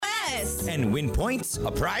Yes! And win points,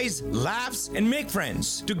 a prize, laughs, and make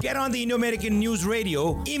friends. To get on the Indo-American News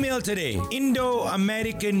Radio, email today,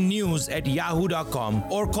 IndoAmericanNews@yahoo.com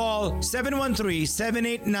or call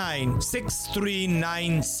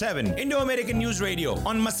 713-789-6397. Indo-American News Radio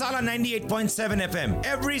on Masala 98.7 FM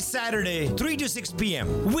every Saturday, 3 to 6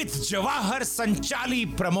 p.m. with Jawahar,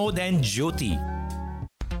 Sanchali, Pramod, and Jyoti.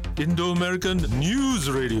 Indo-American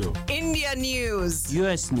News Radio. India News.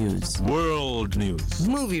 US News. World News.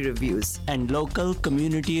 Movie reviews. And local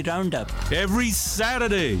community roundup. Every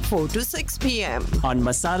Saturday. 4 to 6 p.m. On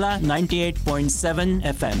Masala 98.7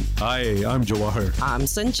 FM. Hi, I'm Jawahar. I'm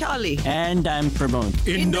Sanchali. And I'm Pramod.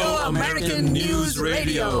 Indo-American News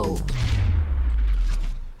Radio.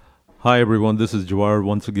 Hi, everyone. This is Jawahar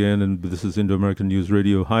once again, and this is Indo-American News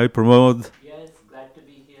Radio. Hi, Pramod. Yes, glad to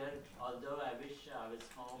be here. Although I wish I was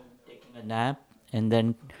home taking a nap and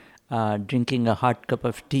then drinking a hot cup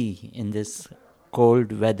of tea in this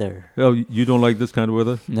cold weather. Oh, you don't like this kind of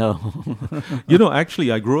weather? No.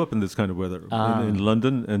 Actually, I grew up in this kind of weather in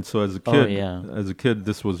London, and so as a kid,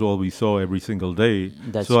 this was all we saw every single day.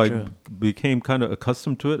 That's so true. I became kind of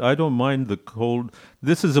accustomed to it. I don't mind the cold.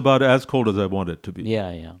 This is about as cold as I want it to be.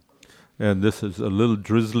 Yeah. And this is a little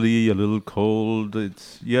drizzly, a little cold.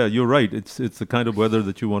 You're right. It's the kind of weather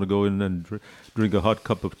that you want to go in and drink a hot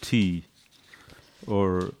cup of tea.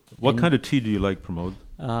 Or what kind of tea do you like, Pramod?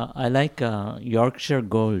 I like Yorkshire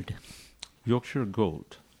Gold. Yorkshire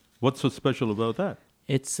Gold. What's so special about that?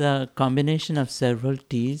 It's a combination of several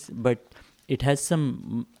teas, but it has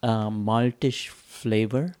some maltish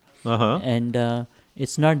flavor. And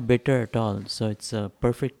it's not bitter at all. So it's a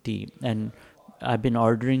perfect tea. And I've been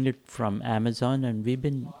ordering it from Amazon, and we've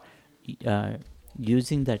been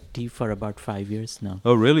using that tea for about 5 years now.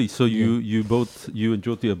 Oh, really? So you and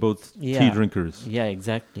Jyoti are both tea drinkers? Yeah,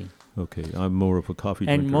 exactly. Okay, I'm more of a coffee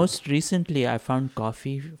drinker. And most recently, I found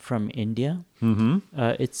coffee from India. Mm-hmm.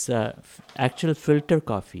 It's actual filter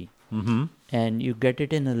coffee. Mm-hmm. And you get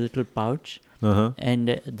it in a little pouch. Uh-huh.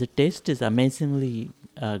 And the taste is amazingly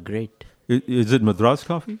great. Is it Madras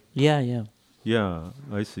coffee? Yeah. Yeah,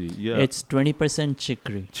 I see. Yeah, it's 20%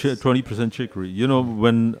 chicory. 20% chicory.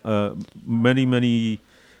 When many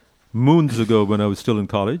moons ago, when I was still in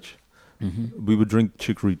college, we would drink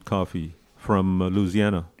chicory coffee from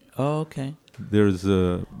Louisiana. Oh, okay. There's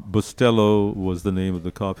Bustelo was the name of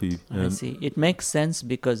the coffee. I see. It makes sense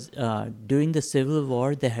because during the Civil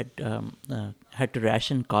War, they had to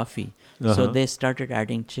ration coffee, so they started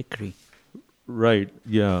adding chicory. Right,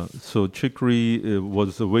 yeah. So chicory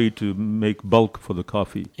was a way to make bulk for the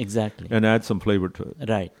coffee. Exactly. And add some flavor to it.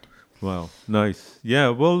 Right. Wow, nice. Yeah,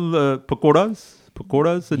 well, pakoras.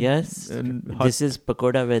 Yes, this is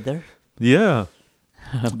pakoda weather. Yeah.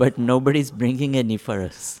 But nobody's bringing any for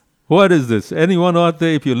us. What is this? Anyone out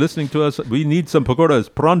there, if you're listening to us, we need some pakoras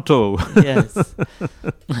pronto. Yes.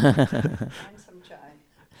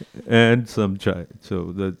 And some chai.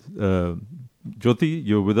 So, Jyoti,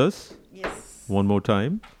 you're with us? Yes. One more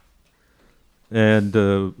time. And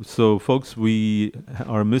so, folks, we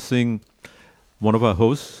are missing one of our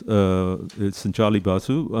hosts. It's Sanchali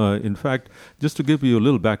Basu. In fact, just to give you a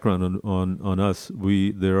little background on us,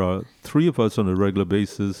 there are three of us on a regular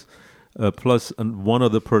basis, plus one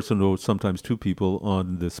other person or sometimes two people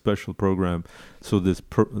on this special program. So there's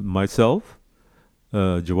myself,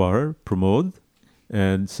 Jawahar, Pramod,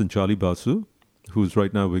 and Sanchali Basu, who's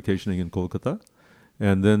right now vacationing in Kolkata.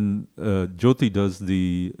 And then Jyoti does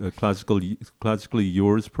the Classically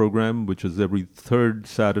Yours program, which is every third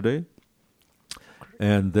Saturday.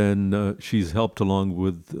 And then she's helped along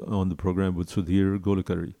on the program with Sudhir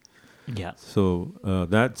Golakari. Yeah. So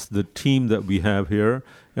that's the team that we have here.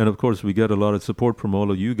 And of course, we get a lot of support from all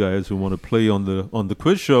of you guys who want to play on the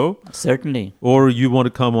quiz show. Certainly. Or you want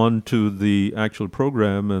to come on to the actual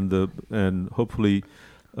program and hopefully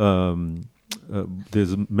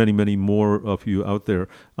there's many more of you out there.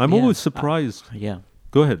 I'm always surprised.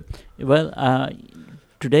 Go ahead. Well,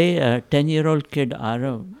 today a 10-year-old kid,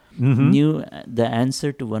 Arav, knew the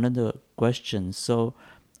answer to one of the questions. So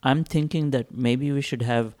I'm thinking that maybe we should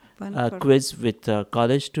have a quiz with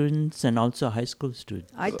college students and also high school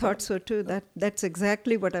students. I thought so too. That's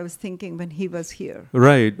exactly what I was thinking when he was here.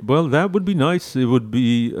 Right. Well, that would be nice. It would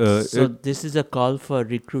be... this is a call for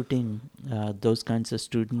recruiting those kinds of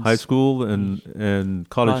students. High school and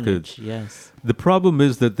college kids. Yes. The problem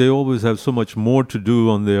is that they always have so much more to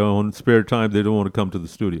do on their own spare time, they don't want to come to the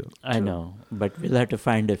studio. I know, but we'll have to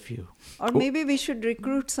find a few. Or maybe we should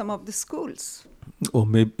recruit some of the schools. Oh,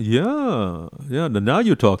 maybe, yeah. Now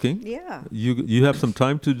you're talking. Yeah. You have some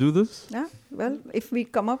time to do this? Yeah. Well, if we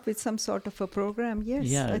come up with some sort of a program, yes,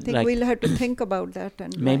 Yeah, I think like we'll have to think about that.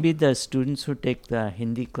 And maybe the students who take the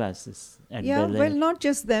Hindi classes at yeah, Bel Air. well, not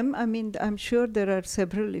just them. I mean, I'm sure there are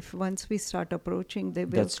several. If once we start approaching, they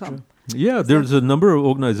will That's come. true. Yeah, there's a number of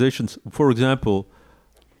organizations. For example,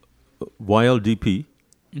 YLDP.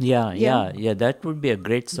 Yeah. Yeah. That would be a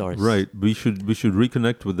great source. Right. We should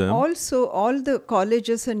reconnect with them. Also, all the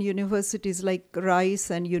colleges and universities like Rice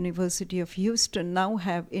and University of Houston now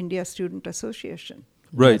have India Student Association.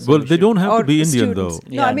 Right. so Well, we they should- don't have to Or be Indian students. though.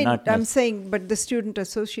 No, Yeah, I mean, not I'm necess- saying, but the Student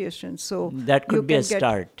Association. So That could you be a can get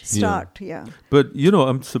start. Start, yeah. But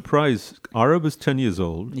I'm surprised. Arab is 10 years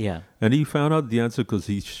old, Yeah, and he found out the answer because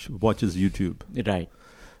he watches YouTube, right.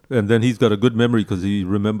 and then he's got a good memory because he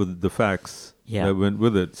remembered the facts Yeah. that went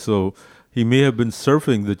with it. So he may have been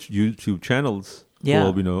surfing the YouTube channels. Yeah, For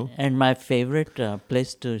all we know. and my favorite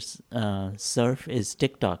place to surf is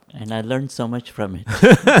TikTok, and I learned so much from it.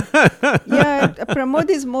 Yeah,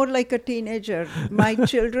 Pramod is more like a teenager. My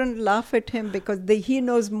children laugh at him because he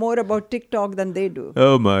knows more about TikTok than they do.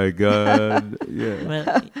 Oh my God! Yeah.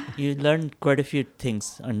 Well, you learn quite a few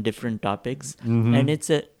things on different topics, Mm-hmm. and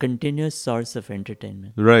it's a continuous source of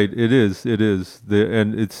entertainment. Right, it is.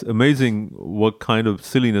 And it's amazing what kind of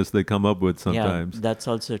silliness they come up with sometimes. Yeah, that's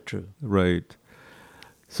also true. Right.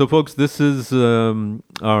 So, folks, this is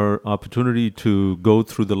our opportunity to go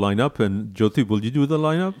through the lineup. And Jyoti, will you do the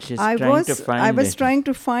lineup? She's I trying to find was it. trying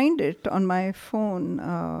to find it on my phone.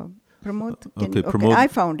 Pramod, Okay, Pramod. I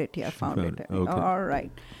found it. Yeah, I found found it. it. Okay. All right.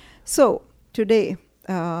 So today,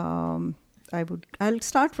 I'll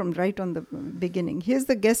start from right on the beginning. Here's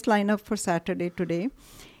the guest lineup for Saturday today.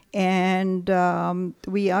 And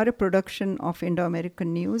we are a production of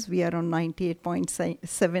Indo-American News. We are on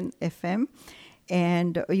 98.7 FM.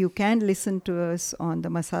 And you can listen to us on the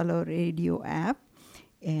Masala Radio app.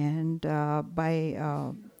 And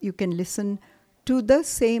you can listen to the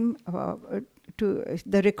same, to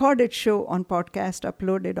the recorded show on podcast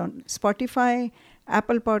uploaded on Spotify,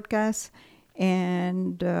 Apple Podcasts,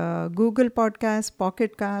 and Google Podcasts,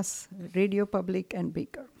 Pocket Casts, Radio Public, and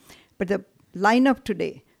Beaker. But the lineup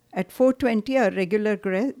today, at 4:20, our regular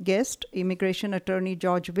guest, immigration attorney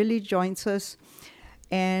George Willey, joins us.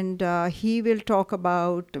 And he will talk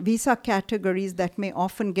about visa categories that may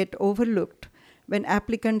often get overlooked when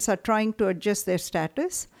applicants are trying to adjust their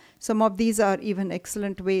status. Some of these are even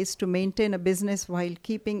excellent ways to maintain a business while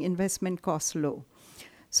keeping investment costs low.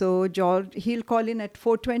 So George, he'll call in at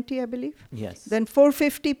 4:20, I believe. Yes. Then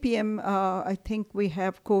 4:50 p.m., I think we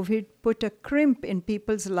have COVID put a crimp in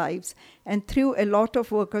people's lives and threw a lot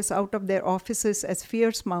of workers out of their offices as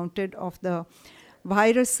fears mounted of the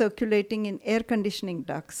virus circulating in air conditioning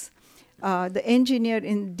ducts. The engineer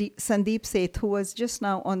Sandeep Seth, who was just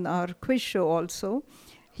now on our quiz show also,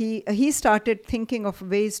 he started thinking of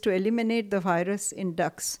ways to eliminate the virus in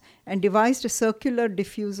ducts and devised a circular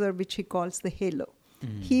diffuser which he calls the Halo.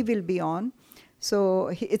 He will be on. So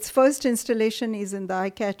its first installation is in the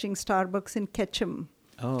eye-catching Starbucks in Ketchum,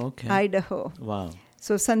 Okay. Idaho. Wow.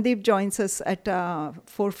 So Sandeep joins us at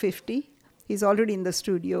 4:50. He's already in the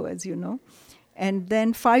studio, as you know. And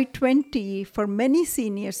then 5:20, for many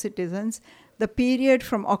senior citizens, the period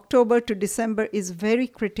from October to December is very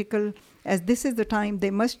critical, as this is the time they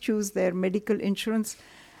must choose their medical insurance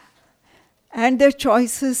and their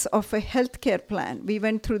choices of a healthcare plan. We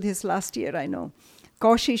went through this last year, I know.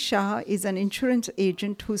 Kaushi Shah is an insurance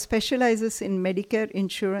agent who specializes in Medicare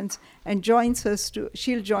insurance and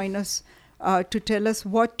she'll join us to tell us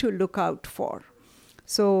what to look out for.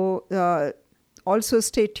 So also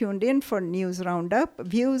stay tuned in for news roundup,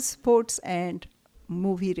 views, sports, and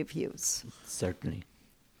movie reviews. Certainly.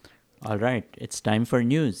 All right. It's time for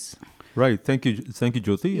news. Right. Thank you,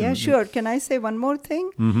 Jyoti. Yeah, sure. Can I say one more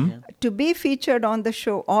thing? Mm-hmm. To be featured on the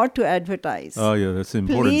show or to advertise, Oh, yeah, that's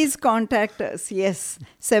important. please contact us. Yes,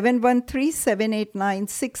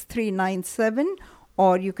 713-789-6397,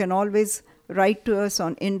 or you can always write to us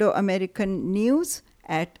on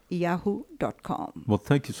Indo-American-News@yahoo.com. Well,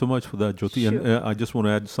 thank you so much for that, Jyoti. Sure. And I just want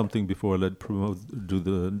to add something before I let Pramod do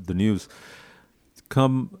the news.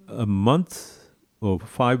 Come a month or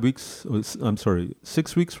 5 weeks,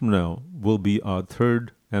 6 weeks from now will be our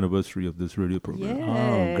third anniversary of this radio program.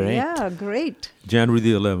 Yeah, great. Yeah, great. January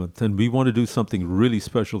the 11th. And we want to do something really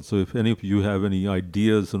special. So if any of you have any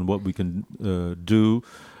ideas on what we can do,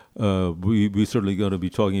 we're certainly going to be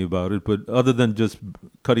talking about it. But other than just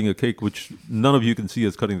cutting a cake, which none of you can see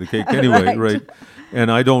us cutting the cake anyway, right?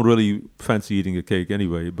 And I don't really fancy eating a cake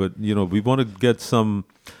anyway. But, we want to get some...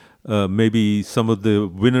 maybe some of the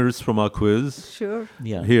winners from our quiz Sure.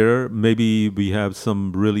 Yeah. here. Maybe we have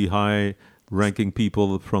some really high ranking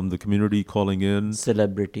people from the community calling in.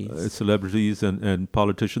 Celebrities. And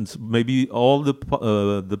politicians. Maybe all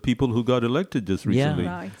the people who got elected just recently.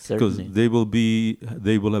 Yeah, right. Because Certainly.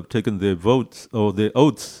 they will have taken their votes or their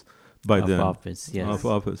oaths by Of then. office, yes. Of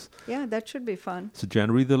office. Yeah, that should be fun. So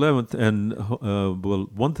January the 11th. And, well,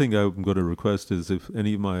 one thing I'm going to request is if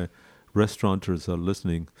any of my restaurateurs are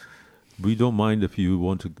listening, we don't mind if you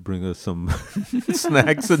want to bring us some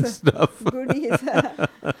snacks and stuff. Goodies.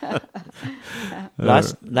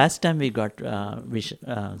 Last time we got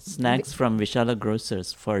snacks from Vishala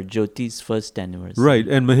Grocers for Jyoti's first anniversary. Right,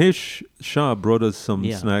 and Mahesh Shah brought us some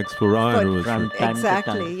snacks for our anniversary. From time to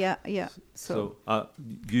Exactly. time. Yeah. So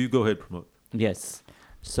you go ahead, promote. Yes.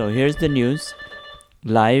 So here's the news.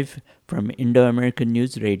 Live from Indo-American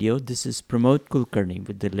News Radio, this is Pramod Kulkarni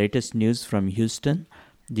with the latest news from Houston,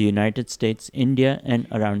 the United States, India, and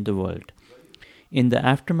around the world. In the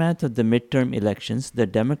aftermath of the midterm elections, the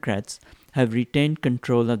Democrats have retained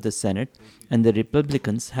control of the Senate, and the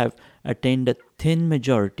Republicans have attained a thin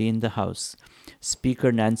majority in the House.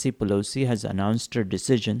 Speaker Nancy Pelosi has announced her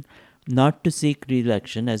decision not to seek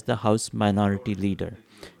re-election as the House Minority Leader,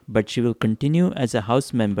 but she will continue as a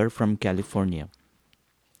House member from California.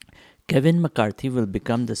 Kevin McCarthy will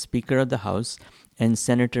become the Speaker of the House, and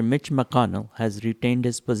Senator Mitch McConnell has retained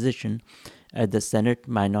his position as the Senate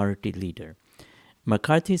Minority Leader.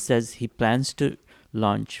 McCarthy says he plans to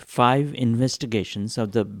launch 5 investigations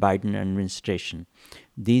of the Biden administration.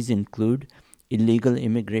 These include illegal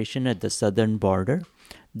immigration at the southern border,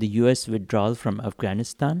 the U.S. withdrawal from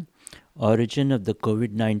Afghanistan, origin of the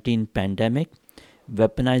COVID-19 pandemic,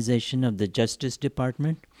 weaponization of the Justice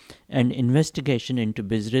Department, and investigation into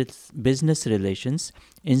business relations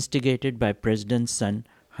instigated by President's son,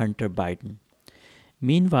 Hunter Biden.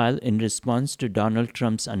 Meanwhile, in response to Donald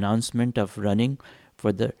Trump's announcement of running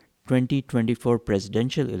for the 2024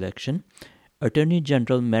 presidential election, Attorney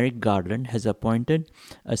General Merrick Garland has appointed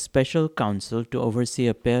a special counsel to oversee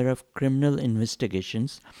a pair of criminal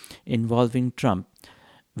investigations involving Trump.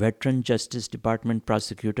 Veteran Justice Department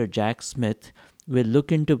prosecutor Jack Smith will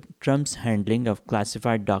look into Trump's handling of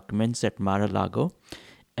classified documents at Mar-a-Lago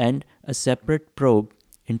and a separate probe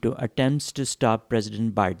into attempts to stop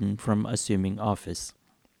President Biden from assuming office.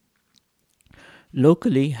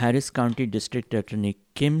 Locally, Harris County District Attorney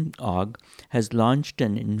Kim Ogg has launched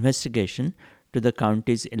an investigation to the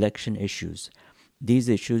county's election issues. These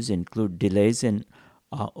issues include delays in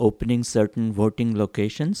opening certain voting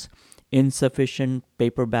locations, insufficient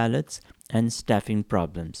paper ballots, and staffing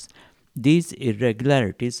problems. These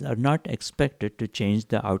irregularities are not expected to change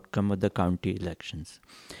the outcome of the county elections.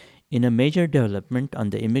 In a major development on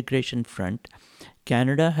the immigration front,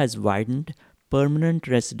 Canada has widened permanent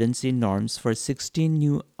residency norms for 16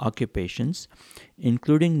 new occupations,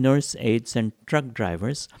 including nurse aides and truck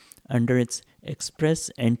drivers, under its express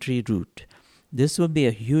entry route. This will be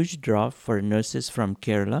a huge draw for nurses from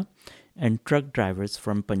Kerala and truck drivers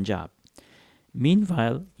from Punjab.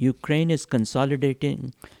 Meanwhile, Ukraine is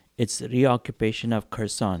consolidating its reoccupation of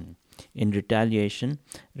Kherson. In retaliation,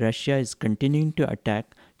 Russia is continuing to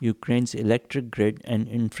attack Ukraine's electric grid and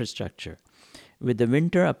infrastructure. With the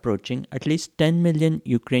winter approaching, at least 10 million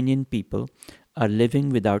Ukrainian people are living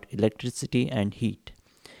without electricity and heat.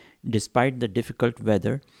 Despite the difficult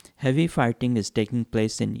weather, heavy fighting is taking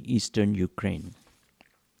place in eastern Ukraine.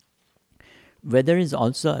 Weather is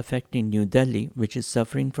also affecting New Delhi, which is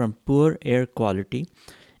suffering from poor air quality,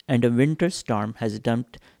 and a winter storm has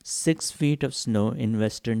dumped 6 feet of snow in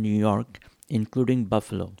western New York, including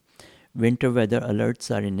Buffalo. Winter weather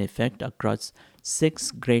alerts are in effect across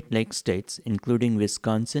 6 Great Lakes states, including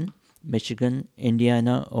Wisconsin, Michigan,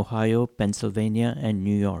 Indiana, Ohio, Pennsylvania, and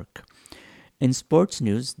New York. In sports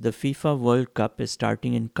news, the FIFA World Cup is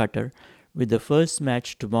starting in Qatar with the first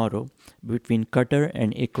match tomorrow between Qatar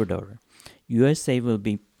and Ecuador. USA will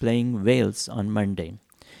be playing Wales on Monday.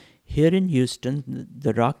 Here in Houston,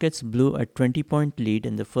 the Rockets blew a 20-point lead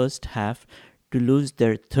in the first half to lose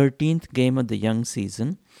their 13th game of the young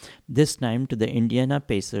season, this time to the Indiana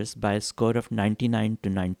Pacers by a score of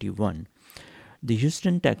 99-91. The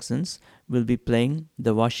Houston Texans will be playing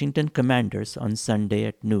the Washington Commanders on Sunday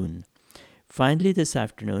at noon. Finally, this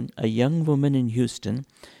afternoon, a young woman in Houston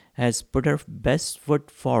has put her best foot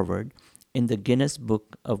forward in the Guinness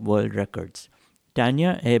Book of World Records.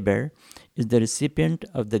 Tanya Hebert is the recipient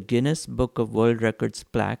of the Guinness Book of World Records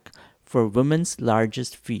plaque for women's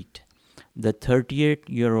largest feat. The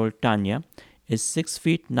 38-year-old Tanya is 6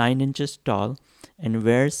 feet 9 inches tall and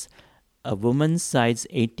wears a woman's size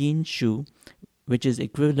 18 shoe, which is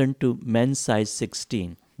equivalent to men's size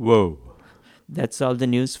 16. Whoa. That's all the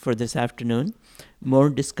news for this afternoon. More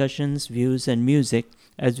discussions, views, and music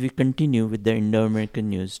as we continue with the Indo-American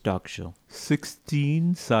News talk show.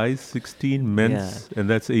 16, size 16 men's, and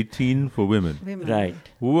that's 18 for women. Right.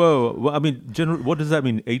 Whoa. Well, I mean, what does that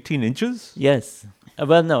mean? 18 inches? Yes.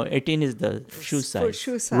 Well, no, 18 is the shoe size. For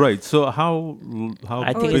shoe size. Right. So how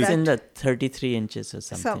I think big? it's in the 33 inches or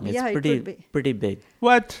something. It's it pretty could be. pretty big.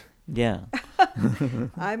 What? Yeah.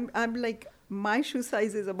 I'm like, my shoe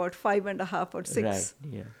size is about 5.5 or 6. Right.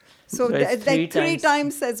 Yeah. So it's like three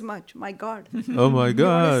times as much. My God. Oh my You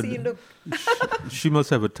God. wanna see, look. She must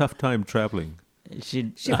have a tough time traveling.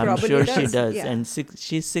 She She I'm probably sure she does, does. yeah. And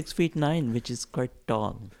she's 6'9", which is quite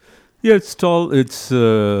tall. Yeah, it's tall. It's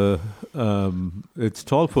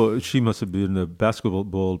tall for. She must have been a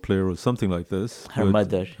basketball player or something like this. Her but-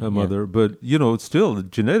 mother. Her mother, but it's still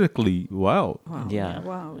genetically wow. Wow. Yeah.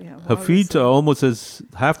 Wow. Yeah. Her wow, feet that's- are almost as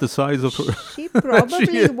half the size of her. She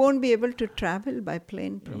probably won't be able to travel by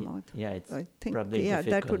plane, Pramod. Yeah, it's I think probably that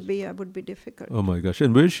difficult. would be difficult. Oh my gosh!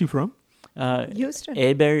 And where is she from? Houston.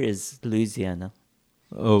 Heber is Louisiana.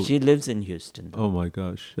 Oh, She lives in Houston. oh my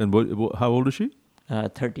gosh! And what? How old is she?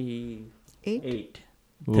 38.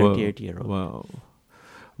 Wow. 38-year-old. Wow.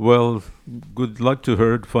 Well, good luck to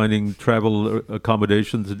her finding travel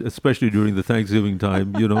accommodations, especially during the Thanksgiving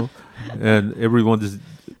time, and everyone's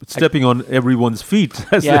stepping on everyone's feet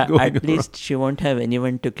as Yeah, they're going at least she won't have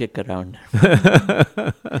anyone to kick around.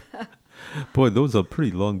 Boy, those are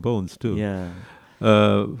pretty long bones, too. Yeah.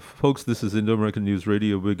 Folks, this is Indo-American News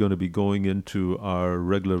Radio. We're going to be going into our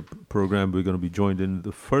regular program. We're going to be joined in.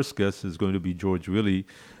 The first guest is going to be George Willey,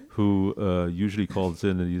 who usually calls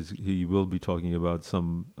in, and he will be talking about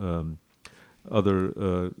some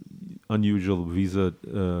other unusual visa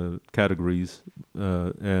categories.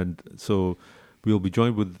 And so we'll be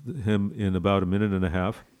joined with him in about a minute and a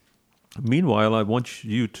half. Meanwhile, I want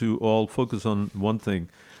you to all focus on one thing.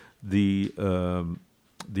 The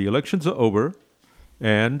elections are over,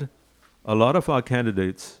 and a lot of our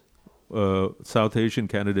candidates, South Asian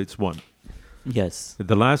candidates, won. Yes.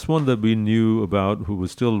 The last one that we knew about, who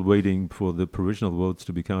was still waiting for the provisional votes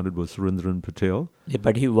to be counted, was Surendran Patel. Yeah,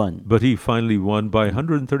 but he won. But he finally won by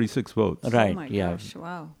 136 votes. Right. Oh my yeah. gosh!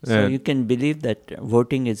 Wow. So And- you can believe that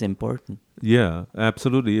voting is important. Yeah,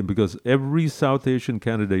 absolutely. Because every South Asian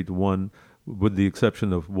candidate won, with the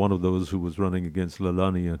exception of one of those who was running against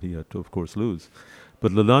Lalani, and he had to, of course, lose.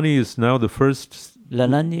 But Lalani is now the first.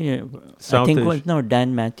 Lalani, I South think, Asia-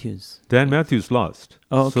 Dan Matthews. Dan Matthews lost.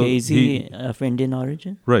 Oh, okay. So is he of Indian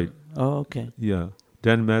origin? Right. Oh, okay. Yeah.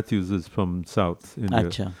 Dan Matthews is from South India.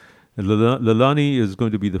 Acha. And Lalani is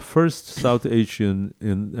going to be the first South Asian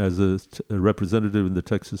as a representative in the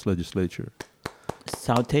Texas legislature.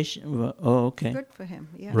 South Asian? Oh, okay. Good for him.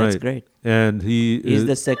 Yeah. Right. That's great. And he He's is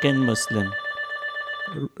the second Muslim.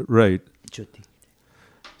 right. Jyoti.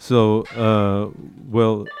 So,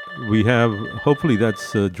 well, we have, hopefully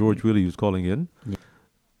that's George Willey who's calling in. Yeah.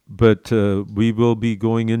 But we will be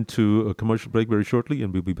going into a commercial break very shortly,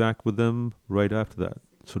 and we'll be back with them right after that.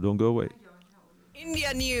 So don't go away.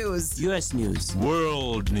 India news, US news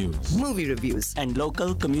World news. movie reviews, and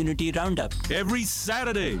local community roundup Every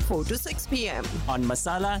Saturday. 4 to 6 p.m. on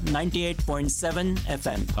Masala 98.7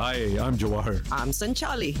 FM. Hi, I'm Jawahar. I'm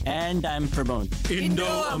Sanchali. And I'm Pramod.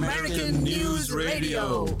 Indo-American News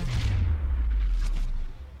Radio.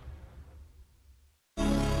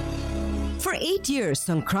 For 8 years,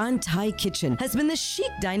 Songkran Thai Kitchen has been the chic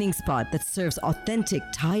dining spot that serves authentic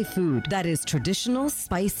Thai food that is traditional,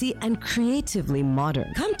 spicy, and creatively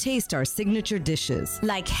modern. Come taste our signature dishes.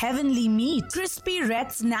 like heavenly meat, crispy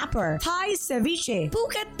red snapper, Thai ceviche,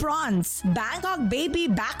 Phuket prawns, Bangkok baby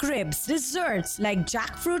back ribs, desserts like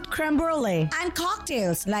jackfruit creme brulee, and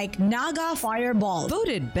cocktails like Naga fireball.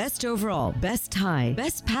 Voted Best Overall, Best Thai,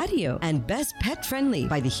 Best Patio, and Best Pet Friendly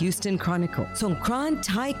by the Houston Chronicle. Songkran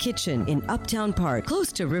Thai Kitchen in Uptown Park, close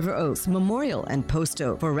to River Oaks, Memorial, and Post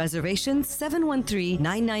Oak. For reservations,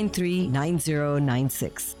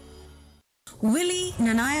 713-993-9096. Willie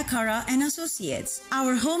Nanayakara and Associates,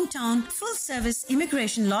 our hometown full-service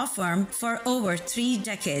immigration law firm for over 3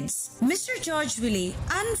 decades. Mr. George Willie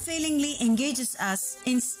unfailingly engages us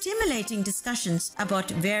in stimulating discussions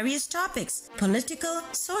about various topics, political,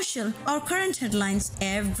 social, or current headlines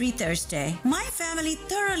every Thursday. My family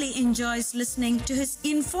thoroughly enjoys listening to his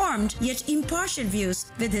informed yet impartial views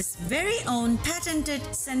with his very own patented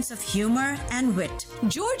sense of humor and wit.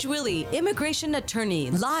 George Willey, immigration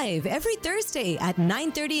attorney, live every Thursday at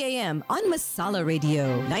 9:30 a.m. on Masala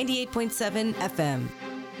Radio, 98.7 FM.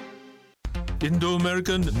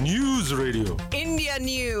 Indo-American News Radio. India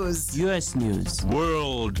News. US News.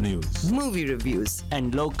 World News. Movie reviews.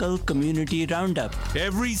 And local community roundup.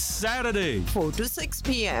 Every Saturday. 4 to 6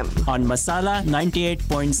 p.m. On Masala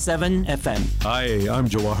 98.7 FM. Hi, I'm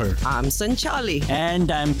Jawahar. I'm Sanchali.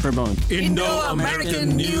 And I'm Pramod. Indo-American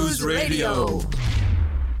News Radio.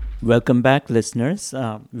 Welcome back, listeners.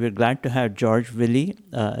 We're glad to have George Willey,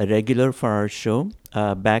 a regular for our show,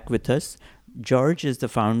 back with us. George is the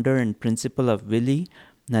founder and principal of Willey,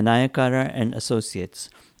 Nanayakara and Associates.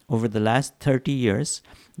 Over the last 30 years,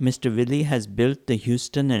 Mr. Willey has built the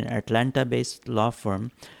Houston and Atlanta-based law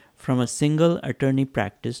firm from a single attorney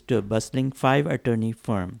practice to a bustling 5-attorney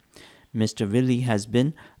firm. Mr. Willey has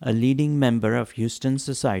been a leading member of Houston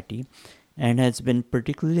Society and has been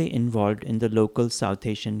particularly involved in the local South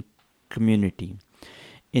Asian community.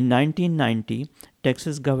 In 1990,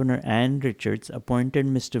 Texas Governor Ann Richards appointed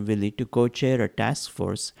Mr. Willey to co-chair a task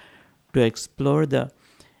force to exploit the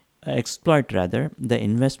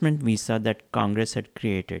investment visa that Congress had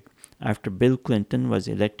created. After Bill Clinton was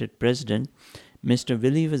elected president, Mr.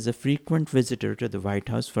 Willey was a frequent visitor to the White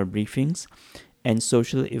House for briefings and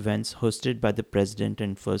social events hosted by the President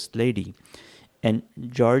and First Lady. And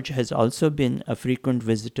George has also been a frequent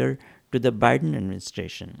visitor to the Biden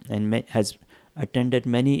administration and has attended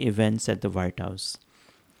many events at the White House.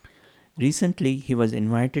 Recently, he was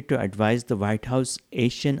invited to advise the White House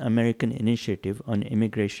Asian American Initiative on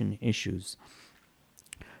immigration issues.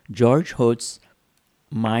 George hosts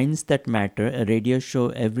Minds That Matter, a radio show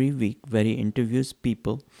every week where he interviews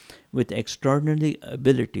people with extraordinary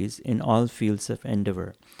abilities in all fields of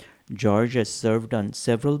endeavor. George has served on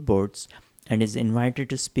several boards and is invited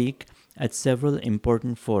to speak at several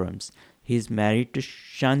important forums. He is married to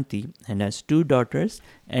Shanti and has 2 daughters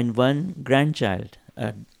and 1 grandchild,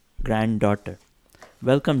 a granddaughter.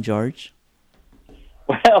 Welcome, George.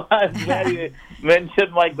 Well, I'm glad you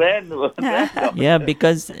mentioned my granddaughter. Yeah,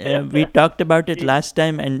 because we talked about it last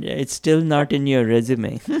time and it's still not in your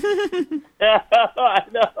resume. I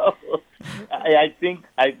know. I think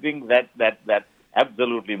that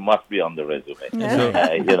absolutely must be on the resume.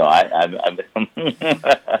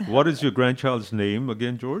 What is your grandchild's name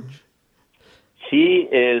again, George? She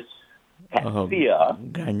is Cassia.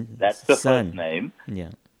 That's the first name. Yeah.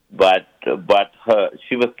 But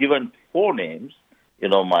she was given 4 names.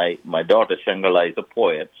 My daughter Shangala is a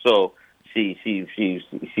poet, so she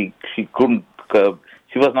couldn't.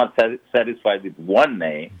 She was not satisfied with 1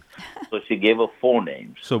 name, so she gave her 4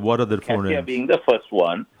 names. So what are the 4 Cassia names? being the first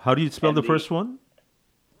one. How do you spell the first one?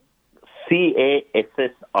 Cassia.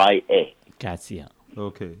 Cassia.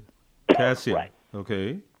 Okay. Cassia. Right.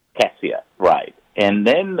 Okay. Cassia. Right. And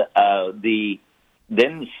then the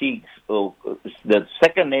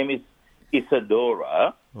second name is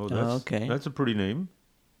Isadora. Oh, that's a pretty name.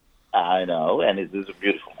 I know, and it is a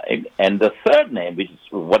beautiful name. And the third name, which is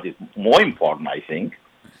what is more important, I think,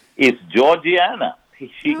 is Georgiana.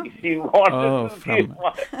 She wanted to give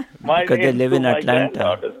my because name they live to in my Atlanta.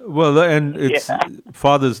 granddaughter. Well, and it's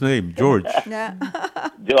father's name, George. Yeah.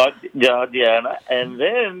 Georgiana, and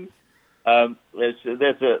then the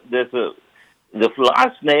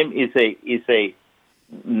last name is a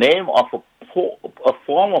name of a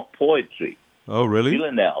form of poetry. Oh, really?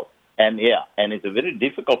 Villanelle, and it's a very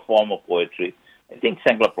difficult form of poetry. I think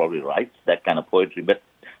Shangla probably writes that kind of poetry, but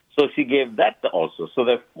so she gave that also. So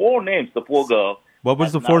there are 4 names. The poor girl. What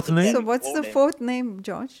was the 4th name? So what's the 4th name,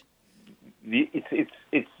 George?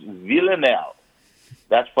 It's Villanelle.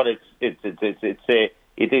 That's what it's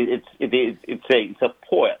a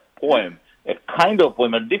poem, a kind of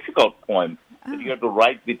poem, a difficult poem that you have to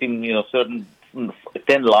write within certain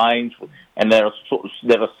 10 lines, and there are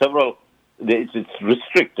several. It's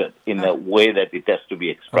restricted in a way that it has to be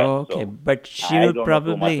expressed. Oh, okay, so but she'll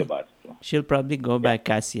probably go by Yeah.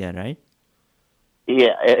 Cassia, right?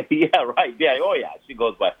 Yeah, right. Yeah, she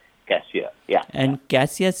goes by Cassia. Yeah. And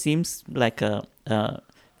Cassia seems like a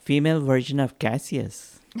female version of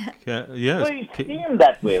Cassius. Yes. Well, it seems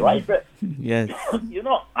that way, right? But, Yes.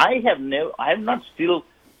 I have not still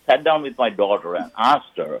sat down with my daughter and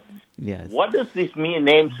asked her, Yes. what does these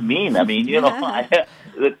names mean? I mean,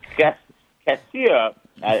 the Cassia,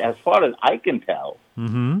 as far as I can tell,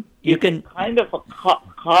 You can kind of a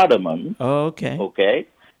cardamom. Oh, okay. Okay,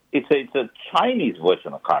 it's a Chinese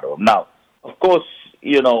version of cardamom. Now, of course,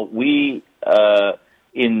 we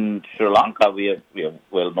in Sri Lanka we are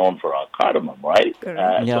well known for our cardamom, right?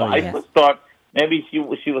 Correct. So I just thought maybe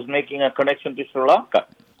she was making a connection to Sri Lanka.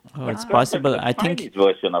 Oh, it's possible. I think Chinese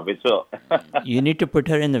version of it. So you need to put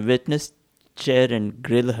her in the witness chair and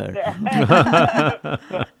grill her.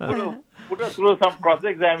 put her through some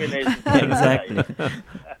cross-examination. Exactly.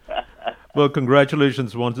 Well,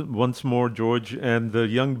 congratulations once more, George. And the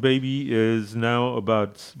young baby is now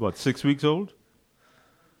about, 6 weeks old?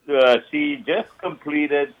 She just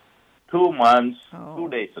completed 2 months 2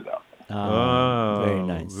 days ago. Very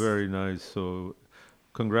nice. Very nice. So,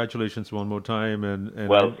 congratulations one more time. And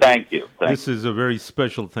well, thank you. This is a very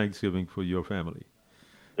special Thanksgiving for your family.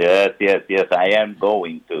 Yes. I am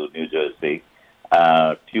going to New Jersey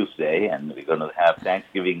Tuesday, and we're going to have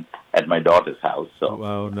Thanksgiving at my daughter's house. So.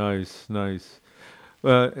 Wow, nice.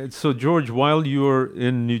 So, George, while you're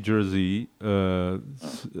in New Jersey,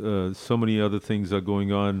 so many other things are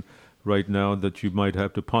going on right now that you might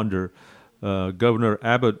have to ponder. Governor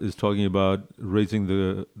Abbott is talking about raising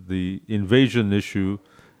the invasion issue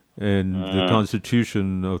and the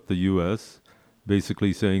Constitution of the U.S.,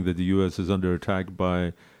 basically saying that the U.S. is under attack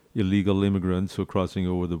by illegal immigrants who are crossing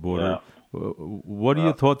over the border. Yeah. What are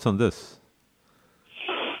your thoughts on this?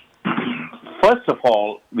 First of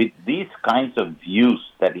all, with these kinds of views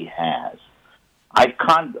that he has, I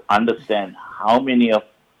can't understand how many of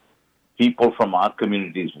people from our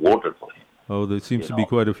communities voted for him. Oh, there seems to be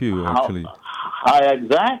quite a few, actually.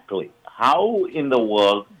 Exactly. How in the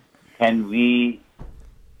world can we,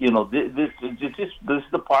 this is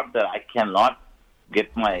the part that I cannot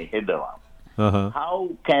get my head around. Uh-huh. How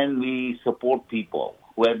can we support people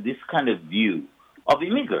who have this kind of view of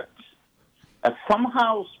immigrants?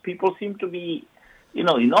 Somehow people seem to be,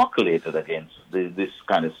 inoculated against this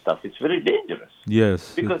kind of stuff. It's very dangerous.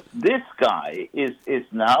 Yes. Because this guy is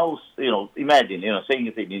now, imagine, saying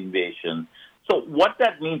it's an invasion. So what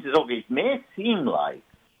that means is, okay, it may seem like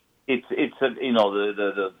the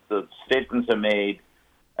statements are made,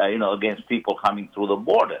 against people coming through the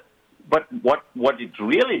border. But what it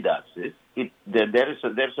really does is,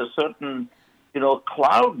 there's a certain,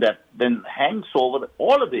 cloud that then hangs over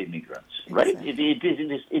all of the immigrants, right?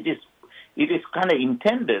 Exactly. It is kind of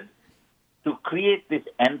intended to create this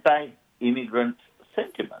anti-immigrant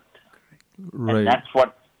sentiment. Right. And that's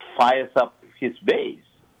what fires up his base.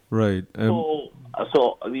 Right. So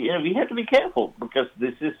we have to be careful, because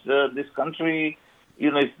this is this country.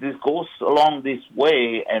 If this goes along this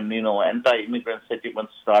way, and anti-immigrant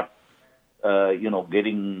sentiments start,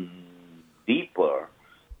 getting deeper,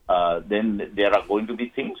 then there are going to be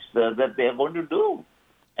things that they are going to do,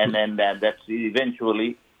 and then that's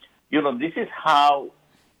eventually, this is how,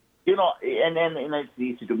 and then it's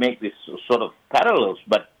easy to make this sort of parallels,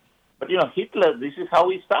 but Hitler, this is how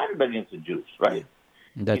he started against the Jews, right?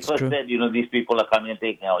 That's he first true. said, these people are coming and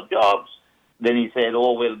taking our jobs. Then he said,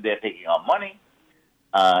 oh, well, they're taking our money.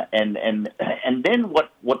 And then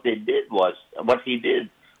what he did was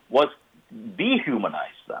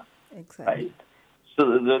dehumanize them. Exactly. Right?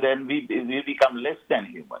 So then we become less than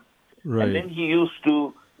human. Right. And then he used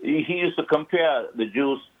to compare the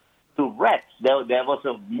Jews to rats. There was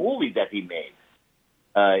a movie that he made,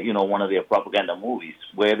 one of their propaganda movies,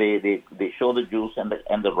 where they show the Jews and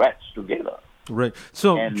the rats together. Right.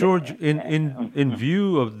 So, George, in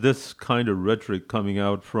view of this kind of rhetoric coming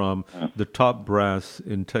out from the top brass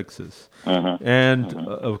in Texas, and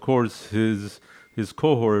of course his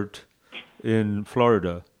cohort in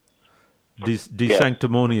Florida,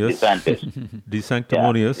 DeSanctimonious.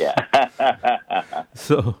 DeSanctimonious. Yeah.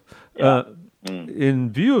 So,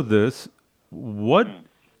 in view of this, what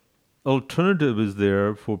alternative is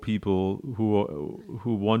there for people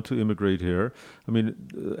who want to immigrate here? I mean,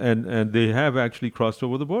 and they have actually crossed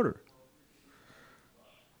over the border.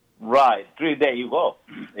 Right. There you go.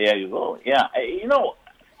 Yeah.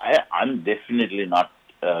 I'm definitely not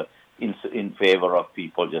in favor of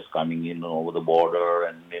people just coming in over the border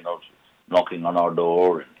and knocking on our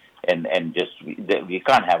door and just we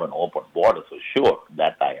can't have an open border for sure.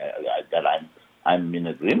 That I'm in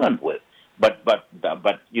agreement with. But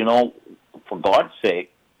for God's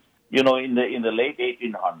sake, in the late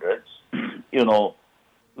 1800s,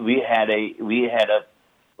 we had a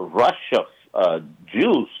rush of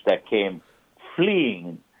Jews that came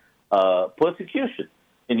fleeing persecution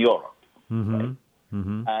in Europe, right?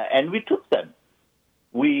 And we took them.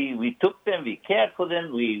 We took them. We cared for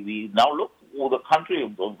them. We now look at the country.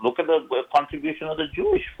 Look at the contribution of the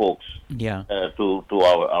Jewish folks. Yeah. To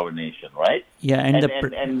our nation, right? Yeah,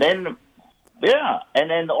 and then. Yeah,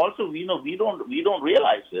 and then also we don't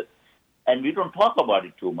realize it, and we don't talk about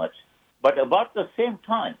it too much. But about the same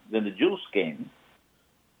time when the Jews came,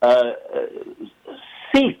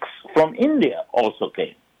 Sikhs from India also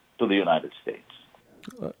came to the United States.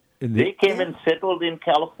 They came and settled in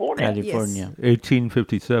California. Yes.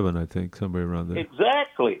 1857, I think, somewhere around there.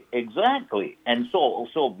 Exactly. And so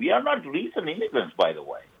we are not recent immigrants, by the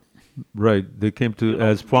way. Right, they came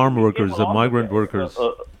as farm workers, migrant workers.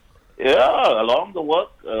 Yeah, along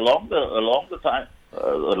the time,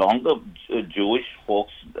 along the Jewish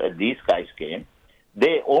folks, these guys came.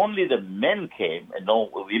 Only the men came, and no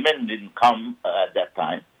women didn't come at that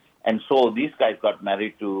time. And so these guys got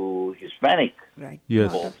married to Hispanic. Right.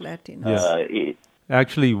 Yes. Lot of Latinos.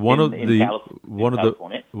 Actually, one of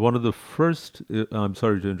the first. I'm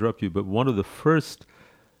sorry to interrupt you, but one of the first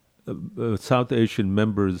South Asian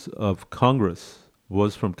members of Congress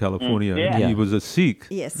was from California. Yeah. He was a Sikh.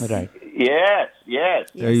 Yes. Right. Yes.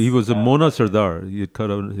 He was a Mona Sardar. He had cut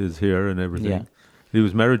out his hair and everything. Yeah. He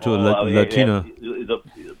was married to a Latina.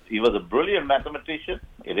 He was a brilliant mathematician,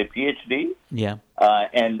 he had a PhD. Yeah.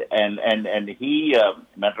 And he,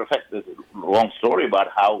 matter of fact, there's a long story about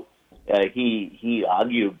how he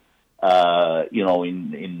argued,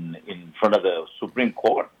 in front of the Supreme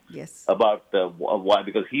Court. Yes. About why,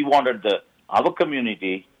 because he wanted our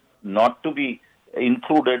community not to be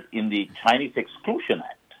included in the Chinese Exclusion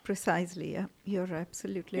Act. Precisely, yeah. You're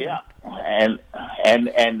absolutely Yeah, right.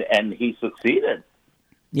 and he succeeded.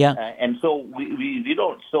 Yeah. And so we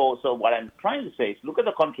don't. So what I'm trying to say is, look at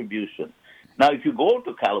the contribution. Now, if you go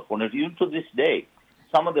to California, even to this day,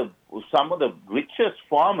 some of the richest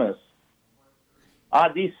farmers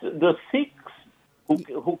are the Sikhs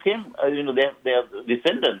who came. Their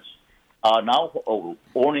descendants are now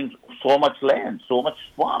owning so much land, so much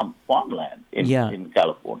farmland in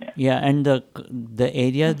California. Yeah, and the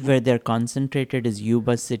area where they're concentrated is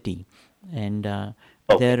Yuba City, and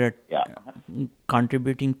they're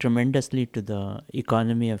contributing tremendously to the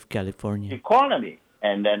economy of California.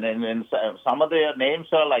 And some of their names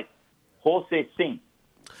are like Jose Singh.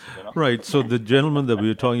 Right. So the gentleman that we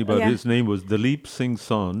were talking about, his name was Dalip Singh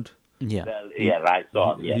Sand. Yeah. Right.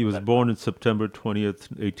 He was born on September 20th,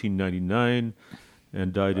 1899,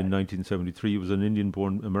 and died in 1973. He was an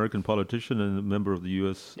Indian-born American politician and a member of the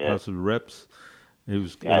U.S. House of Reps. He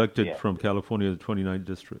was elected from California, the 29th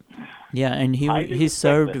district. Yeah, and he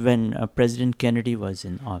served when President Kennedy was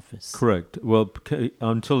in office. Correct. Well,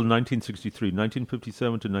 until 1963,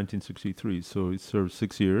 1957 to 1963. So he served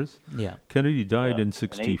 6 years. Yeah. Kennedy died in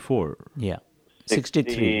 64. Yeah.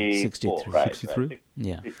 63. 63. Right, 63? Right.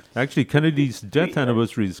 Yeah. Actually, Kennedy's death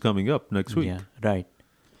anniversary is coming up next week. Yeah, right.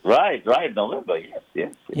 Right, November,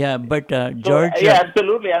 yes. Yeah, but George...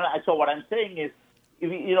 absolutely. And so what I'm saying is, if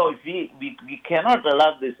we cannot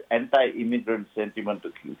allow this anti-immigrant sentiment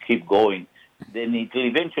to keep going, then it will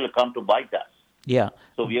eventually come to bite us. Yeah.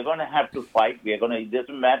 So we are going to have to fight. It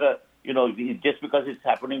doesn't matter, just because it's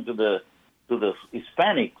happening to the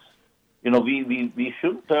Hispanics, we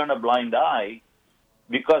shouldn't turn a blind eye,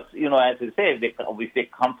 because, as I say, if they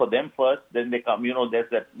come for them first, then they come, there's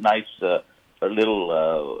that nice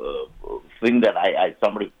little thing that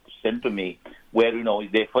somebody sent to me, where,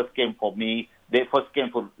 they first came for me. They first came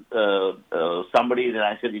for somebody, then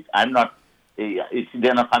I said,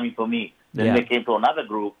 they're not coming for me. Then they came to another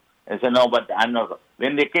group and said, no, but I'm not.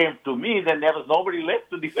 When they came to me, then there was nobody left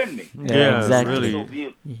to defend me. Yeah, exactly. So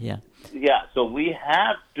so we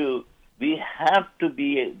have to be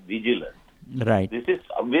vigilant. Right. This is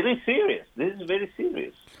very serious.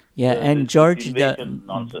 Yeah, and George,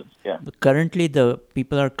 nonsense. Yeah. Currently the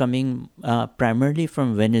people are coming primarily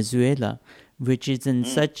from Venezuela, which is in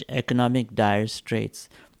such economic dire straits.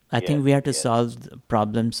 I think we have to solve the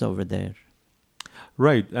problems over there.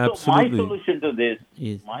 Right, absolutely. So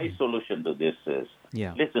my solution to this is,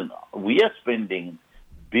 listen, we are spending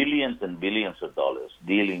billions and billions of dollars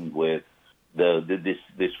dealing with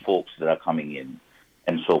these folks that are coming in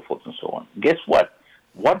and so forth and so on. Guess what?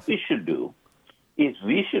 What we should do is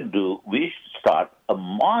we should start a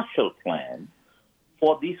Marshall Plan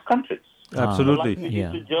for these countries. Absolutely. Like we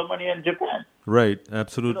did to Germany and Japan. Right,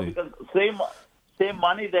 absolutely. Because same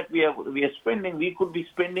money that we are spending, we could be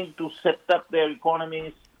spending to set up their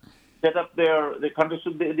economies, set up their countries,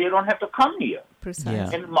 so they don't have to come here. Precisely.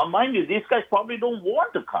 Yeah. And mind you, these guys probably don't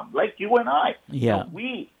want to come, like you and I. Yeah.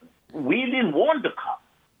 We didn't want to come.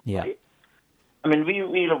 Yeah. Right? I mean,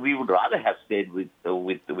 we would rather have stayed with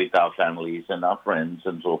our families and our friends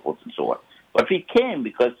and so forth and so on. But we came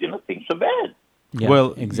because things are bad. Yeah,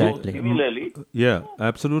 well, exactly. Similarly, yeah,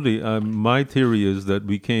 absolutely. My theory is that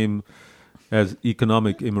we came as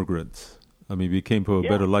economic immigrants. I mean, we came for a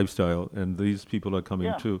better lifestyle, and these people are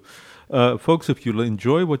coming too. Folks, if you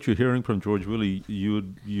enjoy what you're hearing from George Willey,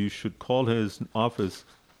 you should call his office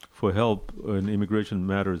for help in immigration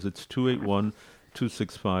matters. It's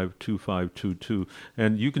 281-265-2522.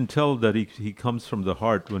 And you can tell that he comes from the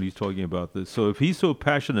heart when he's talking about this. So if he's so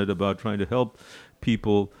passionate about trying to help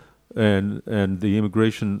people and the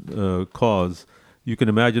immigration cause, you can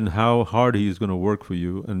imagine how hard he is going to work for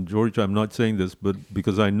you. And George, I'm not saying this, but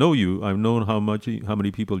because I know you, I've known how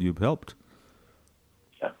many people you've helped.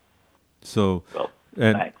 Yeah. So, well,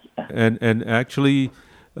 and actually,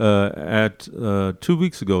 at 2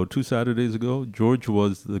 weeks ago, 2 Saturdays ago, George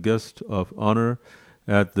was the guest of honor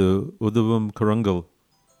at the Udavam Karangal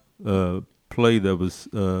play that was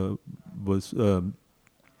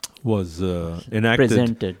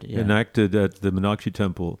enacted at the Meenakshi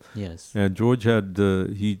Temple. Yes. And George had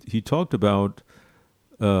he talked about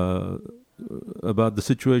the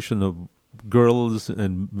situation of girls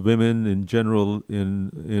and women in general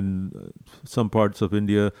in some parts of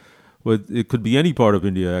India. Well, it could be any part of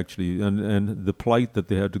India actually, and the plight that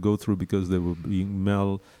they had to go through because they were being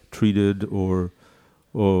maltreated or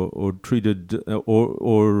treated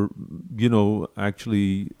or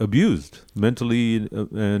actually abused mentally and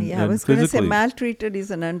physically. I was going to say maltreated is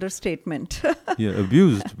an understatement. Yeah,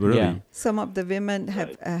 abused really. Yeah. Some of the women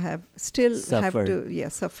have still suffered. have to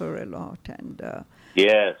suffer a lot, and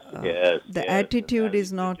yes. The attitude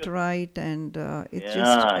is not right, and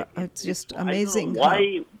it's just amazing.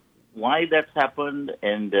 Why that's happened,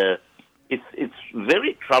 and it's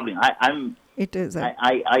very troubling. It is.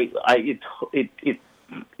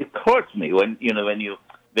 It hurts me when we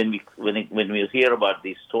hear about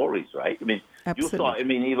these stories, right? I mean, absolutely. You saw. I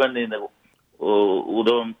mean, even in the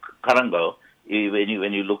Udavam Karangal,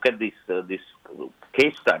 when you look at these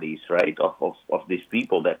case studies, right, of these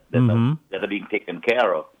people that are being taken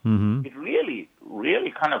care of, it really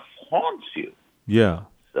kind of haunts you. Yeah.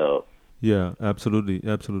 So. Yeah, absolutely.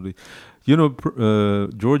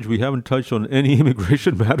 George, we haven't touched on any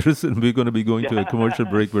immigration matters, and we're going to be going to a commercial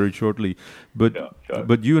break very shortly. But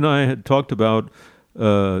but you and I had talked about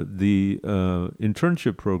the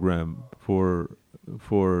internship program for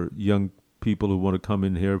young people who want to come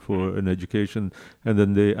in here for an education, and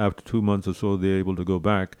then after 2 months or so, they're able to go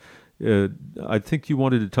back. I think you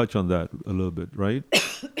wanted to touch on that a little bit, right?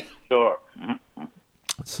 Sure.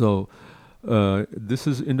 So. This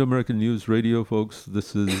is Indo-American News Radio, folks.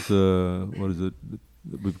 This is, what is it?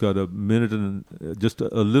 We've got a minute and just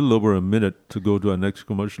a little over a minute to go to our next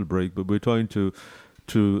commercial break. But we're talking to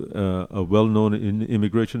a well-known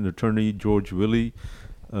immigration attorney, George Willey,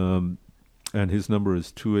 and his number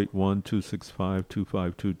is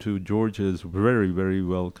 281-265-2522. George is very, very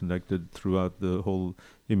well connected throughout the whole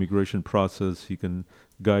immigration process. He can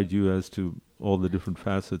guide you as to all the different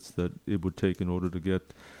facets that it would take in order to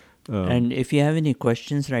get. And if you have any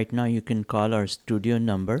questions right now, you can call our studio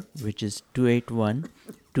number, which is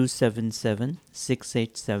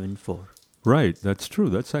 281-277-6874. Right, that's true.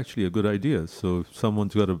 That's actually a good idea. So if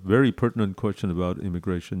someone's got a very pertinent question about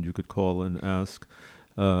immigration, you could call and ask.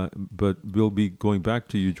 But we'll be going back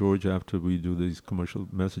to you, George, after we do these commercial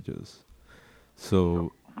messages.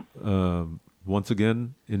 So once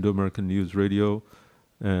again, Indo-American News Radio,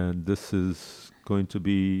 and this is going to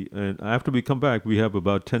be, and after we come back, we have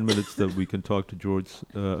about 10 minutes that we can talk to George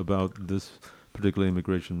about this particular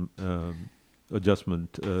immigration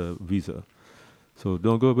adjustment visa. So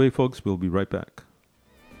don't go away, folks. We'll be right back.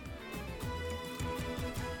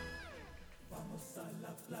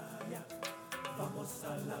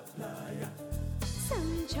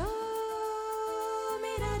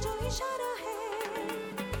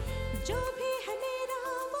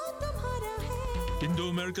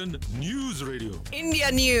 Indo-American News Radio.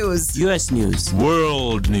 India News. US News.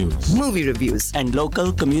 World News. Movie reviews. And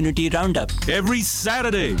local community roundup. Every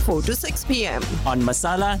Saturday. 4 to 6 p.m. On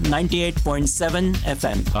Masala 98.7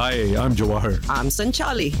 FM. Hi, I'm Jawahar. I'm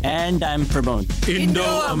Sanchali. And I'm Pramod.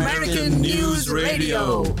 Indo-American News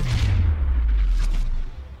Radio.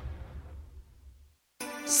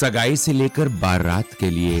 सगाई से लेकर बारात के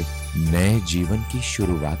लिए, नए जीवन की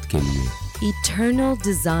शुरुआत के लिए. Eternal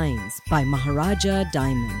Designs by Maharaja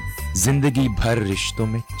Diamonds. जिंदगी भर रिश्तों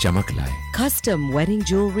में चमक लाए. Custom wedding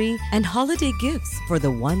jewelry and holiday gifts for the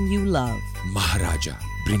one you love. Maharaja,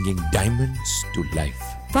 bringing diamonds to life.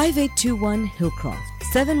 5821 Hillcroft,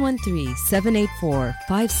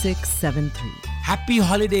 713-784-5673. Happy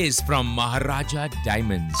holidays from Maharaja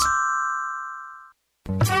Diamonds.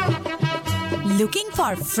 Looking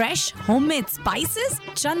for fresh homemade spices?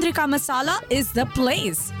 Chandrika Masala is the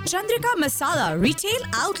place. Chandrika Masala retail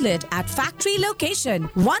outlet at factory location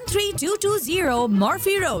 13220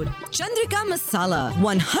 Murphy Road. Chandrika Masala,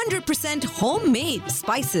 100% homemade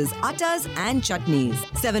spices, attas and chutneys.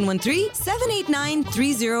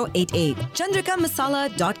 713-789-3088.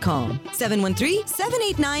 ChandrikaMasala.com.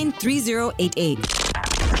 713-789-3088.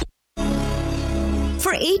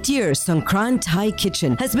 For 8 years, Songkran Thai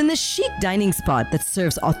Kitchen has been the chic dining spot that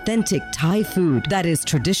serves authentic Thai food that is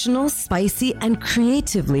traditional, spicy, and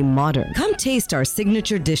creatively modern. Come taste our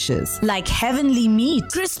signature dishes like heavenly meat,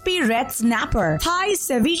 crispy red snapper, Thai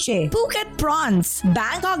ceviche, Phuket prawns,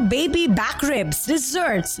 Bangkok baby back ribs,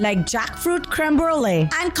 desserts like jackfruit creme brulee,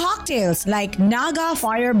 and cocktails like Naga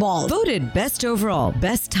Fireball. Voted Best Overall,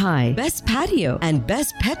 Best Thai, Best Patio, and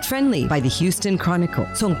Best Pet Friendly by the Houston Chronicle.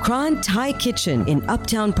 Songkran Thai Kitchen in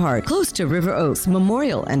Uptown Park, close to River Oaks,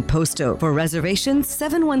 Memorial, and Post Oak. For reservations,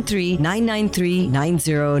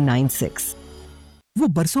 713-993-9096. वो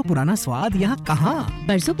बरसों पुराना स्वाद यहाँ कहाँ?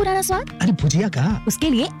 बरसों पुराना स्वाद? अरे भुजिया का? उसके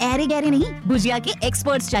लिए ऐरे गहरे नहीं, भुजिया के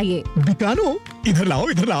एक्सपर्ट्स चाहिए। बिकानो, इधर लाओ।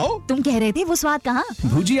 तुम कह रहे थे वो स्वाद कहाँ?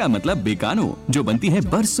 भुजिया मतलब बिकानो, जो बनती है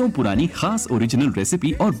बरसों पुरानी खास ओरिजिनल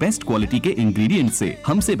रेसिपी और बेस्ट क्वालिटी के इंग्रेडिएंट से।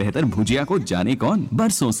 हमसे बेहतर भुजिया को जाने कौन?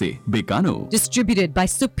 बरसों से Bikano. Distributed by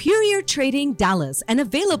Superior Trading Dallas and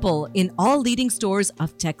available in all leading stores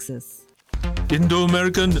of Texas.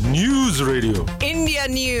 Indo-American News Radio. India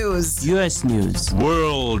News. US News.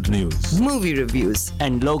 World News. Movie reviews.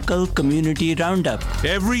 And local community roundup.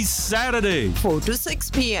 Every Saturday. 4 to 6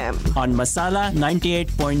 p.m. On Masala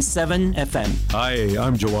 98.7 FM. Hi,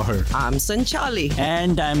 I'm Jawahar. I'm Sanchali.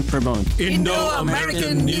 And I'm Pramod.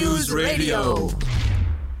 Indo-American News Radio.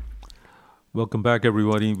 Welcome back,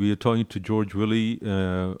 everybody. We are talking to George Willey,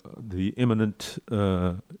 the eminent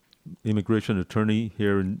immigration attorney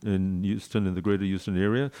here in Houston, in the greater Houston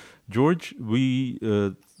area. George, we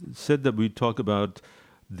said that we'd talk about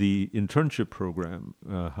the internship program,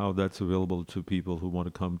 how that's available to people who want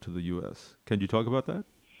to come to the U.S. Can you talk about that?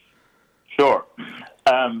 Sure.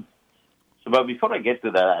 But before I get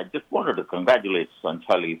to that, I just wanted to congratulate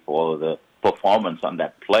Sanchali for the performance on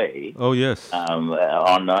that play. Oh, yes.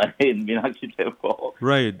 In Meenakshi Temple.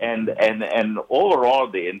 Right. And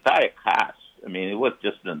overall, the entire cast, I mean, it was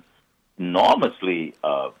just an enormously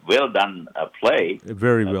well done play.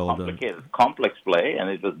 Very well done. Complex play,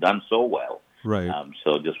 and it was done so well. Right.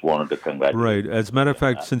 So just wanted to congratulate. Right. As a matter of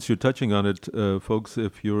fact, since you're touching on it, folks,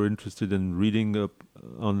 if you're interested in reading up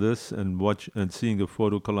on this and seeing a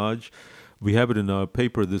photo collage, we have it in our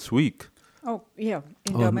paper this week. Oh, yeah.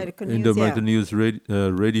 Indo-American News. Indo-American News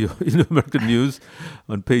Radio, Indo-American News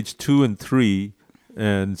on page 2 and 3.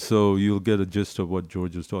 And so you'll get a gist of what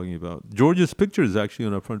George is talking about. George's picture is actually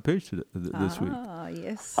on our front page this week. Ah,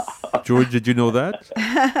 yes. George, did you know that?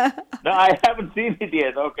 No, I haven't seen it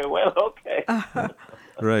yet. Okay, well, okay.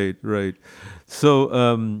 Right. So,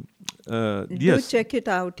 yes. Do check it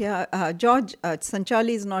out. Yeah, George,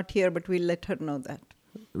 Sanchali is not here, but we'll let her know that.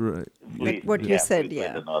 Right. Like what you said, yeah.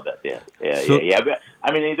 Let her know that, yeah. But,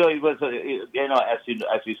 I mean, it was,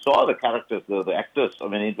 as we saw the characters, the actors, I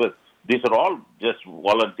mean, these are all just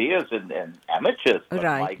volunteers and amateurs. But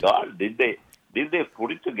right. My God, did they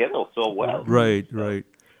put it together so well? Right.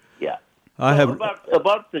 Yeah.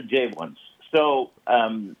 About the J1s. So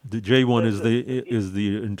the J1 is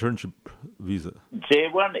the internship visa.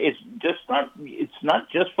 J1 is not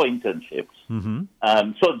just for internships. Mm-hmm.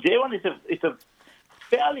 So J1 is a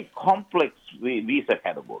fairly complex visa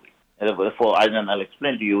category. And I'll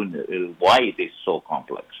explain to you why it is so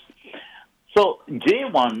complex. So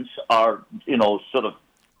J1s are, sort of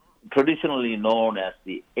traditionally known as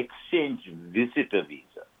the exchange visitor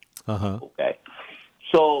visa. Uh-huh. Okay.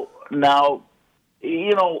 So now,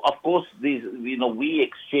 of course, we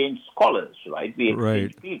exchange scholars, right? We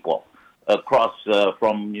exchange people across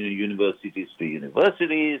from universities to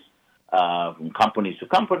universities, from companies to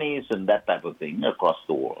companies, and that type of thing across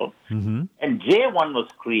the world. Mm-hmm. And J1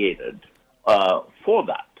 was created for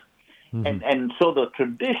that. Mm-hmm. And so the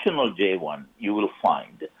traditional J1 you will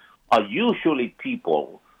find are usually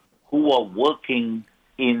people who are working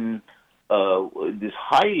in these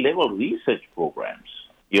high-level research programs,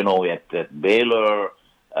 at Baylor,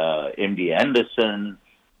 MD Anderson,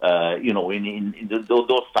 in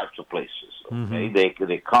those types of places. Okay, Mm-hmm.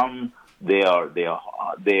 they come, they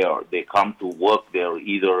come to work. They're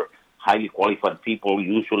either highly qualified people,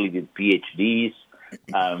 usually with PhDs,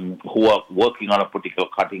 who are working on a particular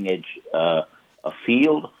cutting-edge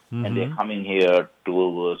field, and they're coming here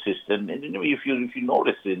to assist. And if you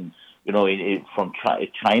notice from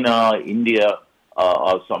China, India,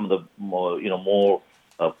 are some of the more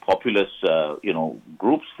populous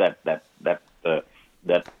groups that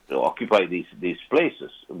occupy these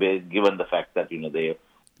places. Given the fact that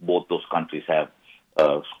both those countries have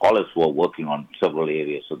scholars who are working on several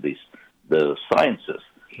areas of the sciences.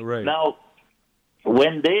 Right. Now,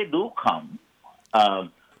 when they do come,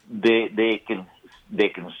 they can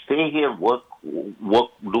stay here, work, do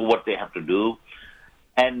what they have to do,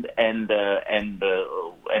 and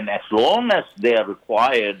as long as they are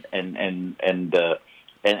required, and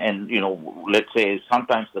let's say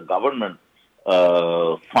sometimes the government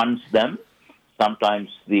funds them, sometimes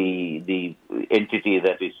the entity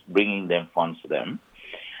that is bringing them funds them,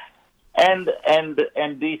 and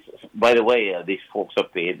these, by the way, these folks are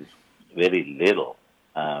paid very little.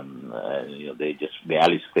 They just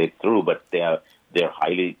barely scrape through, but they're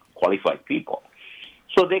highly qualified people.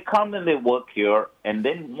 So they come and they work here, and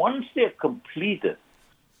then once they're completed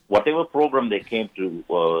whatever program they came to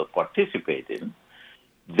participate in,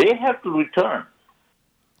 they have to return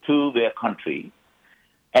to their country,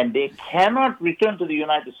 and they cannot return to the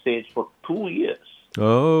United States for 2 years.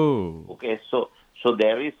 Oh. Okay, so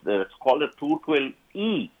there is, it's called a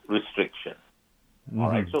 212E restriction. All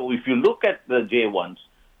right, so if you look at the J1s,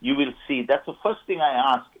 you will see, that's the first thing I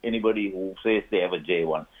ask anybody who says they have a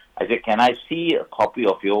J1. I say, can I see a copy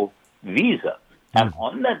of your visa? And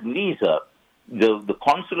on that visa, the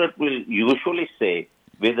consulate will usually say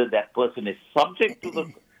whether that person is subject to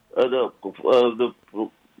the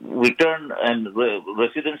return and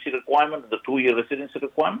residency requirement, the 2-year residency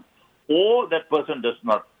requirement, or that person is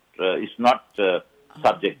not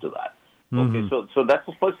subject to that. Okay, so that's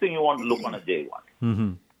the first thing you want to look on a J1.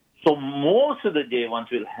 Mm-hmm. So most of the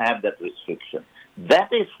J1s will have that restriction.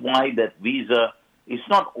 That is why that visa is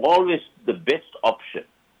not always the best option.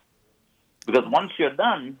 Because once you're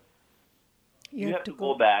done, you have to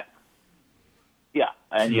go back. Yeah.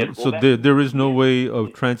 And you have to go back. There is no way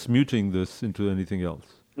of transmuting this into anything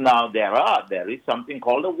else. Now, there is something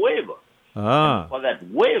called a waiver. And for that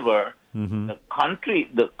waiver, the countries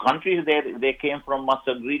they came from must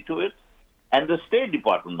agree to it, and the State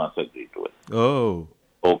Department must agree to it. Oh.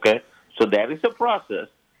 Okay, so there is a process,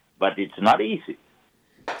 but it's not easy.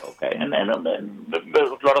 Okay, and a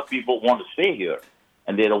lot of people want to stay here,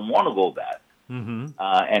 and they don't want to go back. And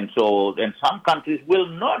some countries will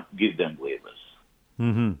not give them waivers.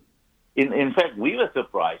 In fact, we were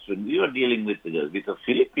surprised when we were dealing with a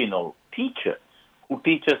Filipino teacher who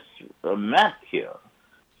teaches math here.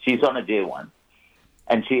 She's on a J1,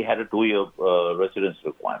 and she had a 2-year residence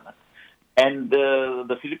requirement. And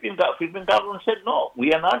the Philippine government said, no,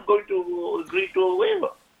 we are not going to agree to a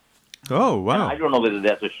waiver. Oh, wow. And I don't know whether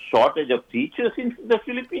there's a shortage of teachers in the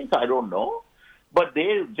Philippines. I don't know. But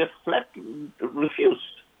they just flat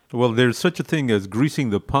refused. Well, there's such a thing as greasing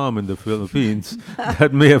the palm in the Philippines.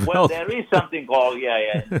 That may have helped. Well, there is something called,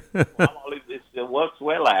 palm olive. It works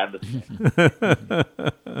well, I understand.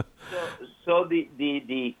 But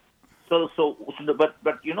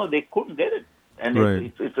they couldn't get it. And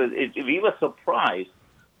right. We were surprised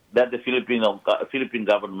that the Philippine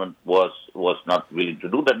government was not willing to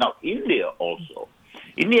do that. Now, India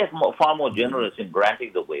is far more generous in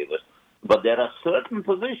granting the waivers, but there are certain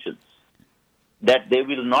positions that they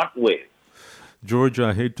will not waive. George,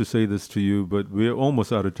 I hate to say this to you, but we're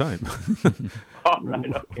almost out of time. All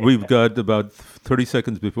right, okay. We've got about 30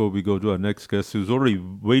 seconds before we go to our next guest, who's already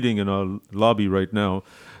waiting in our lobby right now.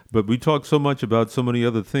 But we talked so much about so many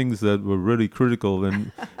other things that were really critical,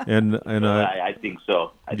 and I think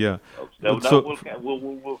so.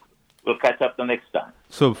 We'll catch up the next time.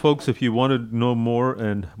 So, folks, if you want to know more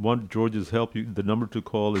and want George's help, the number to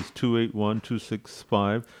call is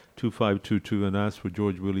 281-265-2522 and ask for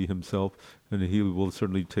George Willie himself, and he will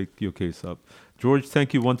certainly take your case up. George,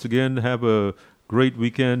 thank you once again. Have a great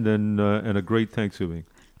weekend and a great Thanksgiving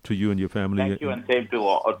to you and your family. Thank you, and same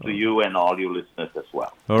to you and all your listeners as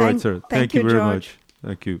well. All right, sir. Thank you very George. much.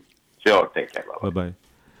 Thank you. Sure. Take care. Bye-bye.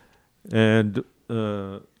 And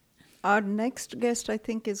our next guest, I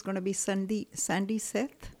think, is going to be Sandy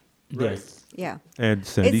Seth. Yes. Yeah. And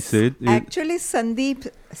Sandy Seth. Actually, Sandeep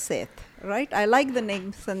Seth, right? I like the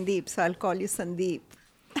name Sandeep, so I'll call you Sandeep.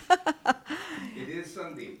 It is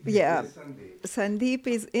Sandeep. Yeah. It is Sandeep. Sandeep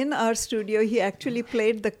is in our studio. He actually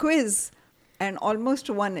played the quiz and almost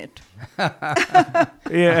won it. Yeah,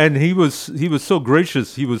 and he was so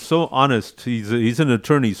gracious. He was so honest. He's an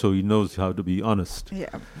attorney, so he knows how to be honest.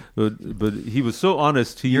 Yeah. But he was so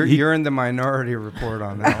honest. You're in the minority report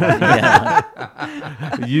on that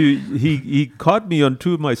one. He caught me on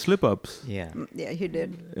 2 of my slip-ups. Yeah. Yeah, he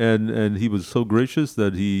did. And he was so gracious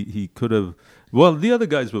that he could have. Well, the other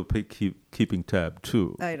guys were keeping tab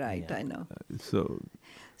too. Right, I know.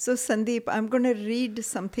 So Sandeep, I'm going to read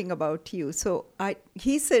something about you. So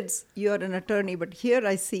he says you're an attorney, but here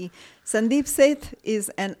I see Sandeep Seth is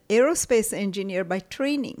an aerospace engineer by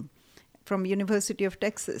training from University of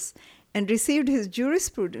Texas and received his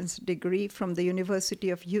jurisprudence degree from the University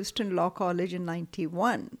of Houston Law College in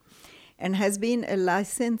 1991 and has been a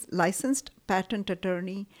licensed patent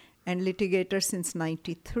attorney and litigator since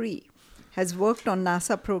 1993. has worked on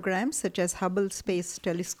NASA programs such as Hubble Space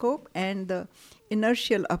Telescope and the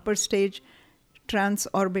Inertial Upper Stage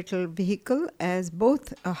Transorbital Vehicle as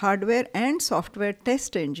both a hardware and software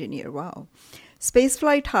test engineer. Wow.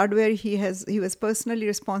 Spaceflight hardware he was personally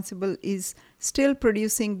responsible is still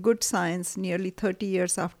producing good science nearly 30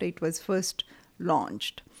 years after it was first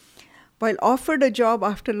launched. While offered a job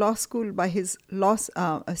after law school by his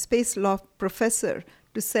space law professor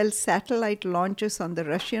to sell satellite launches on the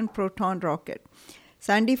Russian Proton rocket,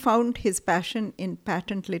 Sandy found his passion in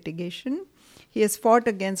patent litigation. He has fought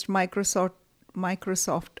against Microsoft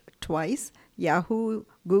twice, Yahoo,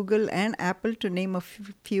 Google, and Apple, to name a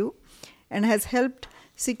few, and has helped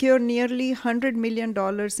secure nearly $100 million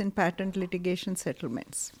in patent litigation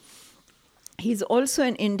settlements. He's also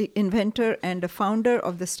an inventor and a founder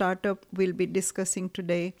of the startup we'll be discussing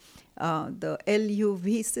today, the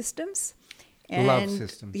LUV Systems. And Love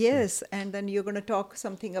Systems. Yes, and then you're going to talk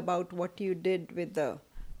something about what you did with the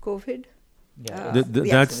COVID. Yeah.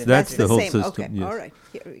 That's the whole same. system. Okay, yes. all right,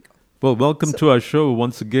 here we go. Well, welcome to our show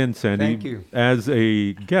once again, Sandy. Thank you. As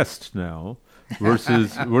a guest now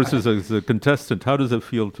versus as a contestant, how does it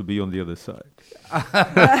feel to be on the other side?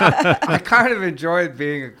 I kind of enjoyed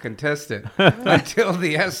being a contestant until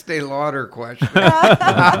the Estee Lauder question.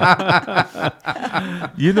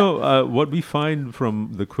 What we find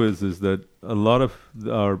from the quiz is that a lot of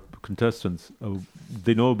our contestants,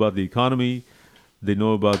 they know about the economy, they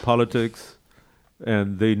know about politics,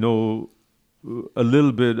 and they know a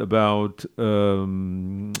little bit about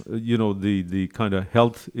the kind of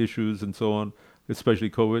health issues and so on, especially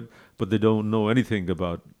COVID, but they don't know anything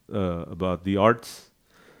about the arts,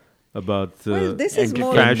 about this is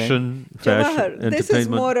more fashion, Jawahar, entertainment. This is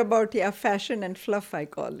more about fashion and fluff, I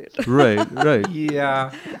call it. Right.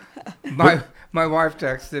 Yeah. My wife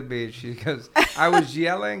texted me. She goes, I was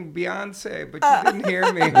yelling Beyonce, but you didn't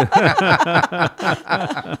hear me.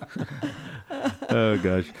 Oh,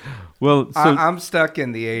 gosh. Well, so I'm stuck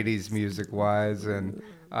in the 80s music-wise, and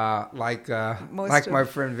like my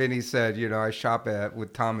friend Vinny said, I shop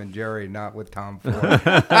with Tom and Jerry, not with Tom Ford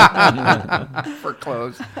for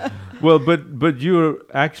clothes. Well, but you're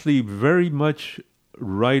actually very much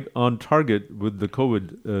right on target with the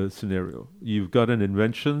COVID scenario. You've got an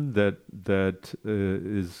invention that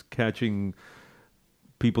is catching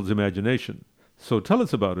people's imagination. So tell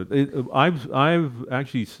us about it. I've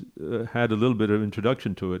actually had a little bit of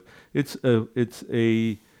introduction to it. It's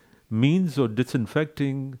a means of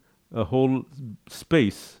disinfecting a whole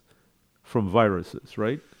space from viruses,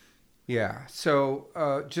 right? Yeah.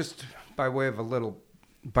 So just by way of a little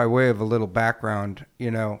background,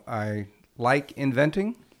 I like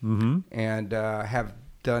inventing and have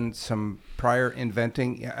done some prior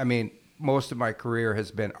inventing. I mean, most of my career has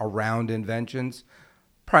been around inventions,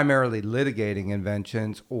 primarily litigating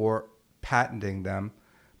inventions or patenting them.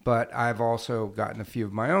 But I've also gotten a few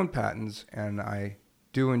of my own patents, and I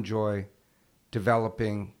do enjoy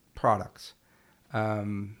developing products.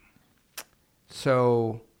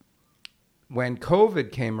 So when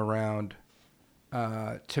COVID came around,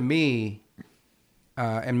 to me,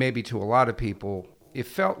 and maybe to a lot of people, it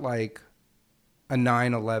felt like a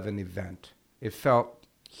 9/11 event. It felt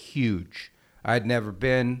huge. I'd never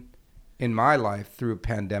been in my life through a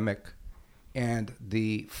pandemic, and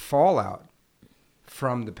the fallout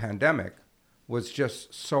from the pandemic was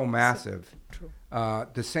just so massive. True.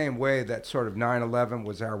 The same way that sort of 9/11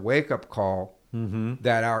 was our wake-up call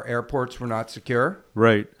that our airports were not secure.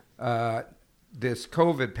 Right. This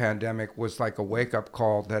COVID pandemic was like a wake-up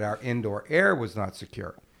call that our indoor air was not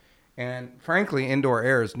secure. And frankly, indoor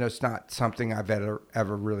air is just not something I've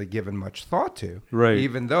ever really given much thought to. Right.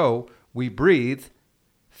 Even though we breathe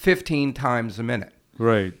 15 times a minute.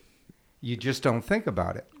 Right. You just don't think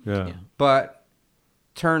about it. Yeah. But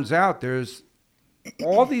turns out there's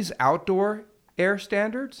all these outdoor air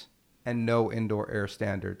standards and no indoor air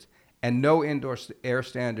standards, and no indoor air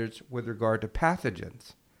standards with regard to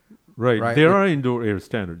pathogens. Right. There are indoor air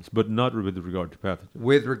standards, but not with regard to pathogens.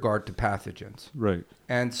 With regard to pathogens. Right.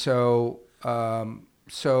 And so,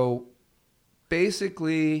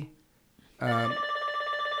 basically, go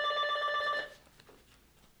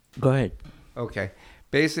ahead. Okay.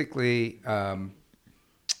 Basically, well,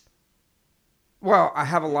 I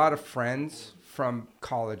have a lot of friends from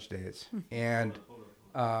college days, and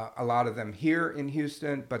a lot of them here in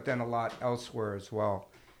Houston, but then a lot elsewhere as well.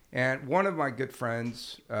 And one of my good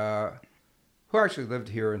friends, who actually lived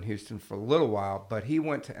here in Houston for a little while, but he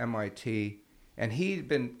went to MIT, and he'd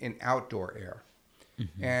been in outdoor air.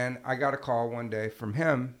 Mm-hmm. And I got a call one day from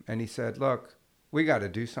him, and he said, look, we got to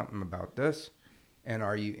do something about this. And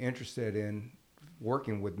are you interested in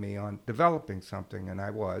working with me on developing something? And I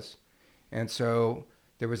was. And so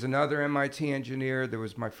there was another MIT engineer, there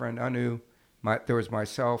was my friend Anu, there was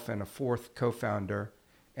myself and a fourth co-founder,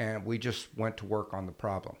 and we just went to work on the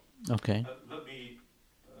problem. Okay. Let me,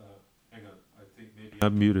 hang on, I think maybe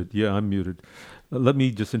I'm muted. Yeah, I'm muted. Let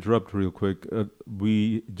me just interrupt real quick.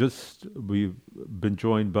 We've been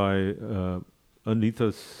joined by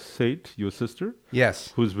Anita Seth, your sister.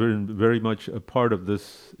 Yes. Who's been very much a part of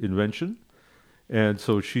this invention. And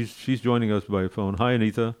so she's joining us by phone. Hi,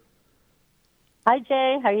 Anita. Hi,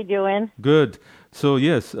 Jay. How you doing? Good. So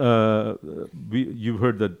yes, you've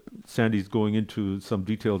heard that Sandy's going into some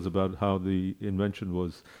details about how the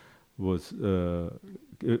invention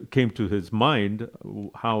came to his mind,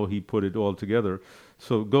 how he put it all together.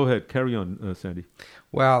 So go ahead, carry on, Sandy.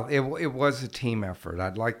 Well, it was a team effort.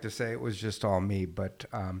 I'd like to say it was just all me, but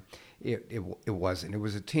it wasn't. It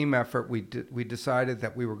was a team effort. We decided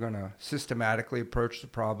that we were going to systematically approach the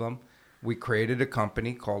problem. We created a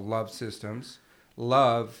company called Love Systems.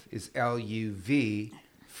 Love is LUV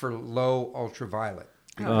for low ultraviolet.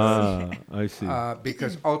 I see.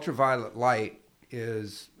 Because ultraviolet light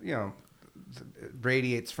is,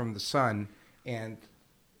 radiates from the sun and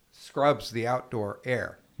scrubs the outdoor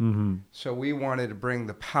air. Mm-hmm. So we wanted to bring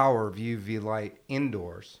the power of UV light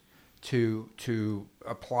indoors to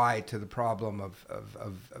apply to the problem of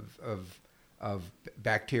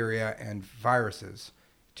bacteria and viruses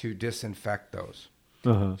to disinfect those.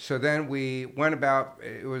 Uh-huh. So then we went about.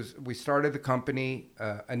 We started the company.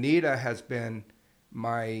 Anita has been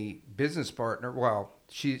my business partner. Well,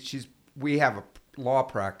 we have a law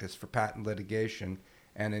practice for patent litigation,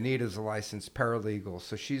 and Anita's a licensed paralegal.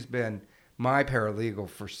 So she's been my paralegal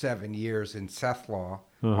for 7 years in Seth Law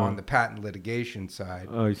on the patent litigation side.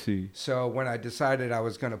 I see. So when I decided I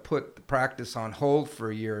was going to put the practice on hold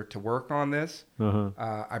for a year to work on this,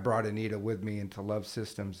 I brought Anita with me into Love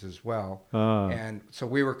Systems as well. And so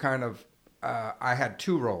we were kind of, I had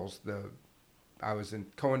two roles. I was a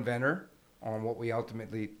co-inventor on what we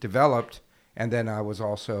ultimately developed, and then I was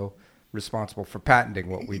also responsible for patenting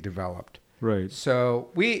what we developed. Right. So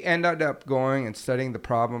we ended up going and studying the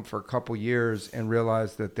problem for a couple years and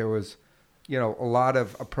realized that there was, a lot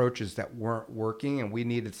of approaches that weren't working, and we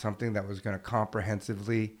needed something that was going to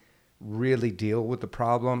comprehensively really deal with the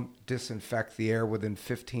problem, disinfect the air within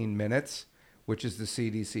 15 minutes, which is the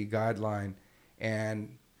CDC guideline.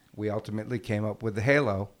 And we ultimately came up with the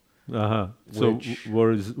Halo. So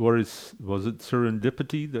was it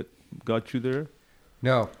serendipity that got you there?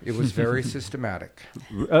 No, it was very systematic.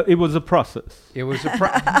 It was a process. It was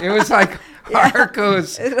it was like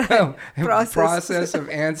Harco's process of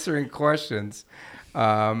answering questions.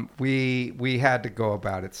 We had to go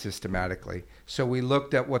about it systematically. So we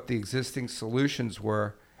looked at what the existing solutions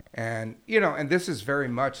were, and and this is very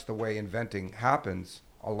much the way inventing happens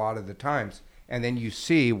a lot of the times. And then you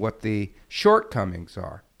see what the shortcomings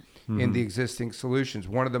are in the existing solutions.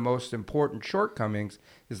 One of the most important shortcomings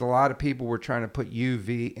is a lot of people were trying to put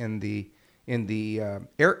UV in the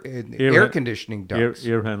air conditioning ducts,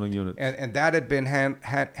 air handling units, and that had been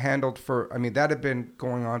handled that had been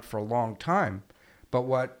going on for a long time. But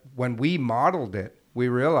when we modeled it, we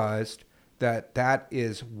realized that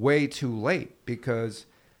is way too late, because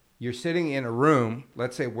you're sitting in a room.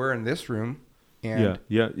 Let's say we're in this room. And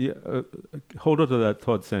hold on to that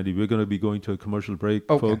thought, Sandy. We're going to be going to a commercial break,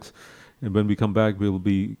 folks. And when we come back, we'll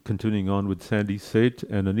be continuing on with Sandy Seth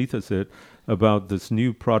and Anita Seth about this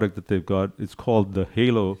new product that they've got. It's called the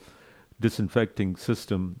Halo disinfecting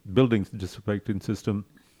system, building disinfecting system.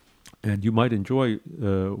 And you might enjoy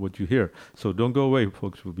what you hear. So don't go away,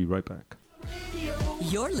 folks. We'll be right back.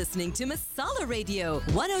 You're listening to Masala Radio,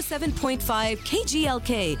 107.5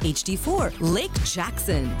 KGLK, HD4, Lake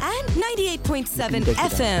Jackson, and 98.7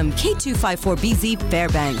 FM, K254BZ,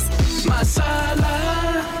 Fairbanks.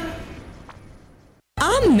 Masala.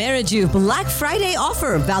 Amerijuve Black Friday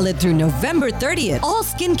offer valid through November 30th. All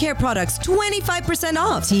skincare products 25%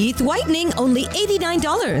 off. Teeth whitening only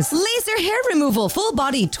 $89. Laser hair removal full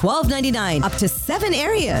body $12.99. Up to 7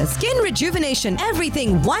 areas. Skin rejuvenation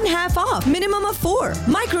everything 1/2 off. Minimum of 4.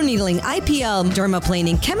 Microneedling, IPL,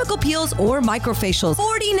 dermaplaning, chemical peels or microfacials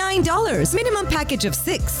 $49. Minimum package of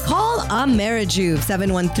 6. Call Amerijuve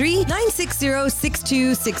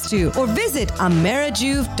 713-960-6262 or visit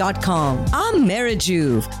Amerijuve.com.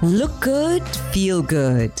 Amerijuve. Look good, feel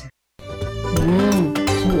good.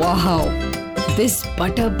 Wow, this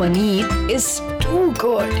butter paneer is too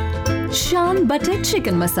good. Shan butter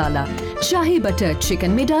chicken masala. चाहे butter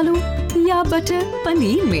chicken में डालो या butter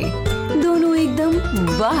paneer में, दोनों एकदम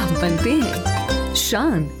वाह बनते हैं।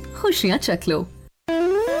 शान खुशियां चख लो।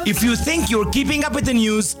 If you think you're keeping up with the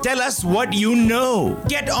news, tell us what you know.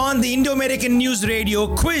 Get on the Indo-American News Radio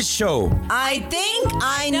quiz show. I think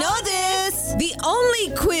I know this. The only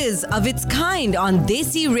quiz of its kind on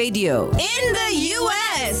Desi Radio in the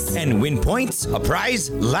U.S. And win points, a prize,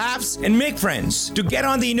 laughs, and make friends. To get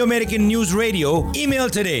on the Indo-American News Radio, email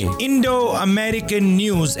today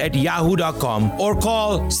IndoAmericanNews@yahoo.com or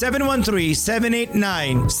call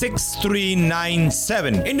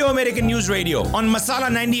 713-789-6397. Indo-American News Radio on Masala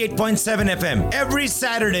 98.7 FM every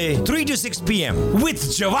Saturday 3 to 6 p.m. with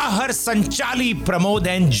Jawahar, Sanchali, Pramod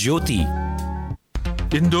and Jyoti.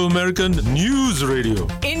 Indo-American News Radio.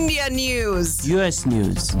 India news, US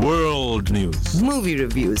news, World news. movie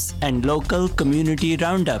reviews, and local community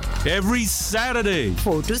roundup Every Saturday.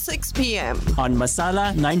 4 to 6 p.m. on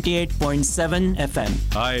Masala 98.7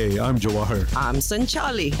 FM. Hi, I'm Jawahar. I'm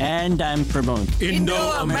Sanchali. And I'm Pramod.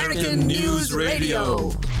 Indo-American News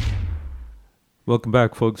Radio. Welcome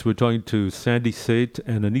back, folks. We're talking to Sandy Seth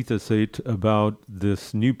and Anita Seth about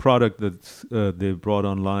this new product that they've brought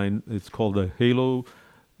online. It's called the Halo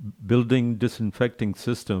Building Disinfecting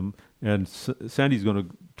System. And Sandy's going to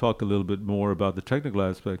talk a little bit more about the technical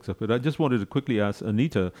aspects of it. I just wanted to quickly ask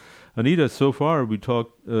Anita. Anita, so far we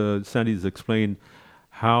talked, Sandy's explained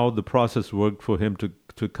how the process worked for him to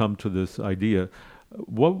come to this idea.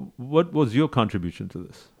 What was your contribution to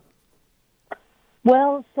this?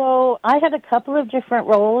 Well, so I had a couple of different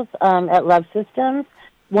roles at Love Systems.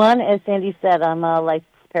 One, as Sandy said, I'm a licensed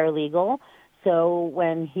paralegal. So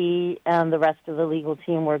when he and the rest of the legal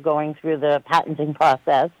team were going through the patenting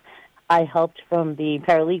process, I helped from the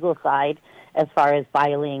paralegal side as far as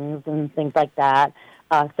filings and things like that,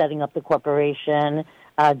 setting up the corporation,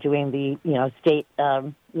 doing the state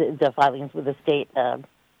the filings with the state,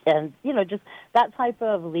 and just that type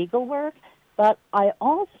of legal work. But I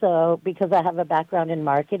also, because I have a background in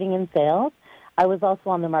marketing and sales, I was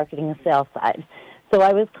also on the marketing and sales side. So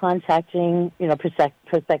I was contacting,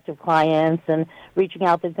 prospective clients and reaching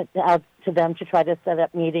out to them to try to set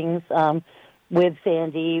up meetings with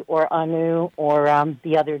Sandy or Anu or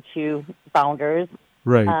the other two founders.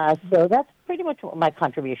 Right. So that's pretty much what my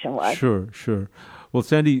contribution was. Sure. Well,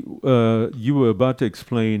 Sandy, you were about to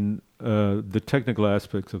explain the technical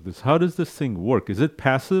aspects of this. How does this thing work? Is it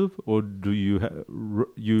passive, or do you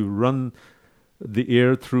you run the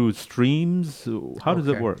air through streams? How does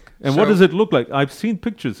it work? And what does it look like? I've seen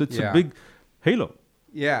pictures. It's a big halo.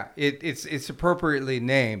 Yeah, it's appropriately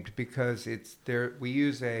named because it's there. We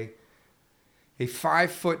use a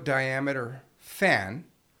 5-foot diameter fan,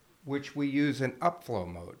 which we use in upflow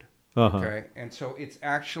mode. Okay, and so it's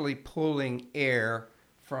actually pulling air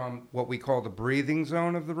from what we call the breathing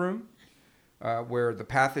zone of the room, where the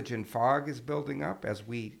pathogen fog is building up as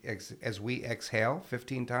we exhale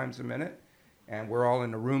 15 times a minute, and we're all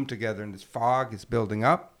in a room together, and this fog is building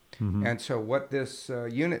up. Mm-hmm. And so what this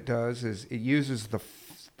unit does is it uses the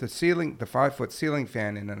 5-foot ceiling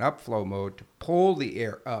fan in an upflow mode to pull the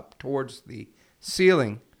air up towards the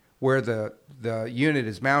ceiling where the unit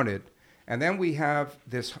is mounted. And then we have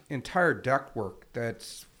this entire ductwork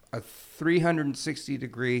that's a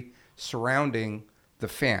 360-degree surrounding the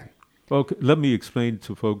fan. Okay, let me explain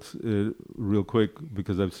to folks real quick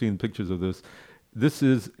because I've seen pictures of this. This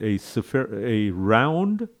is a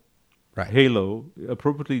round halo,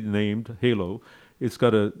 appropriately named halo. It's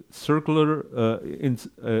got a circular.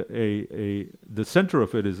 The center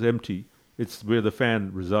of it is empty. It's where the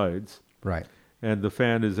fan resides. Right. And the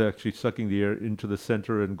fan is actually sucking the air into the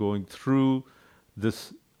center and going through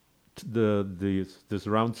this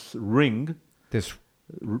round ring.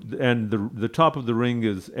 And the top of the ring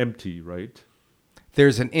is empty, right?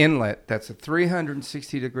 There's an inlet that's a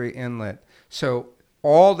 360-degree inlet. So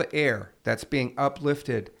all the air that's being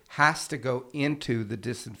uplifted has to go into the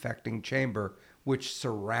disinfecting chamber, which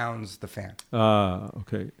surrounds the fan.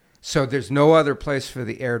 Okay. So there's no other place for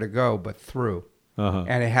the air to go but through.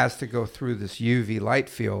 And it has to go through this UV light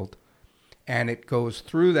field, and it goes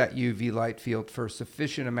through that UV light field for a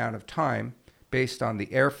sufficient amount of time based on the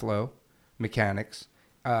airflow mechanics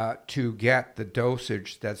to get the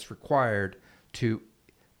dosage that's required to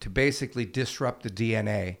basically disrupt the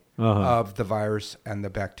DNA of the virus and the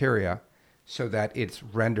bacteria so that it's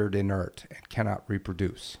rendered inert and cannot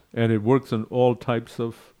reproduce. And it works on all types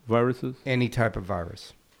of viruses? Any type of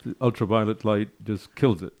virus. The ultraviolet light just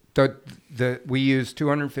kills it. We use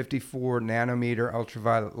 254 nanometer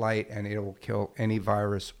ultraviolet light, and it will kill any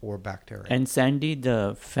virus or bacteria. And Sandy,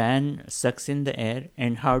 the fan sucks in the air,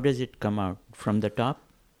 and how does it come out? From the top?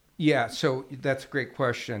 Yeah, so that's a great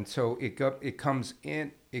question. So it comes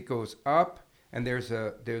in, it goes up, and there's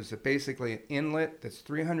basically an inlet that's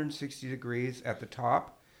 360 degrees at the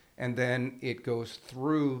top, and then it goes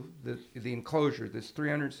through the enclosure, this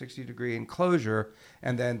 360-degree enclosure,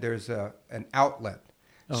 and then there's an outlet.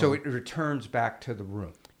 So it returns back to the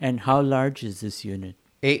room. And how large is this unit?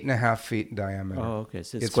 8.5 feet in diameter. Oh, okay.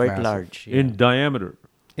 So it's quite massive. large. Yeah. In diameter.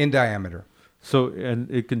 In diameter. So, and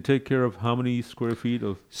it can take care of how many square feet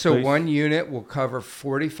of So space? one unit will cover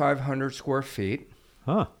 4,500 square feet.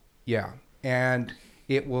 Huh. Yeah. And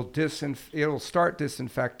it will it'll start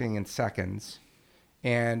disinfecting in seconds.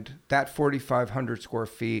 And that 4,500 square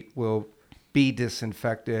feet will be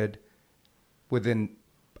disinfected within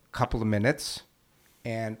a couple of minutes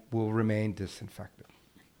and will remain disinfected.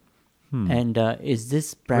 And is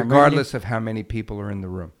this primarily... Regardless of how many people are in the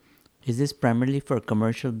room. Is this primarily for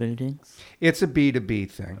commercial buildings? It's a B2B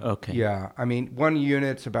thing. Okay. Yeah. I mean, one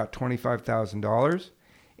unit's about $25,000,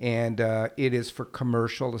 and it is for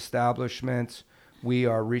commercial establishments. We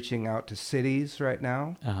are reaching out to cities right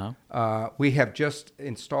now. We have just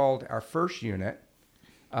installed our first unit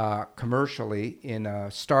commercially in a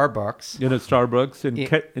Starbucks. In a Starbucks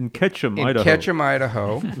in Ketchum, Idaho. In Ketchum,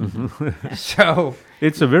 Idaho. So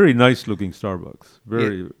it's a very nice looking Starbucks.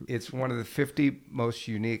 It's one of the 50 most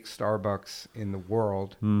unique Starbucks in the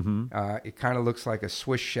world. It kind of looks like a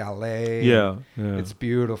Swiss chalet. Yeah. It's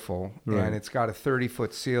beautiful. Right. And it's got a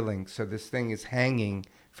 30-foot ceiling. So this thing is hanging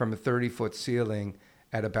from a 30-foot ceiling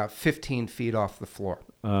at about 15 feet off the floor.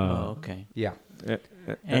 Okay. Yeah.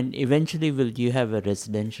 And eventually, will you have a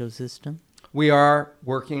residential system? We are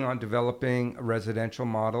working on developing a residential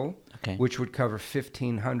model, Okay. which would cover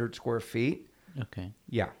 1,500 square feet. Okay.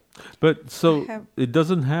 Yeah. But so it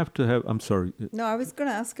doesn't have to have. I'm sorry. No, I was going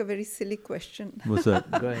to ask a very silly question. What's that?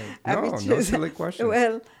 Go ahead. No silly question.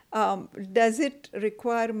 Well, does it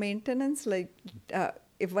require maintenance? Like,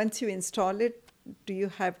 if once you install it, do you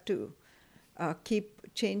have to keep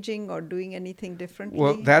changing or doing anything differently?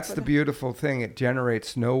 Well, that's the beautiful thing. It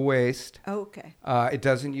generates no waste. Okay. It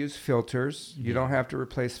doesn't use filters. You don't have to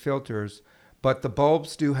replace filters. But the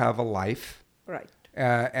bulbs do have a life. Right.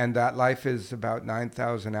 And that life is about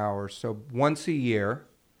 9,000 hours. So once a year,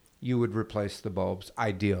 you would replace the bulbs,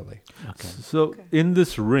 ideally. Okay. So in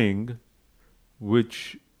this ring,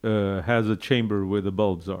 which has a chamber where the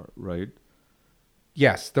bulbs are, right?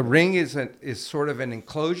 Yes, the ring is sort of an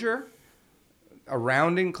enclosure, a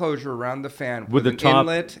round enclosure around the fan with an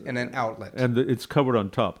inlet and an outlet. And it's covered on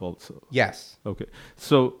top also? Yes. Okay.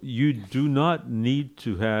 So you do not need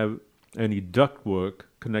to have any ductwork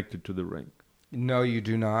connected to the ring? No, you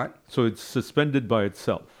do not. So it's suspended by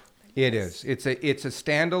itself? It is. It's a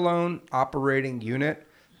standalone operating unit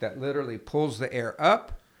that literally pulls the air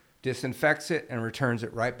up, disinfects it, and returns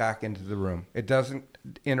it right back into the room. It doesn't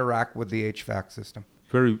interact with the HVAC system.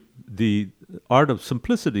 The art of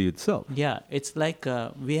simplicity itself. Yeah, it's like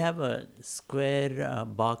we have a square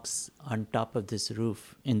box on top of this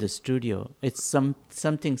roof in the studio. It's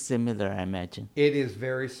something similar, I imagine. It is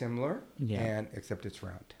very similar, Yeah. except it's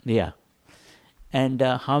round. Yeah. And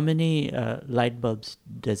how many light bulbs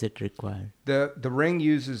does it require? The ring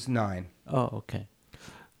uses 9. Oh, okay.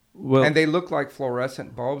 Well, and they look like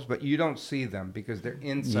fluorescent bulbs, but you don't see them because they're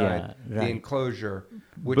inside Yeah, right. the enclosure,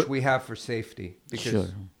 which we have for safety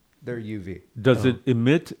because they're UV. Does it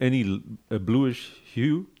emit any bluish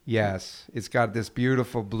hue? Yes, it's got this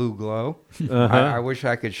beautiful blue glow. Uh-huh. I wish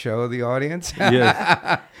I could show the audience.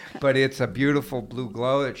 Yes. But it's a beautiful blue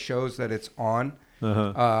glow that shows that it's on.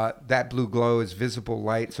 Uh-huh. That blue glow is visible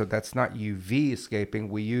light, so that's not UV escaping.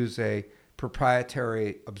 We use a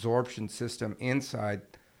proprietary absorption system inside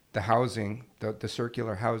the housing, the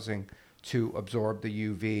circular housing, to absorb the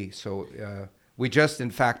UV. So we just,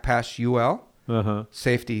 in fact, passed UL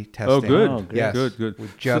safety testing. Oh, good. Oh, great. Yes, Good. we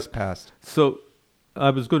just passed. So I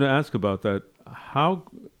was going to ask about that. How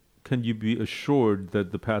can you be assured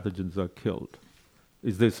that the pathogens are killed?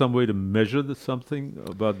 Is there some way to measure something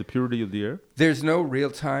about the purity of the air? There's no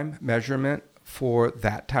real-time measurement for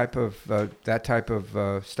that type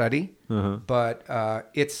of study, but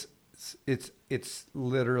it's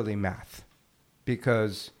literally math,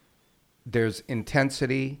 because there's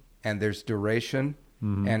intensity and there's duration,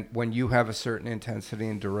 and when you have a certain intensity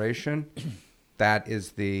and duration, that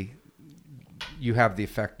is you have the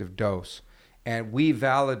effective dose, and we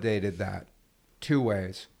validated that 2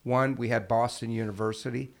 ways. One, we had Boston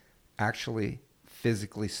University actually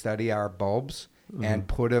physically study our bulbs and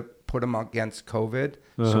put them against COVID,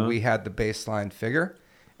 so we had the baseline figure.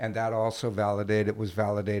 And that also was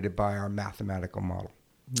validated by our mathematical model.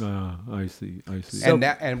 I see.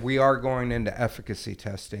 And we are going into efficacy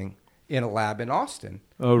testing in a lab in Austin.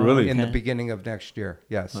 Oh, really? In the beginning of next year,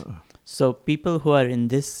 yes. So people who are in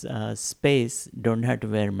this space don't have to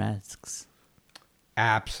wear masks?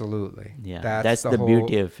 Absolutely. Yeah, that's the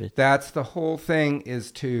beauty of it. That's the whole thing,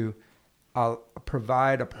 is to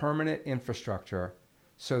provide a permanent infrastructure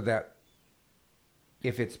so that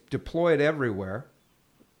if it's deployed everywhere,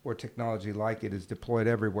 or technology like it is deployed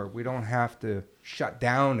everywhere, we don't have to shut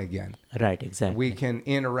down again. Right, exactly. We can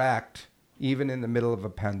interact even in the middle of a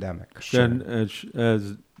pandemic. Sure. And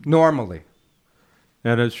as normally.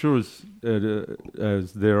 And as sure as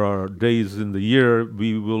there are days in the year,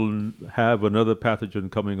 we will have another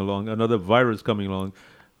pathogen coming along, another virus coming along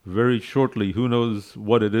very shortly. Who knows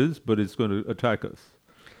what it is, but it's going to attack us.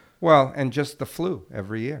 Well, and just the flu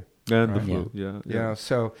every year. And the flu, yeah. You know,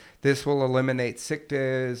 so this will eliminate sick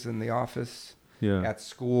days in the office, at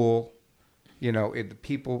school. You know,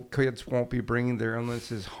 kids won't be bringing their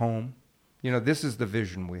illnesses home. You know, this is the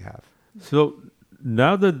vision we have. So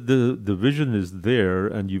now that the vision is there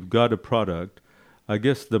and you've got a product, I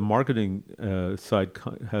guess the marketing side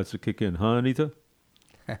has to kick in, huh, Anita?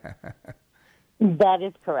 That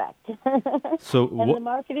is correct. So the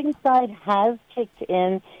marketing side has kicked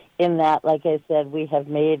in that, like I said, we have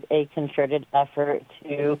made a concerted effort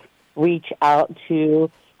to reach out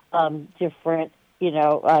to different,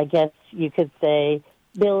 I guess you could say,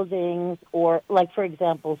 buildings, or, like, for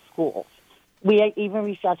example, schools. We even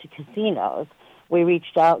reached out to casinos. We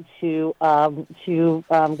reached out to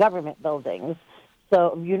government buildings,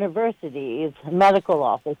 so universities, medical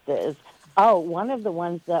offices. Oh, one of the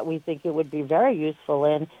ones that we think it would be very useful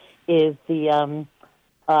in is the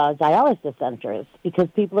dialysis centers, because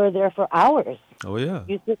people are there for hours. Oh, yeah.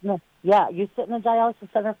 You sit in a dialysis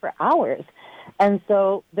center for hours. And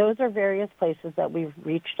so those are various places that we've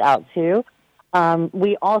reached out to.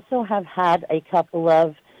 We also have had a couple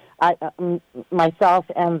of, myself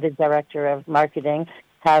and the director of marketing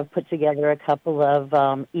have put together a couple of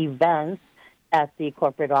events at the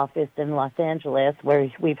corporate office in Los Angeles, where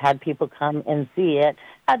we've had people come and see it,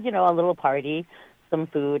 had, a little party, some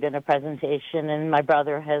food and a presentation, and my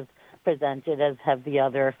brother has presented, as have the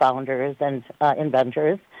other founders and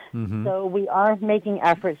inventors. Mm-hmm. So we are making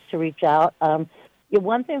efforts to reach out.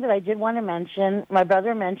 One thing that I did want to mention, my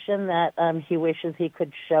brother mentioned that he wishes he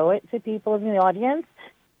could show it to people in the audience.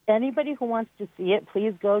 Anybody who wants to see it,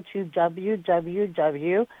 please go to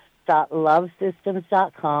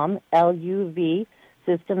www.lovesystems.com, LUV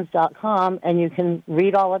systems.com, and you can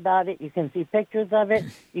read all about it. You can see pictures of it.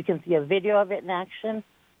 You can see a video of it in action.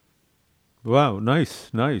 Wow, nice.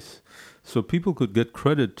 So people could get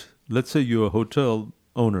credit. Let's say you're a hotel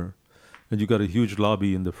owner and you got a huge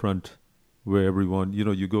lobby in the front where everyone,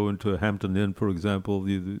 you go into a Hampton Inn, for example,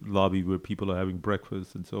 the lobby where people are having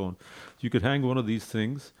breakfast and so on. You could hang one of these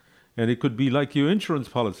things, and it could be like your insurance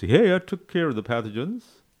policy. Hey, I took care of the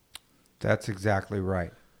pathogens. That's exactly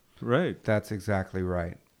right. Right. That's exactly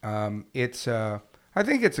right. I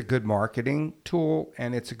think it's a good marketing tool,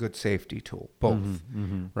 and it's a good safety tool, both. Mm-hmm,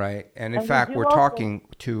 mm-hmm. Right? And in fact, we're talking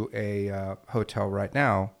to a hotel right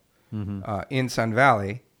now in Sun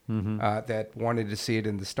Valley that wanted to see it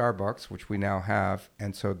in the Starbucks, which we now have,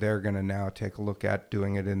 and so they're going to now take a look at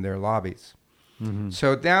doing it in their lobbies. Mm-hmm.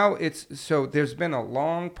 So now there's been a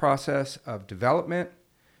long process of development.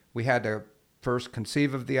 We had to first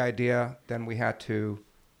conceive of the idea, then we had to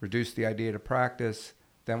reduce the idea to practice,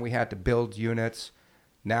 then we had to build units.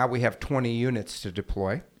 Now we have 20 units to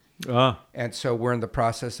deploy. And so we're in the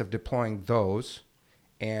process of deploying those,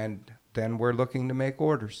 and then we're looking to make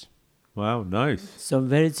orders. Wow, nice. So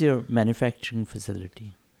where is your manufacturing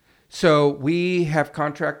facility? So we have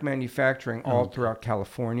contract manufacturing all throughout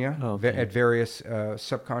California at various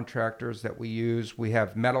subcontractors that we use. We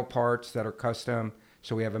have metal parts that are custom.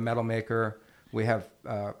 So we have a metal maker. We have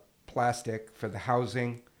plastic for the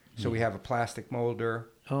housing. So we have a plastic molder.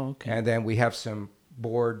 Oh, okay. And then we have some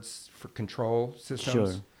boards for control systems.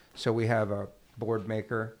 Sure. So we have a board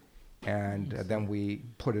maker, and then we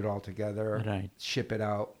put it all together, ship it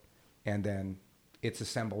out, and then it's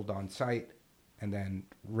assembled on site and then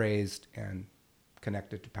raised and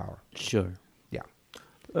connected to power. Sure. Yeah.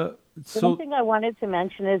 One thing I wanted to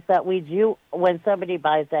mention is that we do, when somebody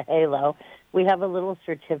buys a Halo, we have a little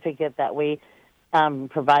certificate that we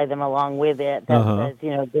provide them along with it that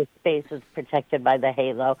says, this space is protected by the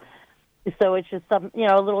Halo. So it's just a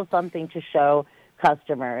little something to show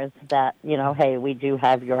customers that, hey, we do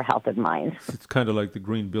have your health in mind. It's kind of like the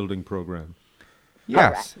Green Building Program.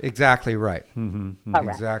 Yes, exactly right. Mm-hmm.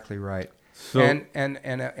 Exactly right. So, and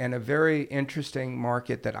a very interesting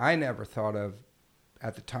market that I never thought of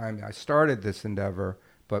at the time I started this endeavor,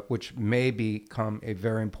 but which may become a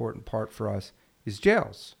very important part for us, is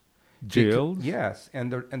jails. Jails? Yes,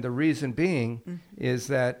 and the reason being is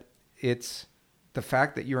that it's the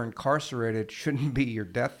fact that you're incarcerated shouldn't be your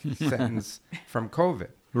death sentence from COVID.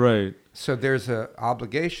 Right. So there's a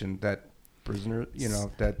obligation that prisoner,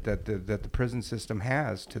 that the prison system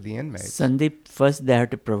has to the inmates. Sandeep, first they have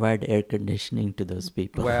to provide air conditioning to those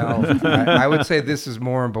people. Well, I would say this is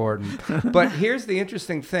more important. But here's the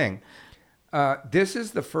interesting thing. This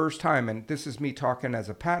is the first time, and this is me talking as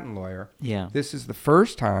a patent lawyer. Yeah. This is the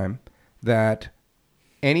first time that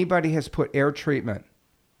anybody has put air treatment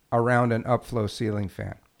around an upflow ceiling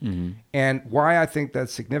fan. Mm-hmm. And why I think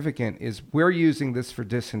that's significant is we're using this for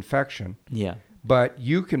disinfection. Yeah. But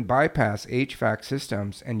you can bypass HVAC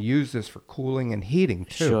systems and use this for cooling and heating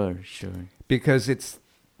too. Sure. Because it's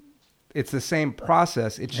the same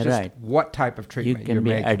process. It's just what type of treatment you're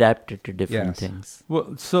making. You can be adapted to different things.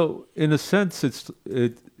 Well, so in a sense,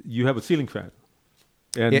 you have a ceiling fan,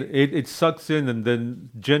 and it sucks in and then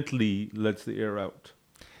gently lets the air out.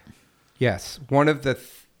 Yes. One of the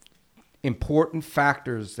important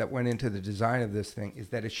factors that went into the design of this thing is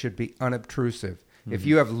that it should be unobtrusive. Mm-hmm. If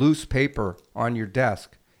you have loose paper on your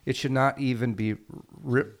desk, it should not even be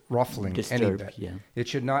ruffling any bit. Yeah. It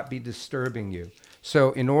should not be disturbing you.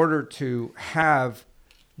 So in order to have,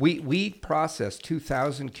 we process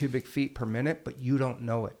 2,000 cubic feet per minute, but you don't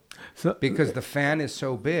know it. Because the fan is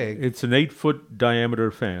so big. It's an 8-foot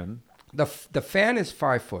diameter fan. The fan is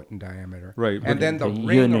 5 foot in diameter. Right. And then the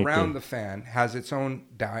ring around the fan has its own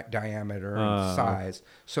diameter and size.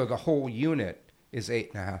 So the whole unit is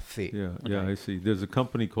 8.5 feet. Yeah, I see. There's a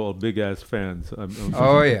company called Big Ass Fans.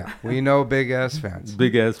 Oh, yeah. We know Big Ass Fans.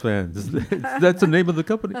 Big Ass Fans. That's the name of the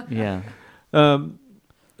company. Yeah. So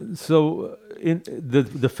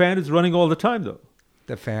the fan is running all the time, though.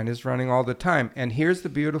 The fan is running all the time. And here's the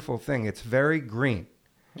beautiful thing. It's very green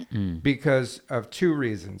because of two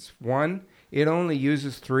reasons. One, it only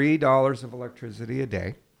uses $3 of electricity a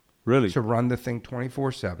day. Really? To run the thing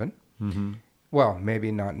 24/7. Mm-hmm. Well,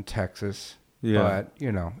 maybe not in Texas. Yeah. But,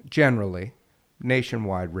 generally,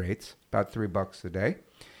 nationwide rates, about $3 a day.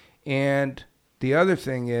 And the other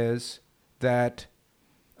thing is that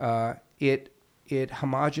it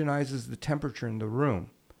homogenizes the temperature in the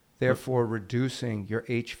room, therefore reducing your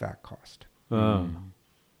HVAC cost.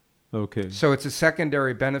 Okay. So it's a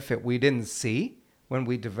secondary benefit we didn't see when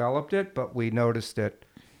we developed it, but we noticed it.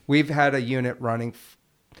 We've had a unit running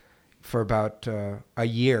for about a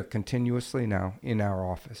year continuously now in our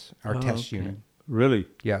office, our test unit. Really?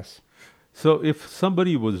 Yes. So if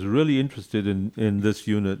somebody was really interested in this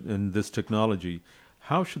unit and this technology,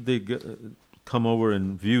 how should they come over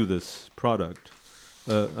and view this product?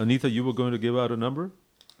 Anita, you were going to give out a number?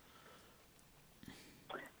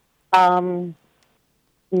 You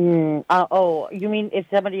mean if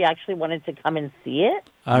somebody actually wanted to come and see it?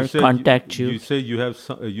 Or contact you. You say you have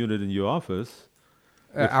a unit in your office.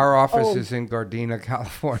 Our office is in Gardena,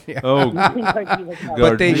 California. Oh,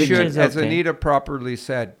 but they should, as Anita properly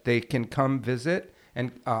said, they can come visit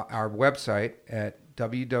and our website at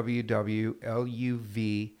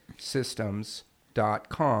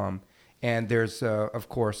www.luvsystems.com. And there's, of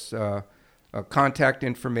course, contact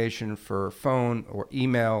information for phone or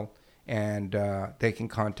email, and they can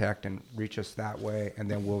contact and reach us that way,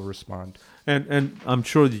 and then we'll respond. And I'm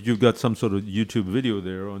sure that you've got some sort of YouTube video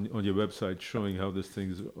there on your website showing how this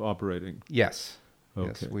thing is operating. Yes. Okay.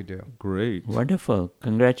 Yes, we do. Great. Wonderful.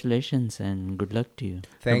 Congratulations and good luck to you.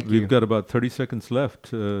 Thank you. We've got about 30 seconds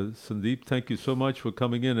left. Sandeep, thank you so much for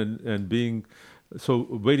coming in and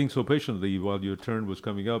waiting so patiently while your turn was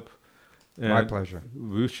coming up. And my pleasure.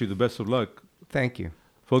 We wish you the best of luck. Thank you.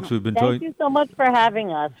 Folks, we've been Thank you so much for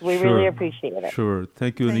having us. We really appreciate it. Sure.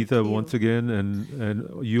 Thank you, Anita, once again.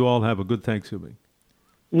 And you all have a good Thanksgiving.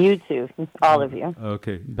 You too. All of you.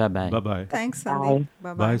 Okay. Bye-bye. Bye-bye. Thanks, Sandeep.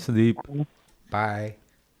 Bye-bye. Bye, Sandeep. Bye.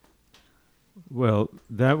 Well,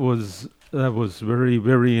 that was very,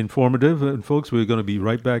 very informative. And folks, we're going to be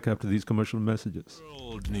right back after these commercial messages.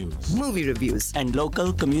 World news, movie reviews, and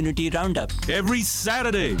local community roundup every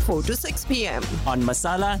Saturday 4 to 6 p.m. on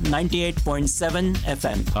Masala 98.7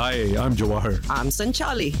 FM. Hi, I'm Jawahar. I'm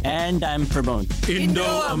Sanchali. And I'm Pramod.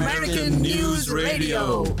 Indo-American News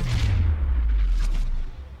Radio.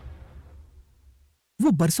 वो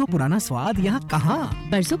बरसों पुराना स्वाद यहाँ कहाँ?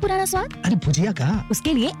 बरसों पुराना स्वाद? अरे भुजिया का?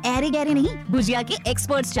 उसके लिए एरे गहरे नहीं, भुजिया के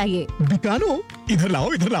एक्सपर्ट्स चाहिए। बीकानो, इधर लाओ।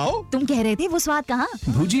 तुम कह रहे थे वो स्वाद कहाँ?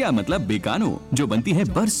 भुजिया मतलब बीकानो, जो बनती है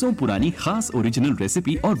बरसों पुरानी खास ओरिजिनल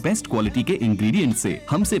रेसिपी और बेस्ट क्वालिटी के इंग्रेडिएंट से।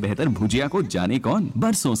 हमसे बेहतर भुजिया को जाने कौन?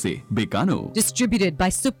 बरसों से बीकानो। Distributed by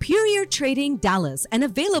Superior Trading Dallas and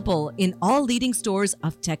available in all leading stores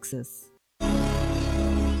of Texas.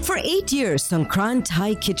 For 8 years, Songkran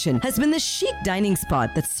Thai Kitchen has been the chic dining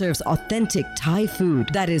spot that serves authentic Thai food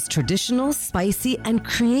that is traditional, spicy, and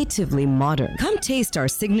creatively modern. Come taste our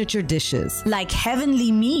signature dishes like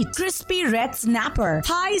heavenly meat, crispy red snapper,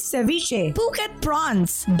 Thai ceviche, Phuket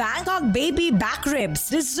prawns, Bangkok baby back ribs,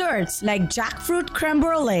 desserts like jackfruit creme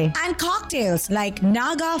brulee, and cocktails like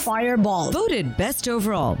Naga Fireball. Voted Best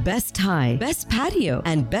Overall, Best Thai, Best Patio,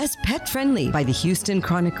 and Best Pet Friendly by the Houston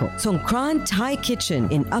Chronicle. Songkran Thai Kitchen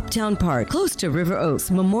in Uptown Park, close to River Oaks,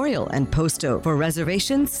 Memorial, and Post Oak. For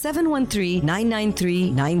reservations,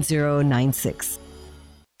 713-993-9096.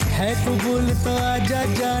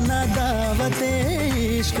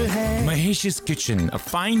 Mahesh's Kitchen, a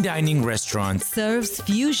fine dining restaurant, serves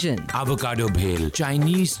fusion, avocado bhel,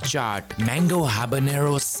 Chinese chaat, mango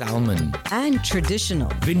habanero salmon, and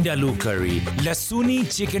traditional vindaloo curry, lasuni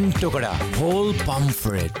chicken tukada, whole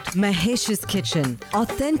pomfret. Mahesh's Kitchen,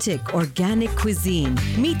 authentic organic cuisine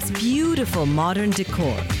meets beautiful modern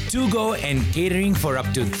decor. To-go and catering for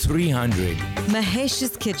up to 300.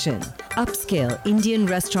 Mahesh's Kitchen, upscale Indian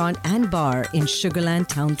restaurant and bar in Sugarland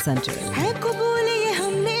Town Center.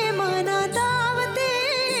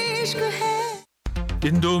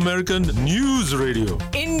 Indo-American News Radio.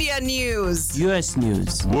 India News. US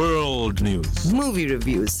News. World News. Movie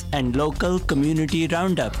reviews. And local community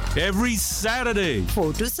roundup. Every Saturday.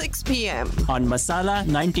 4 to 6 p.m. On Masala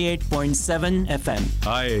 98.7 FM.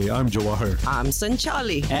 Hi, I'm Jawahar. I'm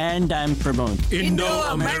Sanchali. And I'm Pramod.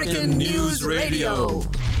 Indo-American News Radio.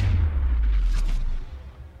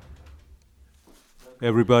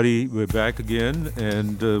 Everybody, we're back again,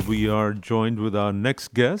 and we are joined with our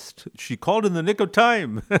next guest. She called in the nick of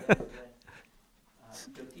time.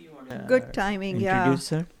 Good timing, yeah. Introduce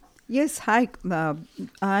her? Yes, hi.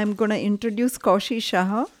 I'm going to introduce Kaushi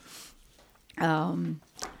Shah.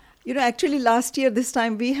 Actually last year, this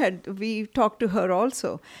time we talked to her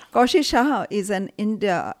also. Kaushi Shah is an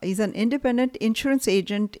independent insurance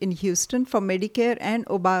agent in Houston for Medicare and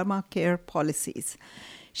Obamacare policies.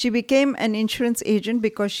 She became an insurance agent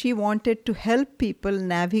because she wanted to help people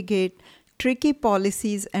navigate tricky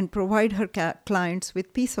policies and provide her clients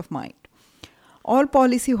with peace of mind. All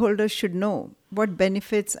policyholders should know what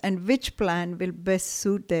benefits and which plan will best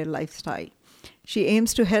suit their lifestyle. She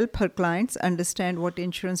aims to help her clients understand what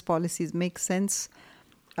insurance policies make sense,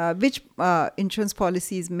 which insurance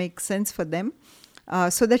policies make sense for them,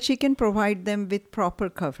 so that she can provide them with proper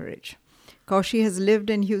coverage. Kaushi has lived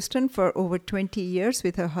in Houston for over 20 years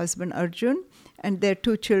with her husband Arjun and their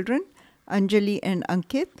 2 children, Anjali and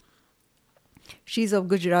Ankit. She's of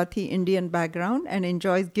Gujarati Indian background and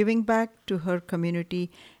enjoys giving back to her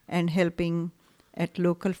community and helping at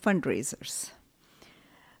local fundraisers.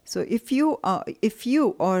 So if you or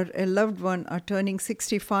a loved one are turning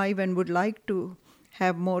 65 and would like to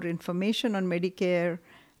have more information on Medicare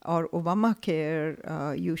or Obamacare,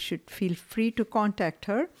 you should feel free to contact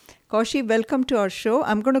her. Kaushi, welcome to our show.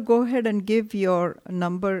 I'm going to go ahead and give your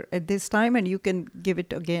number at this time, and you can give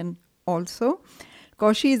it again also.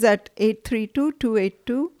 Kaushi is at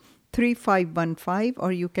 832-282-3515,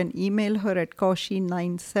 or you can email her at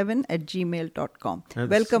kaushi97@gmail.com.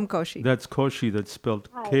 Welcome, Kaushi. That's Kaushi. That's spelled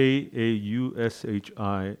Kaushi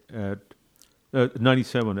at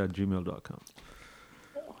 97@gmail.com.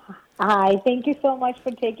 Hi, thank you so much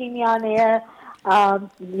for taking me on air.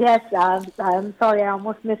 Yes, I'm sorry I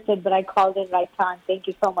almost missed it, but I called in right time. Thank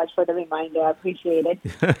you so much for the reminder. I appreciate it.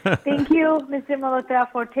 Thank you, Mr. Malhotra,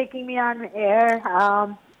 for taking me on air,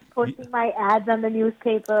 posting my ads on the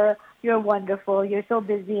newspaper. You're wonderful. You're so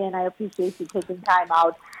busy, and I appreciate you taking time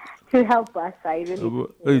out to help us. I really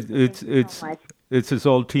appreciate it so much. It's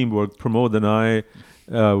all teamwork. Pramod and I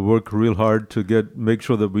work real hard to make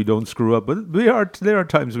sure that we don't screw up. But there are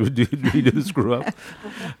times we do screw up.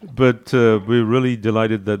 But we're really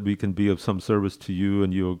delighted that we can be of some service to you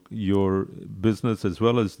and your business, as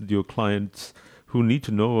well as your clients who need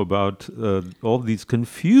to know about all these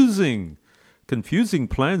confusing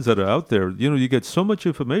plans that are out there. You get so much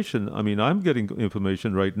information. I mean, I'm getting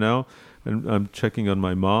information right now, and I'm checking on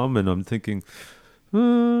my mom, and I'm thinking,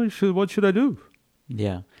 what should I do?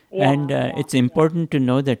 Yeah. And it's important to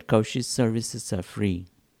know that Kaushi's services are free.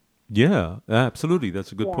 Yeah, absolutely.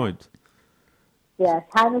 That's a good point. Yes.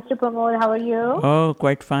 Hi, Mr. Pramod. How are you? Oh,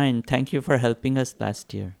 quite fine. Thank you for helping us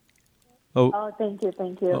last year. Oh, thank you.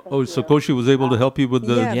 So Kaushi was able to help you with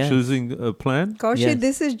the choosing plan? Kaushi,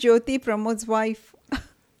 this is Jyoti, Pramod's wife.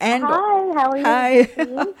 And hi, how are you? Hi.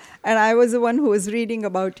 And I was the one who was reading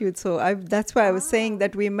about you. So that's why I was saying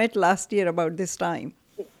that we met last year about this time.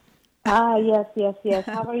 Yes.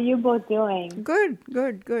 How are you both doing? Good.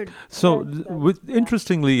 So,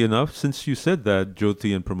 interestingly enough, since you said that,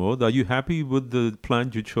 Jyoti and Pramod, are you happy with the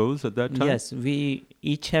plan you chose at that time? Yes, we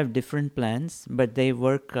each have different plans, but they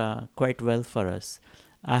work quite well for us.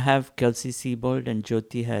 I have Kelsey-Seybold and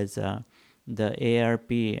Jyoti has the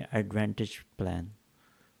ARP Advantage plan.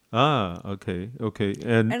 Okay.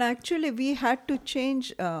 And actually, we had to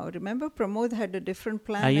change. Remember, Pramod had a different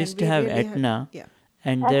plan. I used to have Aetna.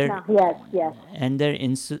 And Aetna, yes. And their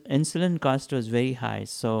insulin cost was very high.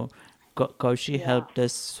 So Kaushi helped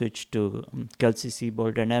us switch to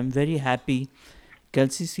Kelsey-Seybold. And I'm very happy.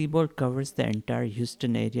 Kelsey-Seybold covers the entire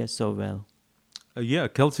Houston area so well.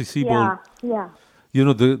 Kelsey-Seybold. Yeah. You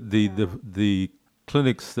know, the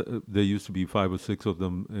clinics, there used to be 5 or 6 of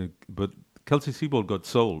them, but Kelsey-Seybold got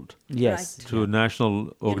sold. Yes. To a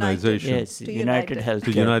national organization. Yes, to United Health.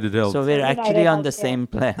 To United Health. So we're actually on the same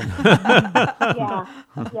plan.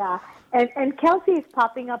 Yeah. And Kelsey is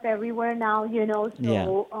popping up everywhere now,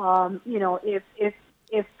 So,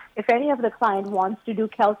 if any of the client wants to do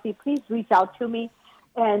Kelsey, please reach out to me.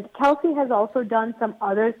 And Kelsey has also done some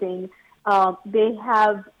other things. They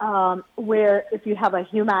have where if you have a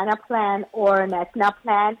Humana plan or an Aetna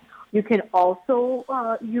plan, you can also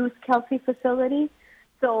use Kelsey facility.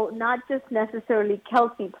 So not just necessarily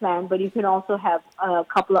Kelsey plan, but you can also have a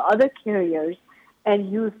couple of other carriers and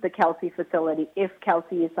use the Kelsey facility if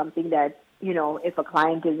Kelsey is something that, if a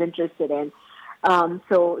client is interested in.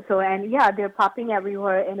 They're popping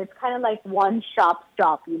everywhere, and it's kind of like one stop.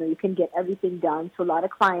 You can get everything done. So a lot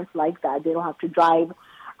of clients like that. They don't have to drive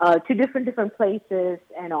to different places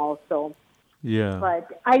and also. Yeah.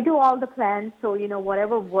 But I do all the plans, so,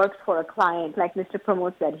 whatever works for a client, like Mr.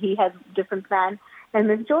 Pramod said, he has a different plan, and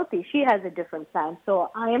Ms. Jyoti, she has a different plan.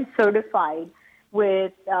 So I am certified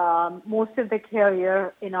with most of the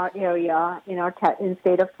carrier in our area, in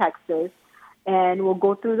state of Texas, and we'll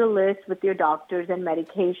go through the list with your doctors and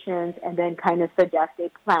medications and then kind of suggest a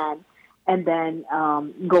plan and then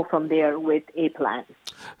go from there with a plan.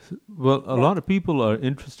 Well, a lot of people are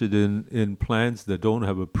interested in plans that don't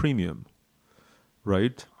have a premium.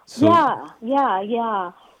 Right? So,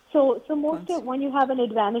 yeah. So most of when you have an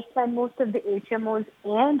Advantage plan, most of the HMOs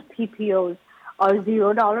and PPOs are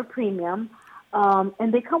 $0 premium,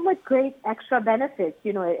 and they come with great extra benefits.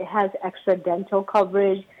 It has extra dental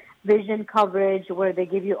coverage, vision coverage, where they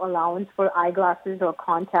give you allowance for eyeglasses or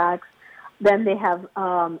contacts. Then they have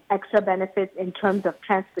extra benefits in terms of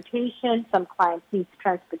transportation. Some clients need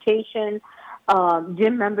transportation,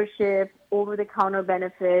 gym membership, over-the-counter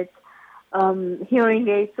benefits. Hearing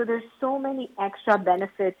aids. So there's so many extra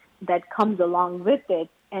benefits that comes along with it,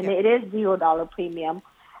 and it is $0 premium,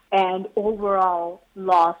 and overall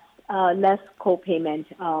less co-payment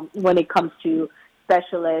when it comes to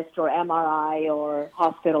specialist or MRI or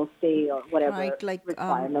hospital stay or whatever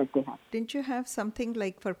requirements they have. Didn't you have something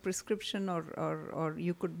like for prescription or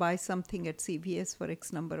you could buy something at CVS for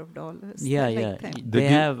X number of dollars? Yeah. They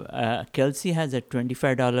have, Kelsey has a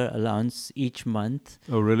 $25 allowance each month.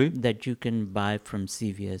 Oh, really? That you can buy from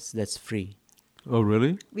CVS. That's free. Oh,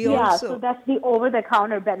 really? So that's the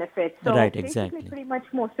over-the-counter benefit. So right, basically, exactly. Pretty much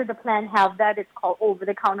most of the plan have that. It's called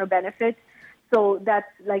over-the-counter benefits. So that's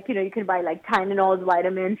like, you can buy like Tylenol,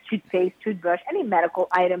 vitamins, toothpaste, toothbrush, any medical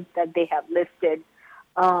items that they have listed.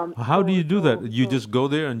 How do you do that? You just go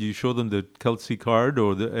there and you show them the Kelsey card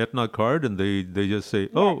or the Aetna card and they just say,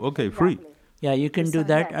 free. Yeah, you can do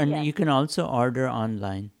that, and you can also order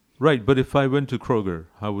online. Right, but if I went to Kroger,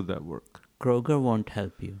 how would that work? Kroger won't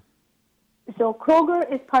help you. So Kroger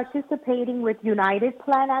is participating with United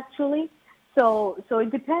Plan, actually. So it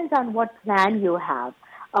depends on what plan you have.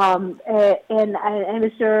 And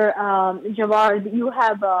Mr. Jawahar, you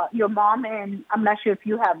have your mom, and I'm not sure if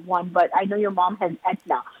you have one, but I know your mom has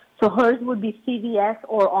Aetna. So hers would be CVS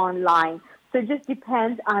or online. So it just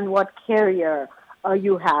depends on what carrier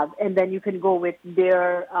you have, and then you can go with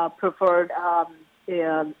their preferred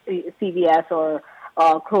CVS or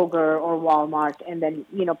Kroger or Walmart, and then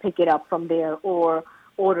pick it up from there or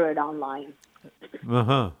order it online.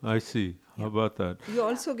 I see. How about that? You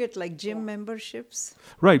also get like gym memberships,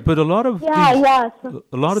 right? But a lot of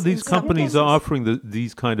these companies are offering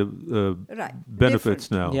these kind of benefits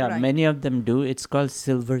now. Yeah, many of them do. It's called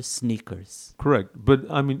Silver Sneakers. Correct, but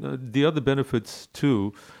I mean the other benefits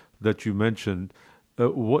too that you mentioned.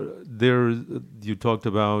 You talked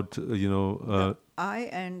about eye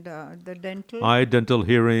and the dental. Eye, dental,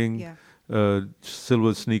 hearing. Yeah.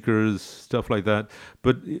 Silver Sneakers, stuff like that.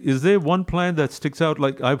 But is there one plan that sticks out?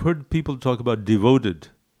 Like I've heard people talk about Devoted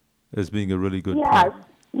as being a really good plan.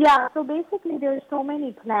 Yeah, so basically there's so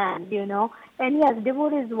many plans, And yes,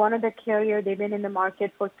 Devote is one of the carrier. They've been in the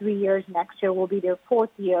market for 3 years. Next year will be their 4th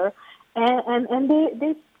year. And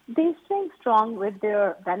they stay strong with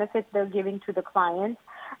their benefits they're giving to the clients.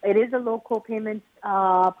 It is a low co-payment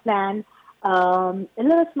plan, a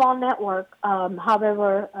little small network.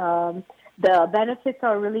 However, the benefits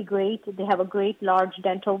are really great. They have a great large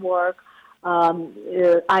dental work,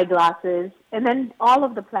 eyeglasses, and then all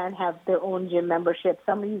of the plan have their own gym membership.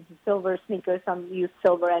 Some use silver sneakers, some use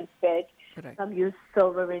silver and fit, some use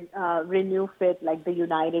silver Renew Fit, like the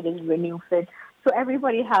United is Renew Fit. So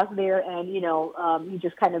everybody has their, and you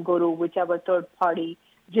just kind of go to whichever third-party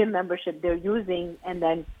gym membership they're using, and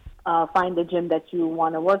then find the gym that you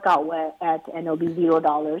want to work out at, and it'll be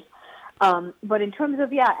 $0. But in terms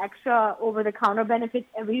of extra over-the-counter benefits,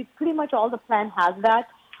 pretty much all the plan has that.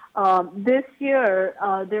 This year,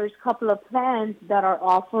 there's a couple of plans that are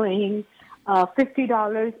offering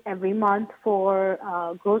 $50 every month for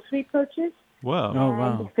grocery purchase. Wow! Oh,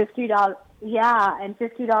 wow! $50, and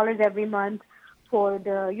 $50 every month for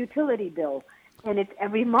the utility bill, and it's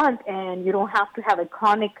every month, and you don't have to have a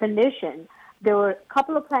chronic condition. There were a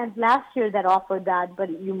couple of plans last year that offered that, but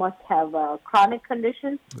you must have a chronic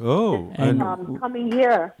condition. Oh, and coming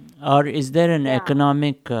year. Or is there an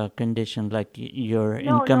economic condition, like your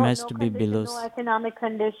income has to be below? No economic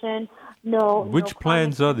condition. No. Which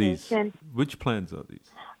plans are these? Which plans are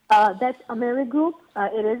these? That's Amerigroup.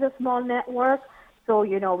 It is a small network, so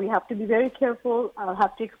we have to be very careful. I'll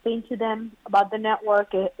have to explain to them about the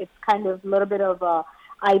network. It's kind of a little bit of a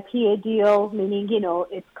IPA deal, meaning,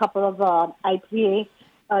 it's a couple of IPA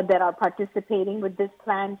that are participating with this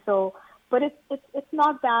plan. So, but it's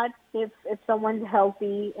not bad if someone's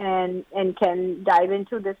healthy and can dive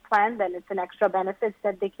into this plan, then it's an extra benefit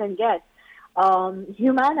that they can get.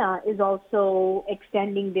 Humana is also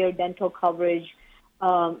extending their dental coverage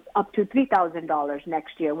up to $3,000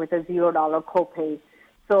 next year with a $0 copay.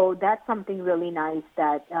 So that's something really nice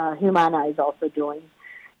that Humana is also doing.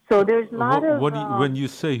 So there's a lot of... when you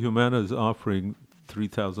say Humana is offering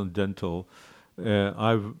 3,000 dental,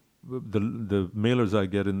 the mailers I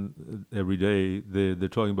get in every day, they're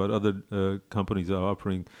talking about other companies are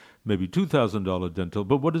offering maybe $2,000 dental.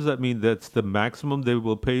 But what does that mean? That's the maximum they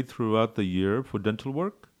will pay throughout the year for dental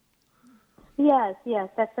work? Yes,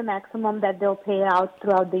 that's the maximum that they'll pay out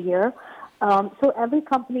throughout the year. So every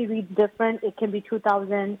company reads different. It can be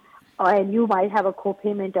 $2,000. And you might have a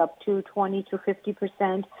co-payment up to 20 to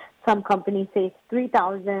 50%. Some companies say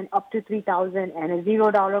 $3,000, up to $3,000, and a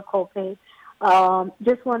 $0 copay.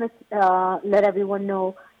 Just want to let everyone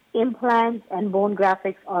know, implants and bone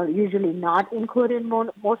graphics are usually not included in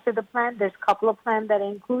most of the plan. There's a couple of plans that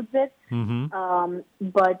includes it. Mm-hmm.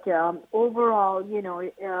 But overall,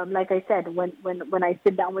 like I said, when I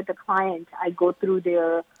sit down with the client, I go through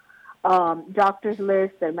their doctor's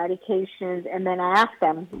list, their medications, and then I ask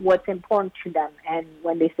them what's important to them. And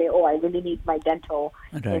when they say, I really need my dental,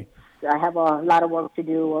 right. I have a lot of work to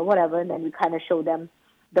do or whatever, and then we kind of show them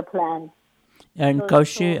the plan. And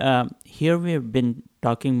Kaushi, here we've been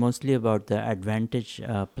talking mostly about the Advantage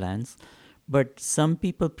plans, but some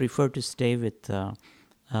people prefer to stay with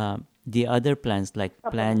the other plans like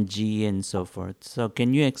Plan G and so forth. So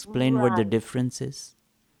can you explain what the difference is?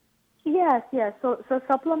 Yes. So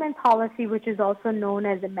supplement policy, which is also known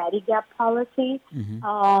as a Medigap policy,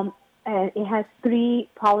 and it has 3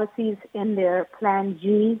 policies in there: Plan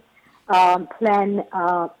G, Plan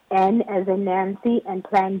N as in Nancy, and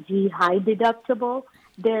Plan G high deductible.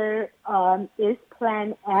 There is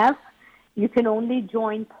Plan F. You can only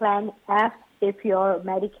join Plan F if your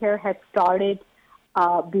Medicare had started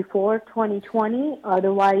before 2020.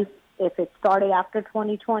 Otherwise, if it started after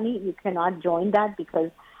 2020, you cannot join that because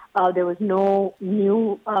there was no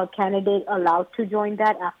new candidate allowed to join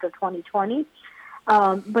that after 2020.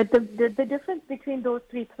 But the difference between those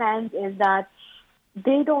 3 plans is that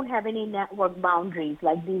they don't have any network boundaries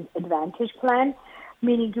like these Advantage plans,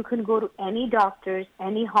 meaning you can go to any doctors,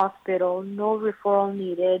 any hospital, no referral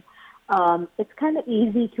needed. It's kind of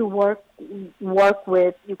easy to work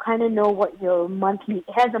with. You kind of know what your it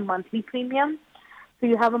has a monthly premium. So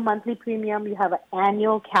you have a monthly premium, you have an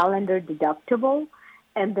annual calendar deductible.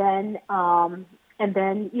 And then,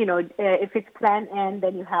 if it's Plan N,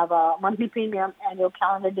 then you have a monthly premium, annual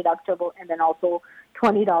calendar deductible, and then also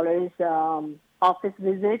 $20 office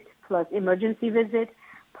visit plus emergency visit.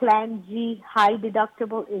 Plan G high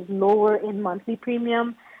deductible is lower in monthly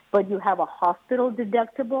premium, but you have a hospital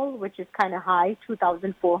deductible, which is kind of high,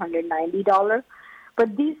 $2,490.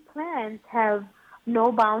 But these plans have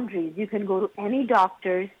no boundaries. You can go to any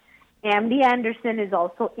doctors. MD Anderson is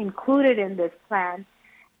also included in this plan.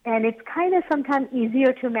 And it's kind of sometimes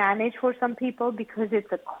easier to manage for some people because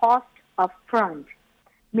it's a cost up front,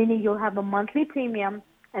 meaning you'll have a monthly premium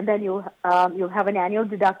and then you'll have an annual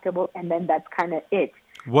deductible, and then that's kind of it.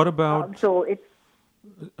 What about? So it's.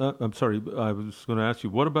 I'm sorry, I was going to ask you.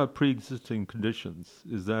 What about pre-existing conditions?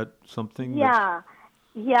 Is that something? Yeah,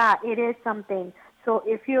 it is something. So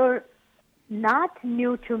if you're not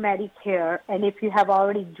new to Medicare, and if you have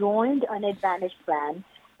already joined an Advantage plan,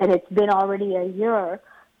 and it's been already a year,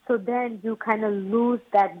 so then you kind of lose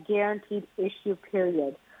that guaranteed issue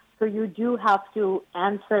period. So you do have to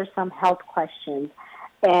answer some health questions.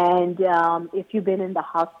 And if you've been in the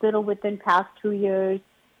hospital within past 2 years,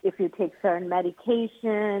 if you take certain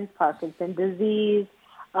medications, Parkinson's disease,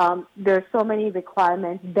 there's so many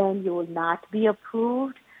requirements, then you will not be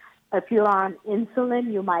approved. If you're on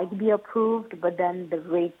insulin, you might be approved, but then the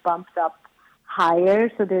rate bumps up higher.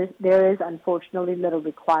 So there is unfortunately little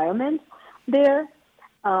requirements there.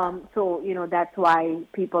 So, that's why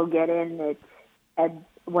people get in at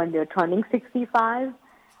when they're turning 65.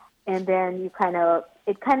 And then it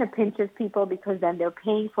kind of pinches people because then they're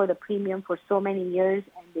paying for the premium for so many years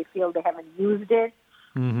and they feel they haven't used it.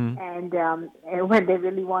 Mm-hmm. And when they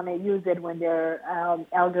really want to use it when they're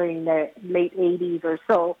elderly in their late 80s or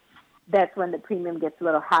so, that's when the premium gets a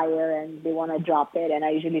little higher and they want to drop it. And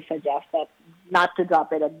I usually suggest that not to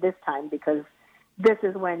drop it at this time because this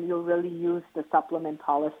is when you'll really use the supplement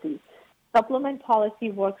policy. Supplement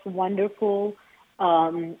policy works wonderful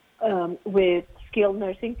with skilled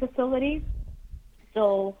nursing facilities.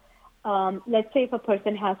 So let's say if a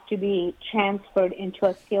person has to be transferred into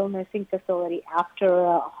a skilled nursing facility after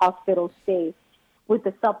a hospital stay, with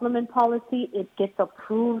the supplement policy, it gets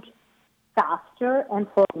approved faster and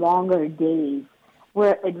for longer days.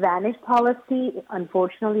 Where Advantage policy,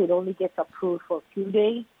 unfortunately, it only gets approved for a few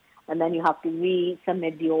days, and then you have to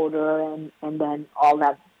resubmit the order and then all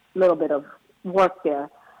that little bit of work there.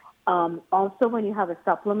 Also, when you have a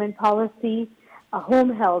supplement policy,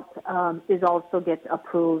 home health is also gets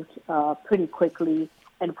approved pretty quickly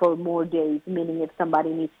and for more days, meaning if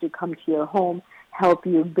somebody needs to come to your home, help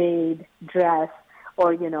you bathe, dress,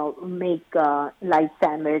 or, make a light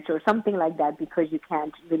sandwich or something like that because you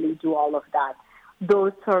can't really do all of that.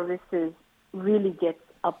 Those services really get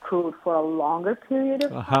approved for a longer period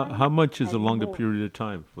of time. How much is a longer period of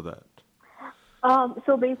time for that?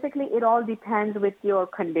 So basically, it all depends with your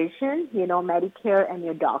condition. Medicare and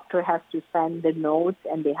your doctor has to send the notes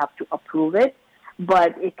and they have to approve it.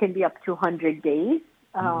 But it can be up to 100 days.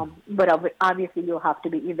 But obviously, you'll have to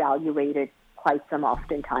be evaluated quite some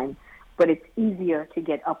oftentimes. But it's easier to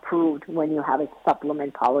get approved when you have a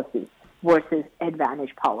supplement policy versus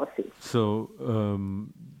Advantage policy. So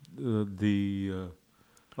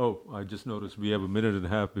I just noticed we have a minute and a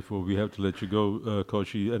half before we have to let you go,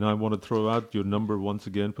 Koshi. And I want to throw out your number once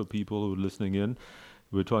again for people who are listening in.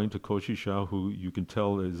 We're talking to Koshi Shah, who you can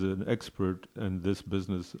tell is an expert in this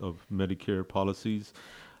business of Medicare policies.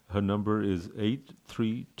 Her number is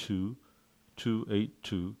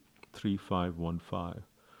 832-282-3515.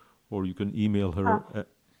 Or you can email her at,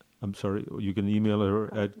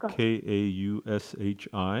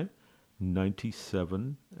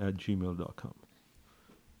 kaushi97@gmail.com.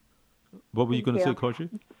 What were you going to say, Koshi?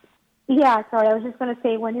 Yeah, sorry. I was just going to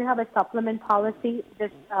say when you have a supplement policy,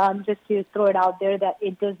 just to throw it out there, that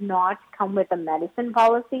it does not come with a medicine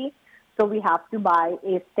policy. So we have to buy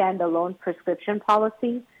a standalone prescription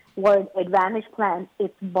policy. Where Advantage plan,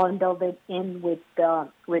 it's bundled it in with your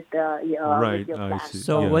plan. I see.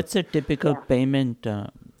 So what's a typical payment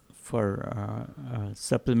for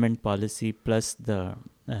supplement policy plus the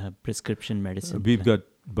prescription medicine? We've got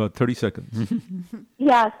about 30 seconds.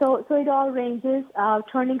 Yeah, so it all ranges.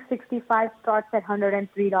 Turning 65 starts at $103,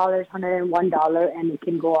 $101, and it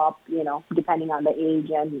can go up, depending on the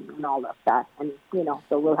age and all of that. And,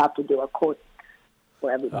 so we'll have to do a quote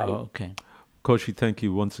for everybody. Oh, okay. Koshi, thank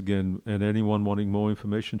you once again. And anyone wanting more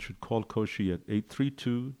information should call Koshi at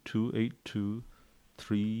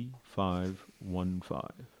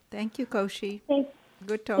 832-282-3515. Thank you, Koshi.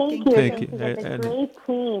 Good talking. Thank you. That's a great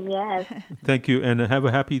team, yes. Thank you. And have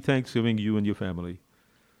a happy Thanksgiving, you and your family.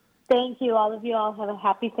 Thank you. All of you all have a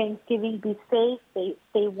happy Thanksgiving. Be safe,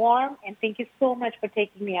 stay warm, and thank you so much for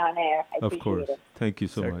taking me on air. I appreciate it. Thank you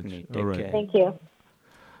so Certainly. much. All right. Care. Thank you.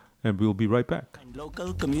 And we'll be right back.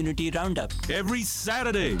 Local Community Roundup every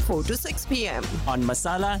Saturday 4 to 6 p.m. on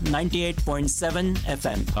Masala 98.7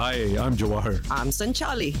 FM. Hi, I'm Jawahar. I'm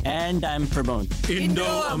Sanchali. And I'm Pramod.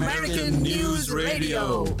 Indo-American News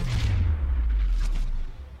Radio.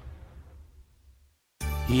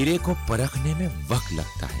 हीरे को परखने में वक्त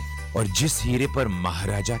लगता है और जिस हीरे पर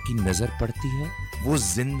महाराजा की नजर पड़ती है वो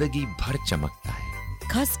जिंदगी भर चमकता है।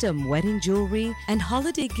 custom wedding jewelry, and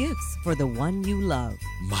holiday gifts for the one you love.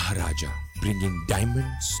 Maharaja, bringing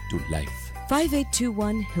diamonds to life.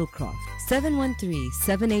 5821 Hillcroft,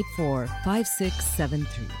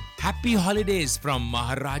 713-784-5673. Happy holidays from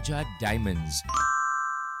Maharaja Diamonds.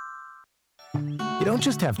 You don't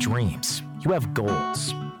just have dreams, you have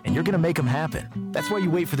goals. And you're going to make them happen. That's why you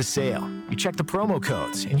wait for the sale. You check the promo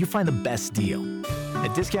codes and you find the best deal.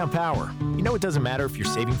 At Discount Power, you know it doesn't matter if you're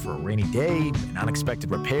saving for a rainy day, an unexpected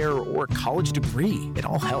repair, or a college degree. It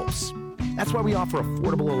all helps. That's why we offer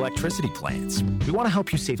affordable electricity plans. We want to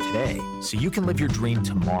help you save today so you can live your dream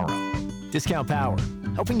tomorrow. Discount Power,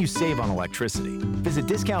 helping you save on electricity. Visit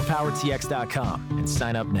discountpowertx.com and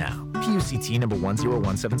sign up now. PUCT number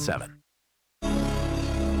 10177.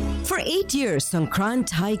 For 8 years, Songkran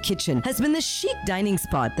Thai Kitchen has been the chic dining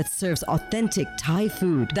spot that serves authentic Thai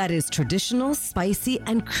food that is traditional, spicy,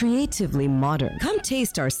 and creatively modern. Come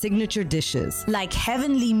taste our signature dishes like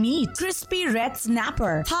heavenly meat, crispy red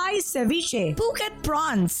snapper, Thai ceviche, Phuket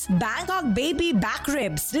prawns, Bangkok baby back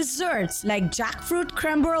ribs, desserts like jackfruit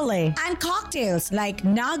creme brulee, and cocktails like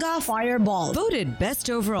Naga Fireball. Voted Best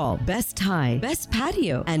Overall, Best Thai, Best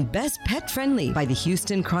Patio, and Best Pet Friendly by the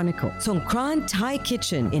Houston Chronicle. Songkran Thai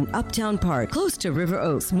Kitchen in Uptown Park, close to River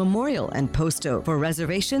Oaks, Memorial, and Post Oak. For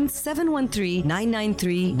reservations,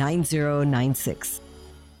 713-993-9096.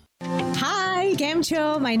 Hi,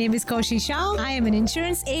 Kemcho. My name is Koshi Shah. I am an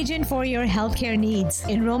insurance agent for your healthcare needs.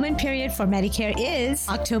 Enrollment period for Medicare is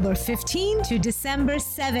October 15 to December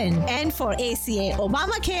 7. And for ACA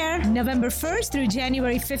Obamacare, November 1st through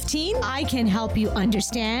January 15, I can help you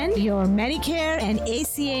understand your Medicare and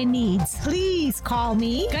ACA needs. Please call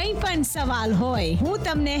me. Kain pan sawal hoy, હું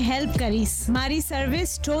તમને help કરીશ. મારી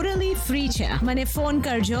service totally free છે. મને phone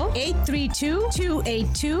કરજો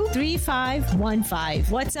 832-282-3515.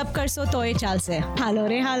 WhatsApp કરશો તોય ચાલશે. હાલો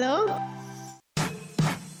રે હાલો.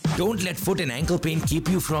 Don't let foot and ankle pain keep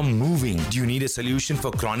you from moving. Do you need a solution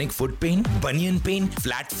for chronic foot pain, bunion pain,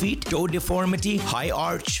 flat feet, toe deformity, high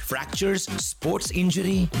arch, fractures, sports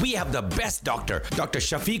injury? We have the best doctor, Dr.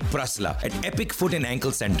 Shafiq Prasla at Epic Foot and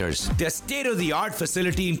Ankle Centers. Their state-of-the-art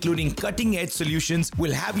facility, including cutting-edge solutions,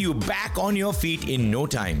 will have you back on your feet in no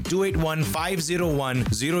time.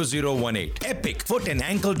 281-501-0018.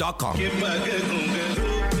 EpicFootandAnkle.com.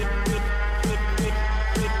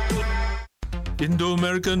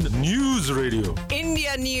 Indo-American News Radio.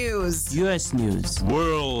 India News. US News.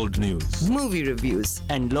 World News. Movie reviews.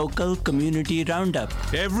 And local community roundup.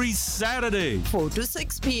 Every Saturday. 4 to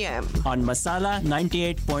 6 p.m. On Masala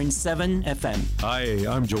 98.7 FM. Hi,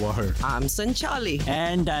 I'm Jawahar. I'm Sanchali.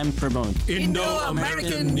 And I'm Pramod.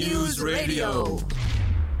 Indo-American News Radio.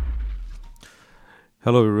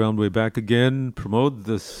 Hello, everyone. We're back again. Pramod,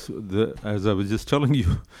 as I was just telling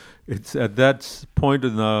you, it's at that point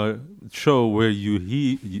in our show where you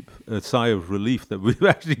heave a sigh of relief that we've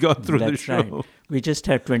actually got through the show. Right. We just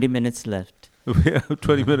have 20 minutes left. We have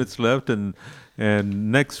 20 minutes left, and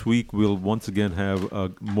next week we'll once again have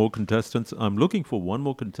more contestants. I'm looking for one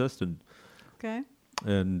more contestant. Okay.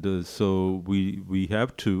 And so we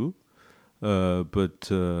have two. But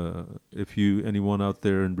if anyone out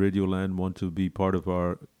there in Radioland want to be part of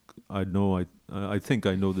our, I think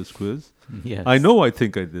I know this quiz. Yes. I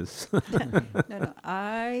think I this. No,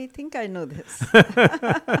 I think I know this.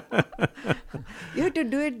 You have to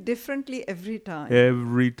do it differently every time.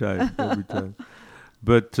 Every time.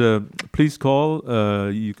 But please call.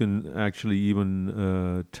 You can actually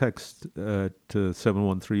even text at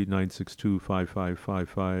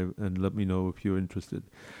 713-962-5555 and let me know if you're interested.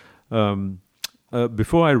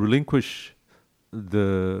 Before I relinquish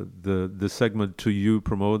the segment to you,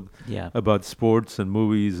 Pramod, about sports and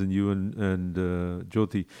movies, and you and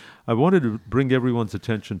Jyoti, I wanted to bring everyone's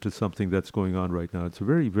attention to something that's going on right now. It's a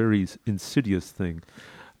very, very insidious thing.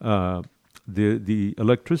 The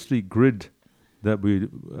electricity grid that we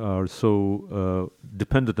are so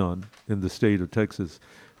dependent on in the state of Texas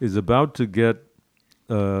is about to get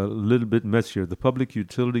a little bit messier. The Public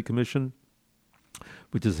Utility Commission,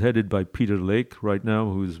 which is headed by Peter Lake right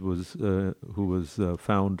now, who was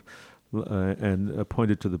found and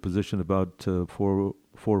appointed to the position about 4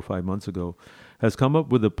 or 5 months ago, has come up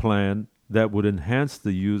with a plan that would enhance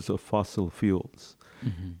the use of fossil fuels.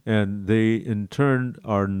 Mm-hmm. And they, in turn,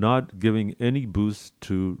 are not giving any boost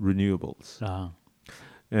to renewables.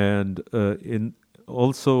 And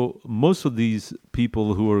also, most of these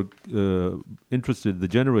people who are interested, the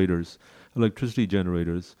generators, electricity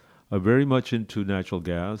generators, are very much into natural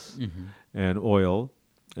gas and oil,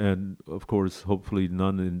 and of course, hopefully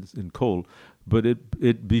none in coal. But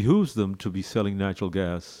it behooves them to be selling natural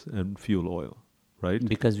gas and fuel oil right?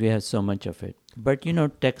 Because we have so much of it. But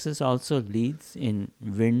Texas also leads in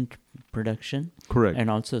wind production. Correct. And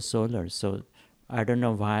also solar. So I don't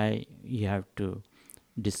know why you have to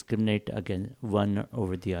discriminate against one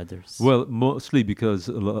over the others. Well, mostly because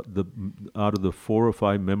out of the 4 or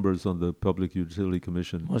 5 members on the Public Utility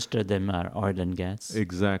Commission, most of them are oil and gas.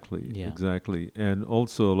 Exactly. Yeah. Exactly. And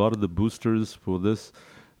also a lot of the boosters for this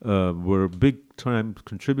were big-time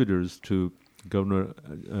contributors to Governor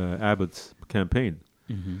Abbott's campaign.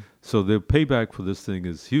 Mm-hmm. So the payback for this thing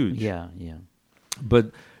is huge. Yeah.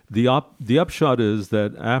 But the upshot is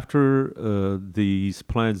that after these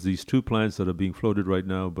 2 plans that are being floated right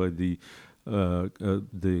now by the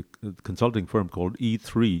consulting firm called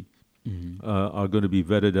E3 are going to be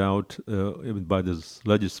vetted out by this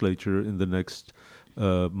legislature in the next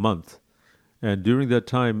month. And during that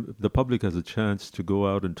time, the public has a chance to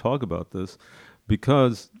go out and talk about this,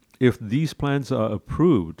 because if these plans are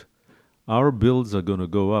approved, our bills are going to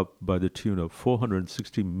go up by the tune of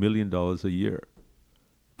 $460 million a year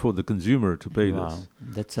for the consumer to pay Wow, this.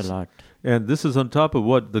 that's a lot. And this is on top of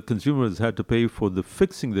what the consumers had to pay for the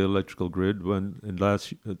fixing the electrical grid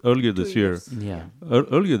earlier this year. Yeah.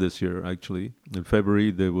 Earlier this year, actually, in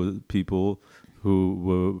February, there were people who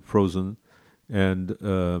were frozen, and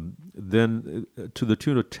then to the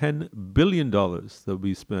tune of $10 billion that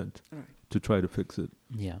we spent to try to fix it.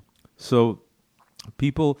 Yeah. So,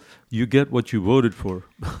 people, you get what you voted for.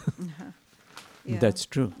 Yeah, that's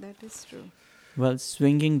true. That is true. Well,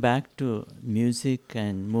 swinging back to music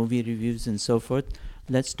and movie reviews and so forth,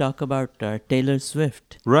 let's talk about Taylor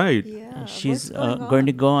Swift. Right. Yeah, she's what's going going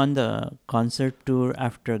to on? go on the concert tour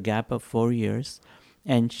after a gap of 4 years,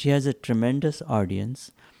 and she has a tremendous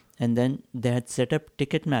audience. And then they had set up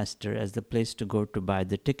Ticketmaster as the place to go to buy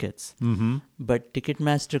the tickets. Mm-hmm. But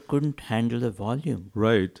Ticketmaster couldn't handle the volume.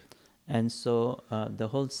 Right. And so the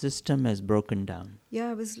whole system has broken down.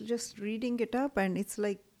 Yeah, I was just reading it up, and it's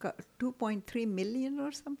like 2.3 million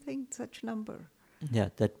or something, such number. Yeah,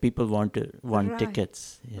 that people want Right.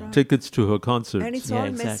 tickets. Yeah. Right. Tickets to her concert. And it's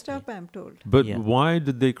all messed up, I'm told. But Yeah. why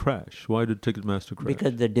did they crash? Why did Ticketmaster crash?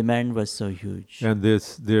 Because the demand was so huge. And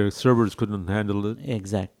their servers couldn't handle it.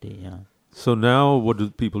 Exactly, yeah. So now what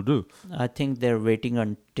do people do? I think they're waiting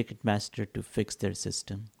on Ticketmaster to fix their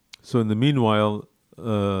system. So in the meanwhile,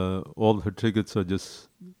 all her tickets are just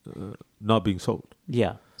not being sold.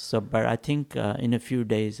 Yeah. So, but I think in a few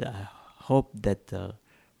days, I hope that the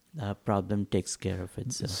problem takes care of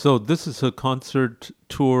itself. So this is her concert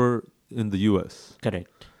tour in the U.S.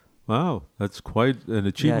 Correct. Wow, that's quite an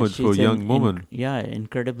achievement Yeah, for a she's young woman.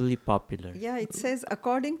 Incredibly popular. Yeah, it says,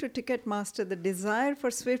 according to Ticketmaster, the desire for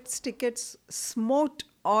Swift's tickets smote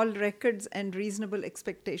all records and reasonable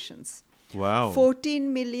expectations. Wow.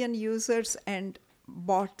 14 million users and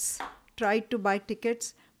bots tried to buy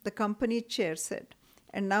tickets, the company chair said.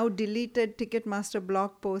 And now deleted Ticketmaster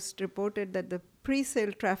blog post reported that the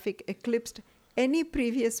pre-sale traffic eclipsed any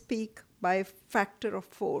previous peak by a factor of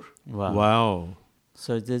 4. Wow.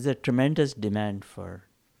 So there's a tremendous demand for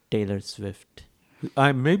Taylor Swift.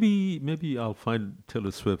 Maybe I'll find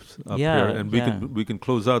Taylor Swift up Yeah, here, and yeah. we can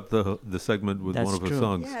close out the segment with That's one of her true.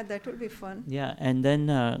 songs. Yeah, that will be fun. Yeah, and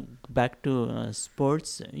then back to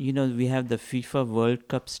sports. We have the FIFA World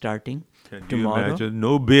Cup starting Can tomorrow. you imagine?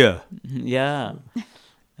 No beer. Yeah,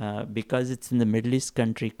 because it's in the Middle East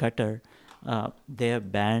country, Qatar, they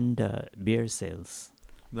have banned beer sales.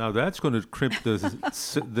 Now that's going to crimp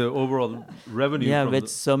the overall revenue. Yeah, from with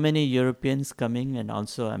so many Europeans coming and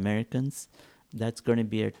also Americans, that's going to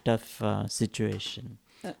be a tough situation.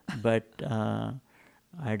 But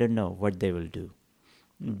I don't know what they will do.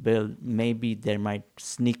 Maybe they might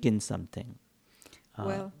sneak in something.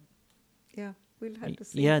 Well, yeah, we'll have to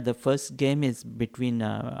see. Yeah, the first game is between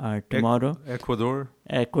tomorrow. Ecuador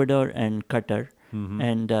and Qatar. Mhm.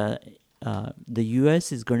 And the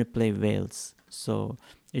US is going to play Wales. So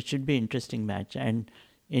it should be an interesting match. And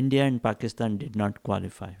India and Pakistan did not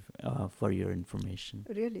qualify, for your information.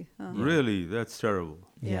 Really? Uh-huh. Really, that's terrible.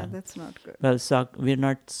 Yeah, that's not good. Well, we're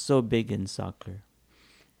not so big in soccer.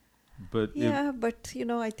 But Yeah, but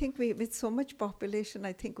I think with so much population,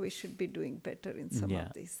 I think we should be doing better in some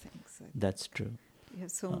of these things. That's true. We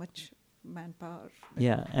have so much manpower.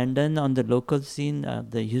 Yeah, and then on the local scene,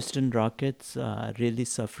 the Houston Rockets are really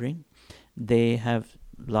suffering. They have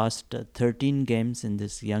lost 13 games in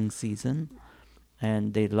this young season,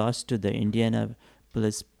 and they lost to the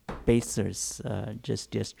Indianapolis Pacers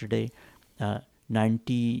just yesterday,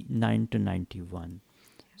 99-91.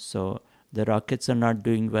 So the Rockets are not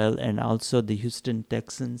doing well, and also the Houston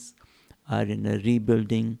Texans are in a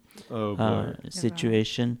rebuilding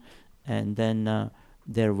situation, and then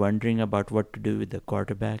they're wondering about what to do with the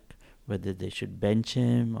quarterback whether they should bench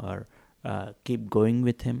him or keep going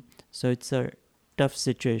with him. So it's a tough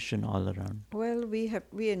situation all around. Well,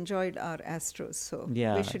 we enjoyed our Astros, so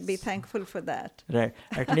Yeah. we should be thankful for that. Right,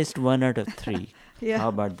 at least 1 out of 3. Yeah. How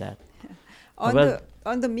about that?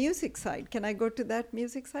 On the music side, can I go to that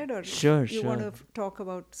music side, or Sure, you sure. want to talk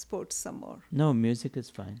about sports some more? No, music is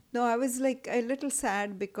fine. No, I was like a little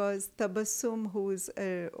sad because Tabassum, who's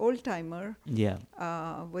an old timer, Yeah.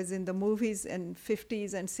 was in the movies in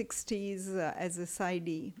 50s and 60s as a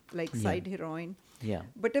sidey, like side heroine. Yeah.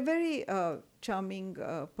 But a very charming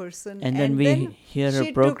person. And then we hear her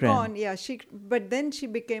she program. took on, but then she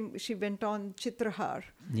went on Chitrahar,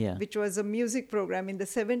 Yeah. which was a music program in the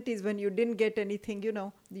 70s when you didn't get anything,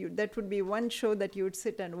 that would be one show that you would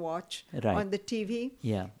sit and watch Right. on the TV.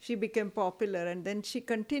 Yeah. She became popular, and then she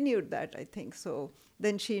continued that, I think. So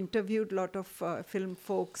then she interviewed a lot of film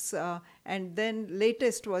folks, and then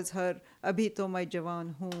latest was her Abhi To Main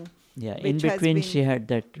Jawan Hoon. Yeah, in between she had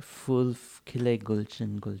that Phul Khile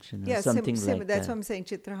Gulshan or something like that. That's what I'm saying,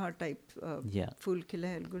 Chitrahar type. Phul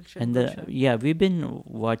Khile Gulshan. And we've been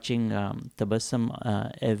watching Tabassum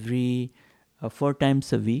every 4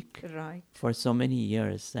 times a week Right. for so many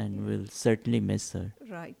years, and we'll certainly miss her.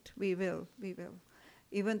 Right, we will.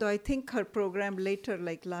 Even though I think her program later,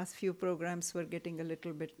 like last few programs, were getting a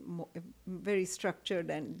little bit more, very structured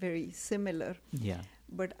and very similar. Yeah.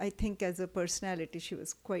 But I think as a personality, she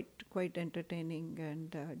was quite entertaining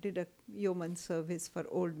and did a yeoman service for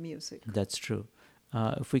old music. That's true.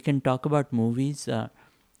 If we can talk about movies,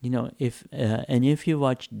 if any of you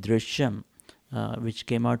watched Drishyam, which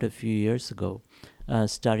came out a few years ago,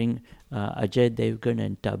 starring Ajay Devgan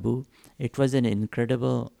and Tabu, it was an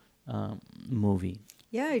incredible movie.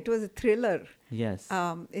 Yeah, it was a thriller. Yes.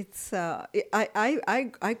 I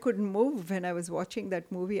couldn't move when I was watching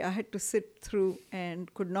that movie. I had to sit through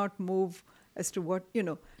and could not move as to what,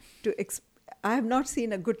 I have not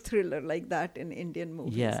seen a good thriller like that in Indian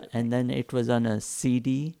movies. Yeah, and then it was on a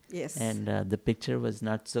CD. Yes. And the picture was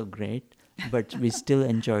not so great, but we still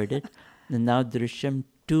enjoyed it. And now Drishyam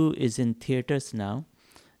 2 is in theaters now.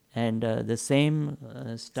 And the same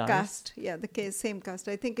stars. Cast, yeah, same cast.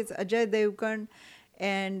 I think it's Ajay Devgan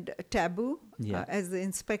and Tabu as the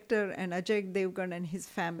inspector, and Ajay Devgan and his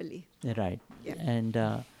family. Right. Yeah. And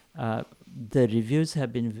the reviews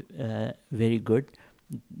have been very good.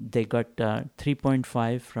 They got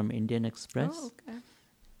 3.5 from Indian Express. Oh, okay.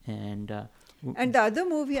 And the other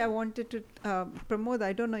movie I wanted to promote,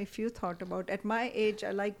 I don't know if you thought about, at my age,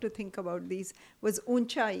 I like to think about these, was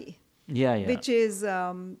Unchai. Yeah. Which is,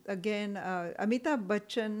 again, Amitabh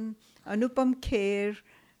Bachchan, Anupam Kher,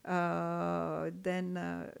 then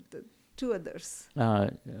the 2 others.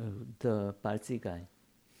 The Parsi guy.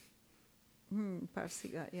 Parsi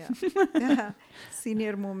guy, yeah.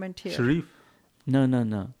 Senior moment here. Sharif? No.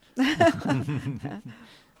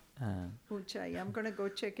 Unchai, I'm going to go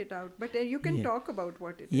check it out. But you can talk about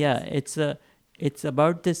what it is. Yeah, it's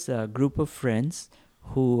about this group of friends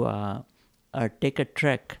who take a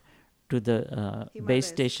trek to the base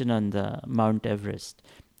station on the Mount Everest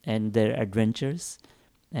and their adventures.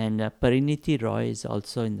 And Pariniti Roy is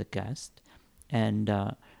also in the cast. And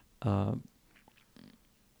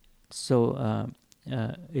so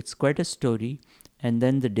it's quite a story. And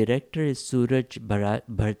then the director is Suraj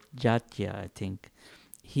Bharjatya, I think.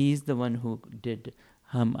 He's the one who did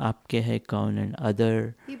Hum Aapke Hai Kaun and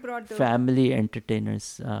other family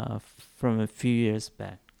entertainers from a few years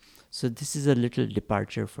back. So this is a little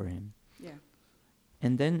departure for him. Yeah.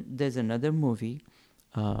 And then there's another movie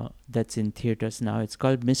that's in theaters now. It's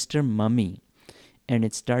called Mr. Mummy. And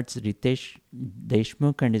it stars Ritesh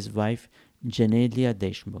Deshmukh and his wife Janelia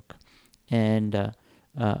Deshmukh. And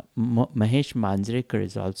Mahesh Manjrekar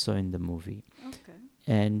is also in the movie. Okay.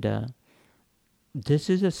 And this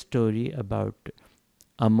is a story about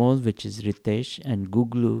Amol, which is Ritesh, and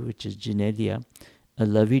Guglu, which is Janelia, a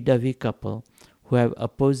lovey-dovey couple who have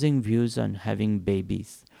opposing views on having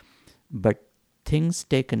babies. But things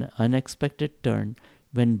take an unexpected turn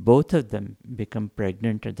when both of them become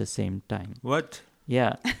pregnant at the same time. What?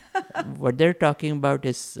 Yeah. What they're talking about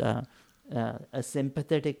is a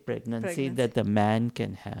sympathetic pregnancy that the man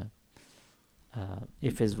can have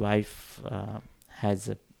if his wife has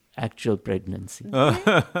an actual pregnancy.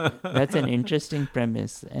 That's an interesting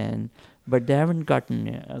premise, but they haven't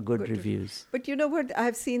gotten good reviews. But you know what?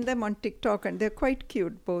 I've seen them on TikTok, and they're quite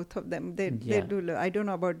cute, both of them. They do. I don't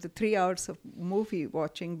know about the 3 hours of movie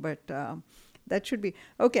watching, but that should be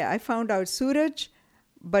okay. I found out Suraj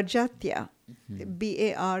Bharjatya,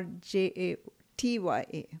 Barjatya.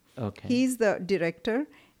 Okay. He's the director,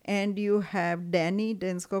 and you have Danny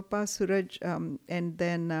Densgopa, Suraj, and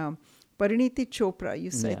then Pariniti Chopra. I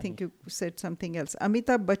Yeah. think you said something else.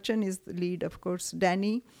 Amitabh Bachchan is the lead, of course.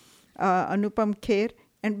 Danny, Anupam Kher,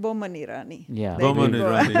 and Boman Irani. Yeah. There Boman you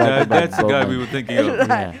go. Irani. That's the guy we were thinking of.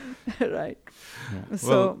 Right. Right.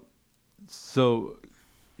 Well, so,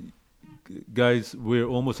 guys, we're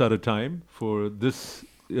almost out of time for this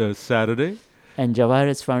Saturday. And Jawahar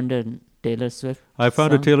has found a Taylor Swift I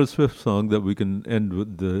found a song? Taylor Swift song that we can end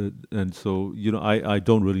with and so, I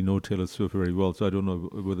don't really know Taylor Swift very well, so I don't know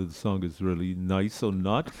whether the song is really nice or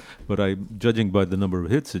not, but judging by the number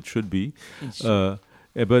of hits, it should be.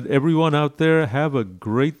 But everyone out there, have a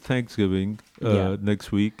great Thanksgiving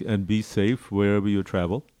next week and be safe wherever you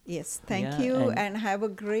travel. Yes, thank you, and have a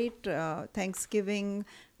great Thanksgiving.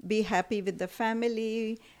 Be happy with the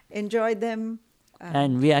family, enjoy them.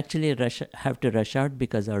 And we actually have to rush out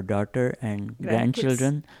because our daughter and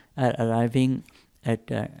grandchildren are arriving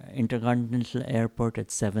at Intercontinental Airport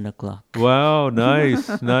at 7 o'clock. Wow, nice.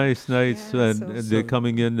 And so they're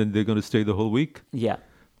coming in and they're going to stay the whole week? Yeah.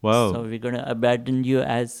 Wow. So we're going to abandon you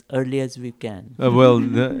as early as we can. I will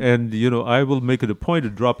make it a point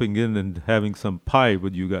of dropping in and having some pie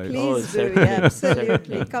with you guys. Please do,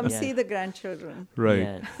 absolutely. Come see the grandchildren.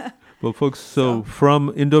 Right. Well, folks, so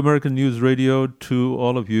from Indo-American News Radio to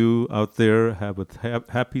all of you out there, have a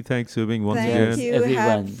happy Thanksgiving once again. Thank you.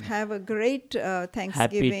 Everyone. Have a great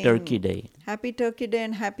Thanksgiving. Happy Turkey Day. Happy Turkey Day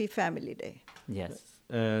and Happy Family Day. Yes.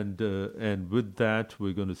 And with that,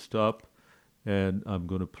 we're going to stop. And I'm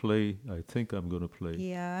going to play. I think I'm going to play.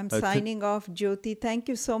 Yeah, I'm signing off, Jyoti. Thank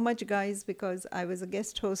you so much, guys, because I was a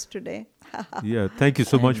guest host today. Yeah, thank you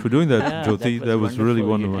so much for doing that, Jyoti. That was really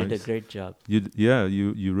wonderful. You did a great job.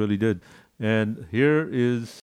 You really did. And here is